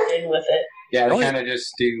getting lumped in with it. Yeah, they kind of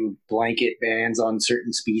just do blanket bans on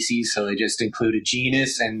certain species, so they just include a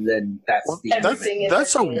genus, and then that's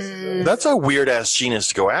a weird ass genus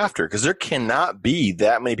to go after, because there cannot be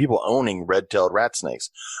that many people owning red-tailed rat snakes.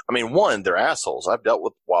 I mean, one, they're assholes. I've dealt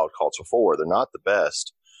with wild cults before; they're not the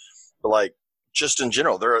best, but just in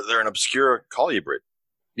general, they're an obscure colubrid.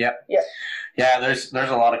 Yeah. There's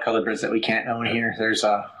a lot of colubrids that we can't own here. There's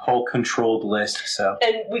a whole controlled list, so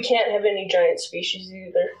and we can't have any giant species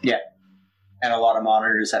either. Yeah. And a lot of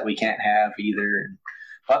monitors that we can't have either.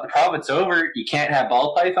 But the province over, you can't have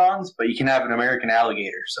ball pythons, but you can have an American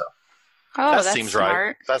alligator. So that seems smart.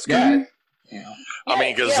 Right. That's good. Yeah. I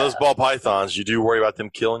mean, because those ball pythons, you do worry about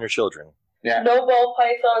them killing your children. Yeah. No ball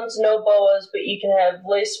pythons, no boas, but you can have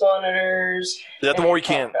lace monitors. Is that the more you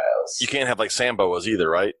can't have sand boas either,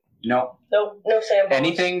 right? No sand boas.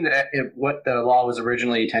 Anything what the law was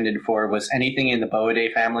originally intended for was anything in the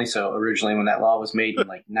Boidae family. So originally when that law was made in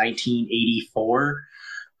 1984,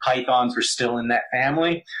 pythons were still in that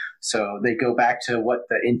family. So they go back to what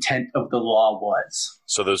the intent of the law was.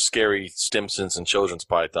 So those scary Stimsons and children's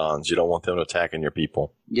pythons, you don't want them attacking your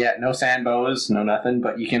people. Yeah, no sand boas, no nothing,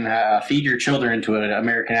 but you can feed your children to an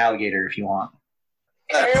American alligator if you want.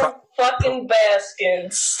 Fucking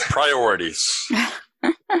baskins. Priorities.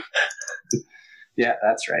 Yeah,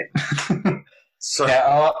 that's right. So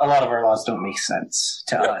a lot of our laws don't make sense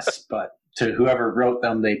to us, but to whoever wrote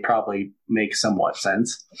them, they probably make somewhat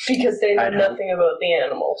sense. Because they know nothing about the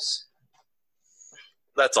animals.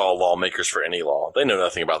 That's all lawmakers for any law. They know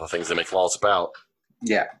nothing about the things they make laws about.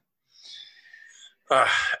 Yeah.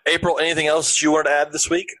 April, anything else you wanted to add this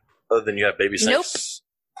week? Other than you have baby snakes?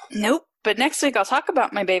 Nope. But next week I'll talk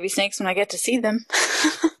about my baby snakes when I get to see them.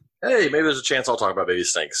 Hey, maybe there's a chance I'll talk about baby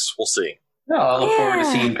snakes. We'll see. No, I look forward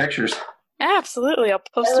to seeing pictures. Absolutely. I'll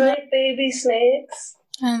post them. I like baby snakes.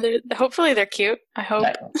 Hopefully they're cute. I hope.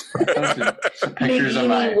 Some pictures of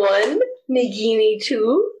Nagini 1, Nagini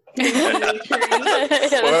 2, Nagini 3.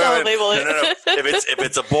 That's how I label it. No. If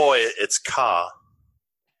it's a boy, it's Ka.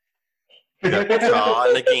 You got Ka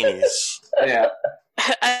and Naginis. Yeah.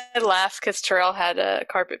 I laugh because Terrell had a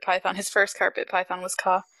carpet python. His first carpet python was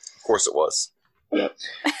Ka. Of course it was.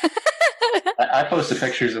 I posted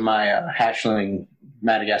pictures of my hatchling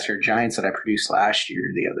Madagascar giants that I produced last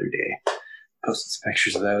year the other day. Posted some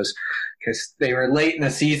pictures of those because they were late in the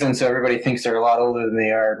season, so everybody thinks they're a lot older than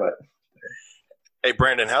they are. But hey,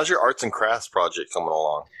 Brandon, how's your arts and crafts project coming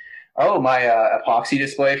along? Oh, my epoxy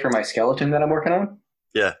display for my skeleton that I'm working on?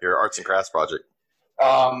 Yeah, your arts and crafts project.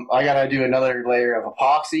 I got to do another layer of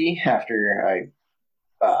epoxy after I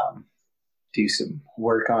do some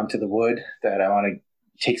work onto the wood that I want to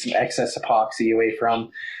take some excess epoxy away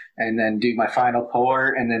from, and then do my final pour.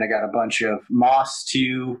 And then I got a bunch of moss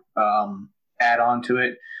to add on to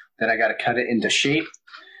it. Then I got to cut it into shape,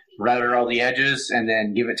 router all the edges, and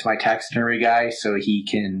then give it to my taxidermy guy so he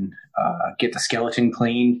can get the skeleton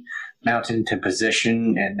cleaned, mount it into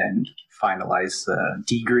position, and then finalize the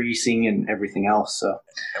degreasing and everything else. So,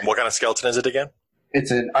 and what kind of skeleton is it again?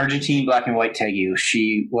 It's an Argentine black and white tegu.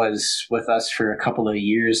 She was with us for a couple of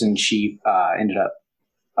years, and she ended up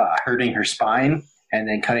hurting her spine and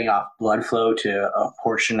then cutting off blood flow to a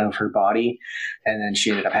portion of her body. And then she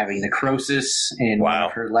ended up having necrosis in one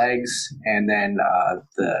of her legs. And then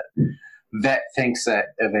the vet thinks that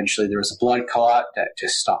eventually there was a blood clot that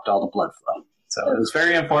just stopped all the blood flow. So it was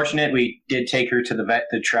very unfortunate. We did take her to the vet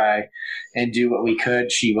to try and do what we could.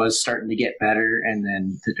 She was starting to get better, and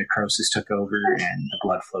then the necrosis took over and the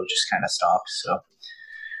blood flow just kind of stopped. So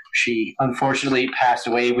she unfortunately passed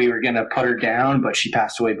away. We were going to put her down, but she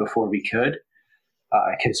passed away before we could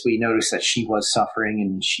because we noticed that she was suffering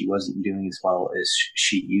and she wasn't doing as well as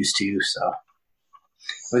she used to. So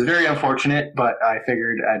it was very unfortunate, but I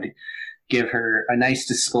figured I'd give her a nice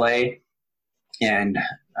display and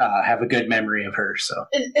have a good memory of her. So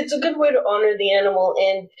it's a good way to honor the animal,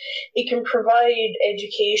 and it can provide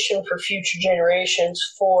education for future generations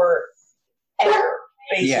for ever,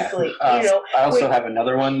 basically. Yeah. I also have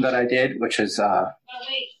another one that I did, which is a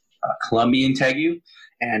Colombian tegu,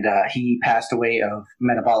 and he passed away of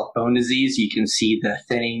metabolic bone disease. You can see the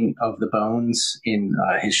thinning of the bones in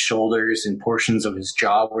his shoulders and portions of his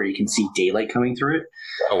jaw where you can see daylight coming through it.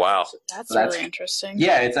 Oh, wow. That's really interesting.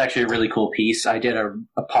 Yeah, it's actually a really cool piece. I did a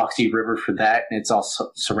epoxy river for that, and it's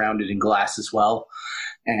also surrounded in glass as well.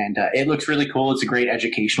 And it looks really cool. It's a great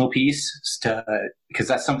educational piece because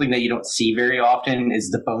that's something that you don't see very often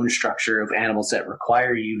is the bone structure of animals that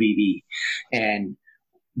require UVB and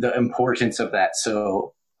the importance of that.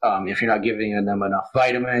 So if you're not giving them enough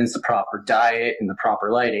vitamins, the proper diet, and the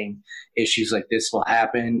proper lighting, issues like this will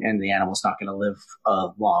happen, and the animal's not going to live a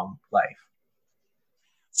long life.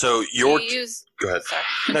 So go ahead. Sorry.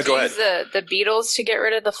 No, go ahead. Use the beetles to get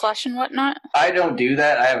rid of the flesh and whatnot? I don't do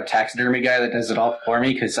that. I have a taxidermy guy that does it all for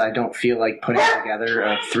me because I don't feel like putting together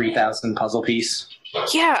a 3,000 puzzle piece.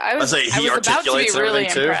 Yeah, I was about to be really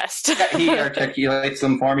impressed. Yeah, he articulates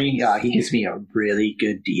them for me. He gives me a really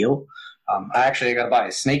good deal. I got to buy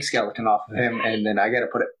a snake skeleton off of him, and then I got to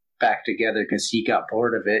put it back together because he got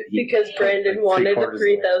bored of it. Because Brandon wanted a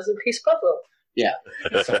 3,000 piece puzzle. Yeah.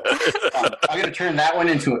 So, I'm going to turn that one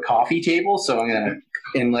into a coffee table. So I'm going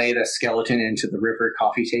to inlay the skeleton into the river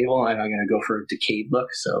coffee table, and I'm going to go for a decayed look.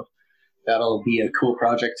 So that'll be a cool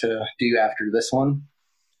project to do after this one.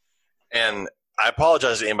 And I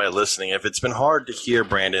apologize to anybody listening. If it's been hard to hear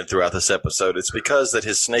Brandon throughout this episode, it's because that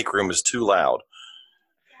his snake room is too loud.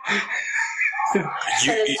 And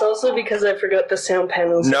it's also because I forgot the sound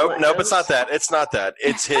panels. Nope, it's not that. It's not that.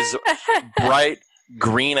 It's his bright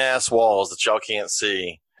green-ass walls that y'all can't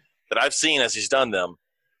see that I've seen as he's done them.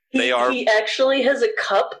 He actually has a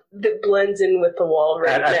cup that blends in with the wall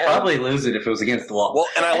now. I'd probably lose it if it was against the wall. Well,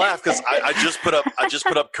 and I laugh because I just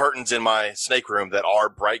put up curtains in my snake room that are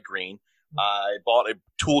bright green. I bought a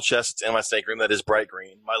tool chest in my snake room that is bright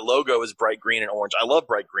green. My logo is bright green and orange. I love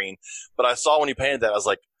bright green, but I saw when you painted that, I was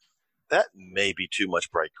like, that may be too much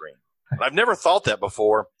bright green. I've never thought that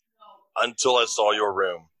before until I saw your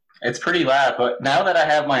room. It's pretty loud, but now that I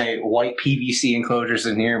have my white PVC enclosures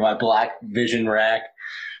in here, my black vision rack,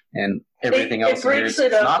 and everything else in here, it's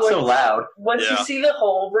not so loud. Once you see the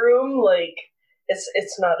whole room,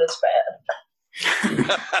 it's not as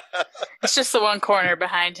bad. It's just the one corner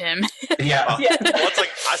behind him. Yeah. Well, it's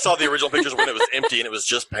like I saw the original pictures when it was empty and it was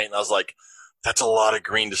just paint, and I was like, that's a lot of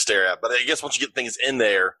green to stare at. But I guess once you get things in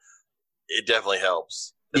there, it definitely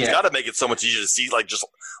helps. It's got to make it so much easier to see, just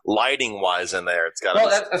lighting wise in there. It's got. Well,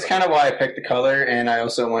 that's kind of why I picked the color, and I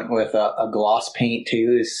also went with a gloss paint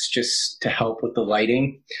too. Is just to help with the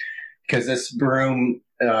lighting, because this room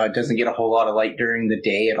doesn't get a whole lot of light during the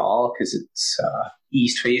day at all because it's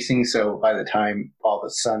east facing. So by the time all the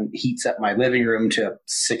sun heats up my living room to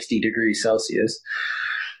 60 degrees Celsius,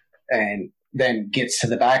 and then gets to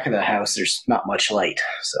the back of the house, there's not much light.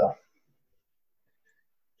 So.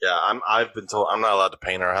 Yeah, I've been told I'm not allowed to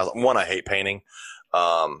paint our house. One, I hate painting,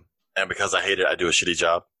 and because I hate it, I do a shitty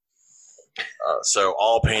job. So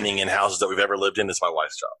all painting in houses that we've ever lived in is my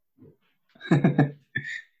wife's job.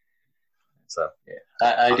 So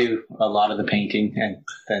yeah, I do a lot of the painting and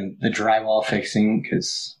then the drywall fixing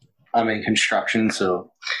because I'm in construction.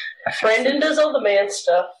 So Brandon does all the man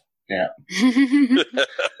stuff. Yeah.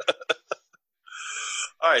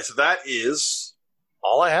 All right, so that is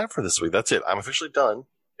all I have for this week. That's it. I'm officially done.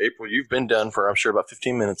 April, you've been done for, I'm sure, about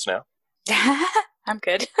 15 minutes now. I'm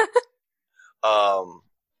good. I'm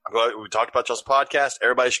glad we talked about y'all's podcast.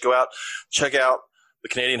 Everybody should go out, check out the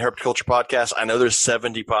Canadian Herpetoculture podcast. I know there's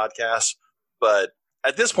 70 podcasts, but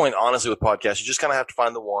at this point, honestly, with podcasts, you just kind of have to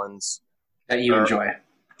find the ones that you enjoy.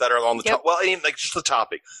 That are on the top. Well, I mean, like just the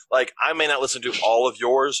topic. Like, I may not listen to all of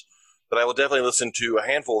yours, but I will definitely listen to a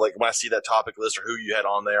handful. Like, when I see that topic list or who you had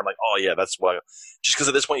on there, I'm like, oh, yeah, that's what. Just because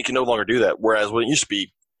at this point, you can no longer do that. Whereas when it used to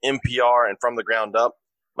be NPR and From the Ground Up,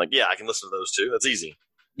 I'm like, yeah, I can listen to those too. That's easy.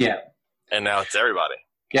 Yeah. And now it's everybody.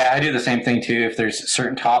 Yeah, I do the same thing too. If there's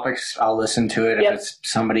certain topics, I'll listen to it. If it's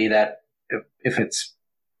somebody that, if it's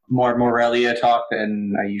more Morelia talk,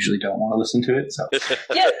 then I usually don't want to listen to it. So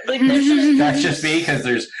that's just me, because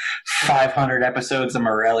there's 500 episodes of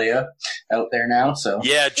Morelia out there now. So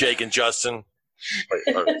yeah, Jake and Justin.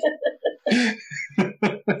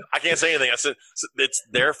 I can't say anything. I said it's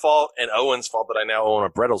their fault and Owen's fault that I now own a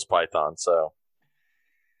Brettles python. So,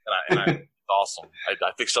 and I it's awesome. I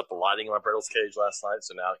fixed up the lighting in my Brettles cage last night,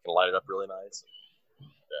 so now I can light it up really nice.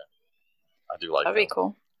 Yeah, I do like that. That'd be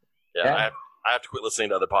cool. Yeah. I have to quit listening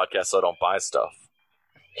to other podcasts so I don't buy stuff.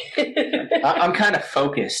 I'm kind of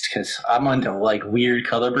focused because I'm into like weird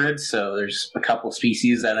colorbirds. So there's a couple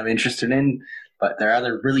species that I'm interested in, but they're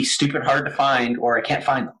either really stupid hard to find or I can't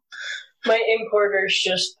find them. My importer's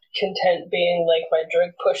just content being like my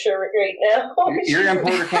drug pusher right now. Your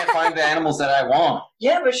importer can't find the animals that I want.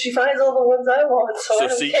 Yeah, but she finds all the ones I want, so I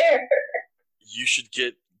don't care. You should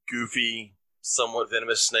get goofy, somewhat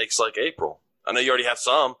venomous snakes like April. I know you already have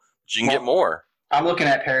some. You can get more. I'm looking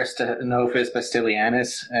at Parastenophis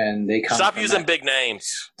bastilianus, and they come. Stop using big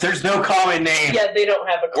names. There's no common name. Yeah, they don't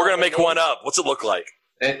have a common We're going to make name. one up. What's it look like?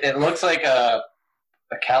 It looks like a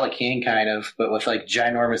calican kind of, but with like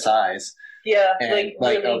ginormous eyes. Yeah, and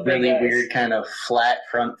like really a really weird kind of flat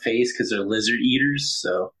front face because they're lizard eaters.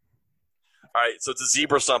 So. All right, so it's a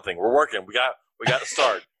zebra something. We're working. We got to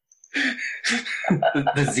start.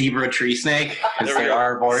 the zebra tree snake is the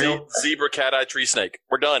arboreal. Zebra cat-eye tree snake.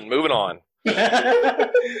 We're done. Moving on.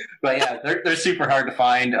 But yeah, they're super hard to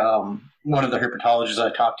find. One of the herpetologists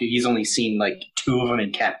I talked to, he's only seen like 2 of them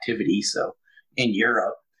in captivity, so in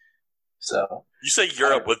Europe. So you say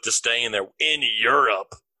Europe with disdain there. In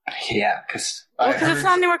Europe. Yeah, because it's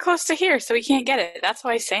not anywhere close to here, so we can't get it. That's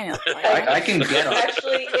why he's saying it. I can get them.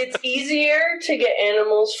 Actually, it's easier to get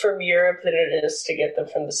animals from Europe than it is to get them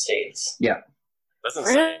from the States. Yeah. That's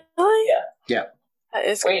insane. Really? Yeah. That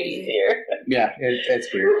is way easier. Yeah,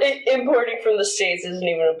 it's weird. Importing from the States isn't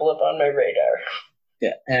even a blip on my radar.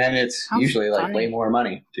 Yeah, and it's usually like way more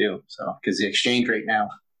money, too, so because the exchange rate now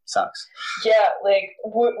sucks. Yeah, like,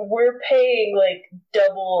 we're paying, like,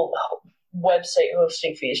 double website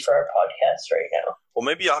hosting fees for our podcast right now. Well,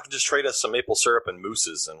 maybe y'all can just trade us some maple syrup and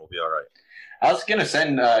mousses, and we'll be all right. I was going to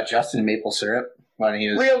send Justin maple syrup when he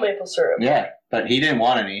was... Real maple syrup. Yeah, but he didn't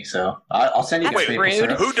want any, so I'll send you guys maple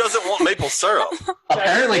syrup. Who doesn't want maple syrup?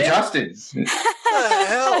 Apparently Justin. What the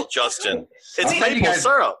hell, Justin? It's maple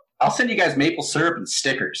syrup. I'll send you guys maple syrup and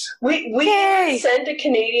stickers. We sent a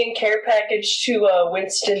Canadian care package to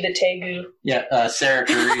Winston the Tegu. Yeah, Sarah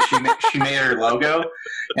Curry, she made her logo,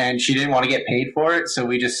 and she didn't want to get paid for it, so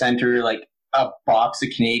we just sent her like a box of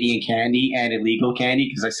Canadian candy and illegal candy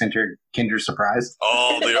because I sent her Kinder Surprise.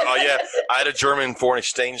 Oh yeah, I had a German foreign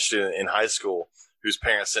exchange student in high school whose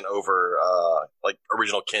parents sent over like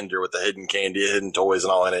original Kinder with the hidden candy, hidden toys,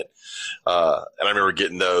 and all in it. And I remember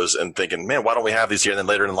getting those and thinking, man, why don't we have these here? And then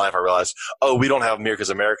later in life, I realized, oh, we don't have them here because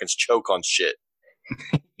Americans choke on shit.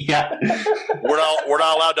 Yeah, we're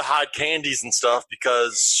not allowed to hide candies and stuff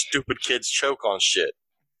because stupid kids choke on shit.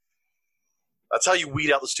 That's how you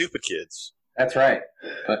weed out the stupid kids. That's right.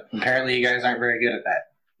 But apparently, you guys aren't very good at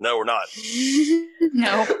that. No, we're not.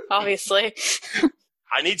 No, obviously.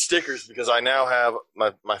 I need stickers because I now have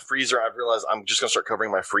my freezer. I've realized I'm just going to start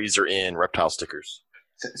covering my freezer in reptile stickers.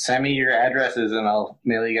 Send me your addresses and I'll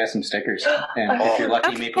mail you guys some stickers. And if you're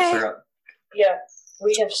lucky, maple syrup. Yeah,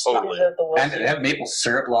 we have stickers at the and they have maple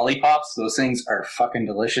syrup lollipops. Those things are fucking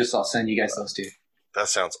delicious. I'll send you guys those too. That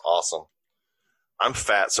sounds awesome. I'm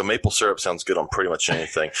fat, so maple syrup sounds good on pretty much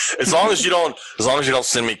anything. As long as you don't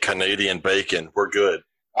send me Canadian bacon, we're good.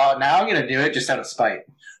 Oh, now I'm gonna do it just out of spite.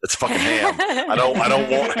 It's fucking ham. I don't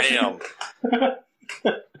want ham.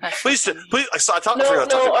 Please. Our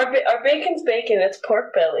bacon's bacon. It's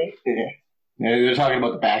pork belly. Yeah, they're talking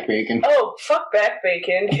about the back bacon. Oh, fuck back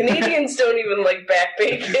bacon. Canadians don't even like back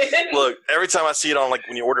bacon. Look, every time I see it on like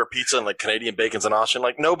when you order a pizza and like Canadian bacon's an option,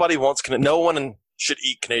 like no one should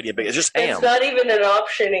eat Canadian bacon. It's just ham. It's not even an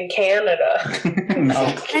option in Canada.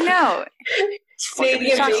 No, I know.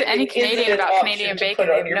 Canadian Talk to bacon any isn't Canadian an about option Canadian to bacon. put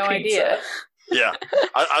They on have your no pizza. idea. Yeah.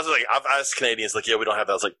 I was like, I've asked Canadians, like, yeah, we don't have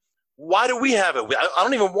that. I was like, why do we have it? I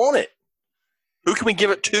don't even want it. Who can we give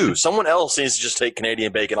it to? Someone else needs to just take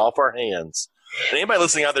Canadian bacon off our hands. And anybody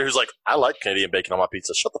listening out there who's like, I like Canadian bacon on my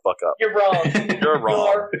pizza, shut the fuck up. You're wrong. You're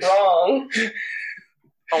wrong. You're wrong.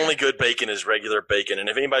 Only good bacon is regular bacon. And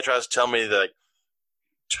if anybody tries to tell me that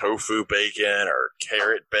tofu bacon or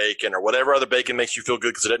carrot bacon or whatever other bacon makes you feel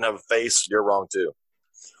good because it doesn't have a face, you're wrong too.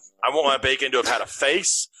 I want my bacon to have had a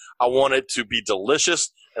face. I want it to be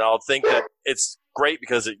delicious. And I'll think that it's great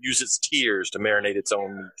because it uses tears to marinate its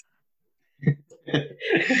own meat. You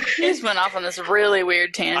just went off on this really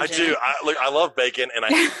weird tangent. I do. I love bacon and I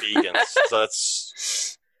hate vegans. So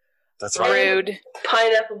that's rude.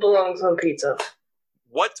 Pineapple belongs on pizza.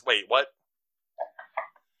 What? Wait, what?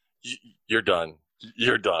 You're done.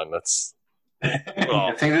 You're done. That's.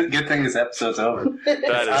 Oh. Good thing this episode's over. That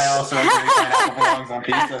is, I also agree pineapple belongs on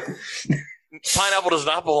pizza. Pineapple does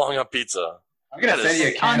not belong on pizza. I'm going to send you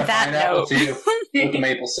a can of pineapple too with the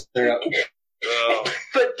maple syrup.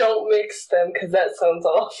 But don't mix them because that sounds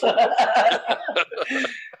awful.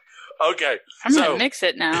 Okay. I'm going to mix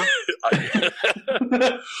it now.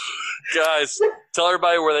 Guys, tell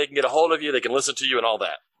everybody where they can get a hold of you, they can listen to you and all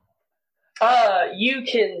that. You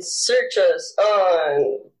can search us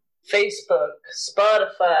on Facebook,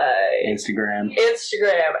 Spotify, Instagram,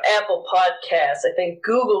 Apple Podcasts, I think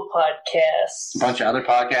Google Podcasts. A bunch of other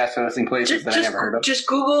podcast hosting places that I never heard of. Just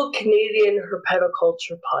Google Canadian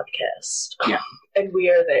Herpetoculture Podcast. Yeah. And we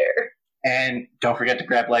are there. And don't forget to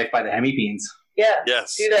grab life by the hemi beans. Yeah.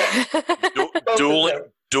 Yes. Do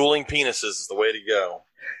that. Dueling penises is the way to go.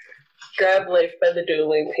 Grab life by the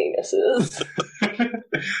dueling penises.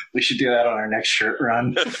 We should do that on our next shirt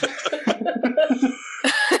run.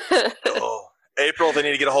 April, if they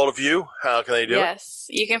need to get a hold of you, how can they do it? Yes,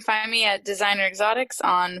 you can find me at Designer Exotics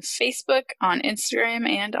on Facebook, on Instagram,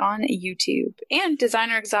 and on YouTube. And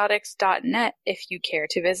designerexotics.net if you care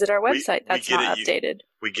to visit our website. That's not updated.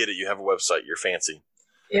 We get it. You have a website. You're fancy.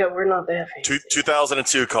 Yeah, we're not that fancy.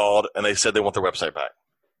 2002 called, and they said they want their website back.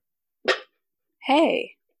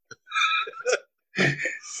 Hey.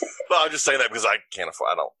 Well, I'm just saying that because I don't have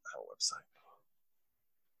a website.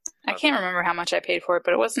 I can't remember how much I paid for it,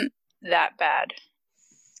 but it wasn't that bad.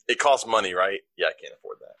 It costs money, right? Yeah, I can't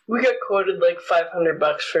afford that. We got quoted like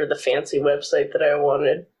 $500 for the fancy website that I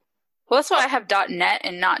wanted. Well, that's why I have .net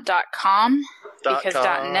and not .com because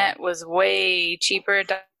 .com. .net was way cheaper.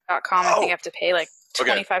 .com, I think I have to pay like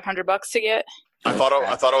 $2,500 to get. I thought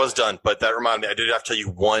I was done, but that reminded me. I did have to tell you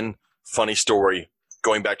one funny story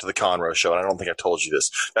going back to the Conroe show, and I don't think I told you this.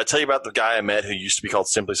 Did I tell you about the guy I met who used to be called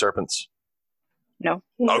Simply Serpents? No.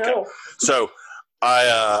 Okay. No. So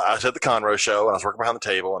I was at the Conroe show, and I was working behind the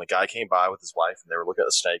table, and a guy came by with his wife, and they were looking at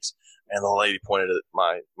the snakes, and the lady pointed at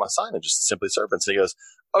my signage, just Simply Serpents, and he goes,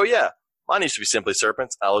 "Oh, yeah, mine used to be Simply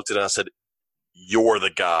Serpents." I looked at it, and I said, "You're the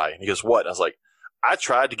guy." And he goes, "What?" And I was like, "I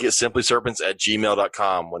tried to get simplyserpents at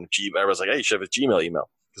gmail.com when everybody was like, hey, you should have a Gmail email.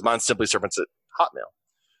 Because mine's Simply Serpents at Hotmail.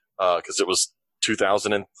 Because it was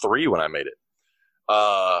 2003 when I made it.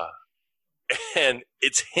 And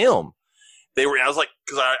it's him. I was like,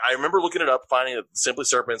 because I remember looking it up, finding that Simply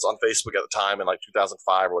Serpents on Facebook at the time in like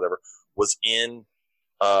 2005 or whatever was in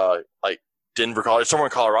like Denver, Colorado, somewhere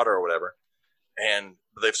in Colorado or whatever. And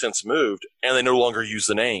they've since moved and they no longer use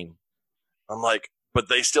the name. I'm like, but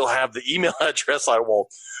they still have the email address I want.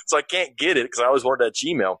 So I can't get it because I always wanted that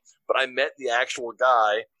Gmail. But I met the actual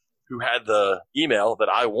guy who had the email that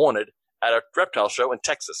I wanted at a reptile show in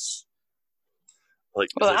Texas. Like,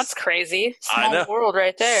 well, that's crazy. Small world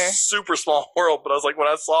right there. Super small world. But I was like, when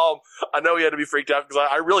I saw him, I know he had to be freaked out because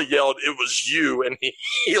I really yelled, "It was you." And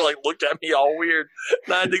he like looked at me all weird.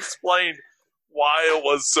 And I had to explain why it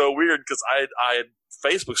was so weird because I had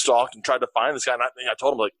Facebook stalked and tried to find this guy. And I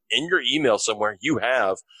told him, like, in your email somewhere, you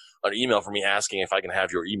have an email from me asking if I can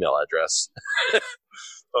have your email address.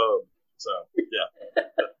 So, yeah.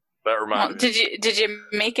 That reminded me. Did you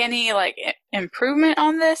make any, like, improvement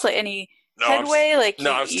on this? Like, any headway?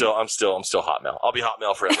 I'm still Hotmail. I'll be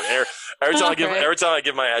Hotmail forever. Every time I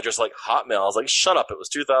give my address, like, Hotmail, I was like, shut up. It was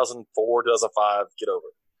 2004, 2005. Get over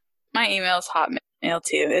it. My email's Hotmail,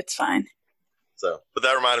 too. It's fine. So, but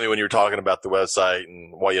that reminded me when you were talking about the website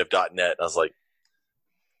and why you have .net, and I was like,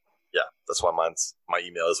 yeah, that's why my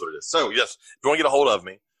email is what it is. So, yes, if you want to get a hold of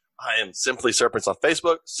me, I am Simply Serpents on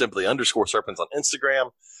Facebook, Simply_Serpents on Instagram.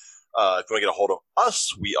 If you want to get a hold of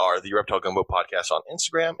us, we are the Reptile Gumbo Podcast on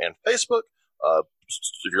Instagram and Facebook.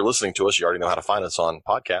 If you're listening to us, you already know how to find us on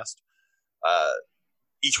podcast.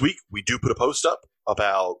 Each week, we do put a post up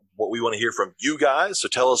about what we want to hear from you guys. So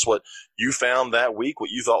tell us what you found that week,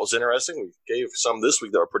 what you thought was interesting. We gave some this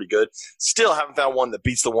week that were pretty good. Still haven't found one that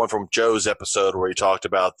beats the one from Joe's episode where he talked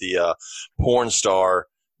about the porn star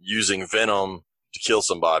using venom to kill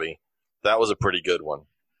somebody. That was a pretty good one.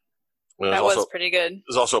 That was pretty good.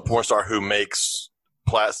 There's also a porn star who makes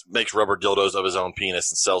rubber dildos of his own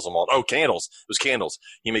penis and sells them all. Oh, candles. It was candles.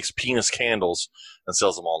 He makes penis candles and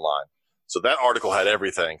sells them online. So that article had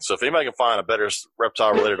everything. So if anybody can find a better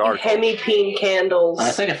reptile-related article. Hemipene candles. I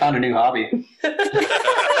think I found a new hobby.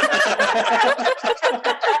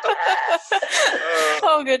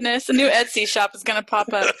 Oh, goodness. A new Etsy shop is going to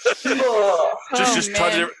pop up. Just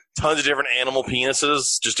tons of different animal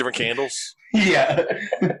penises, just different candles. Yeah.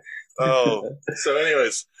 Oh. So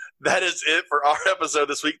anyways, that is it for our episode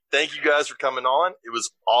this week. Thank you guys for coming on. It was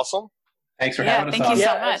awesome. Thanks for having us on. Thank you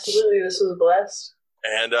so much. Absolutely. This was a blast.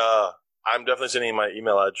 And I'm definitely sending my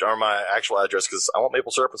email address or my actual address because I want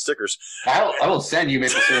maple syrup and stickers. I will send you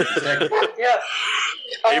maple syrup and stickers. Yeah.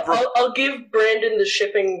 I'll give Brandon the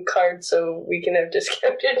shipping card so we can have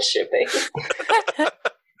discounted shipping.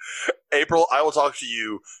 April, I will talk to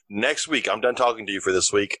you next week. I'm done talking to you for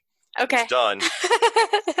this week. Okay. It's done.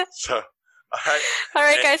 So, all right. All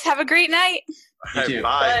right, guys. Have a great night. All right,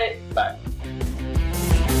 bye. Bye.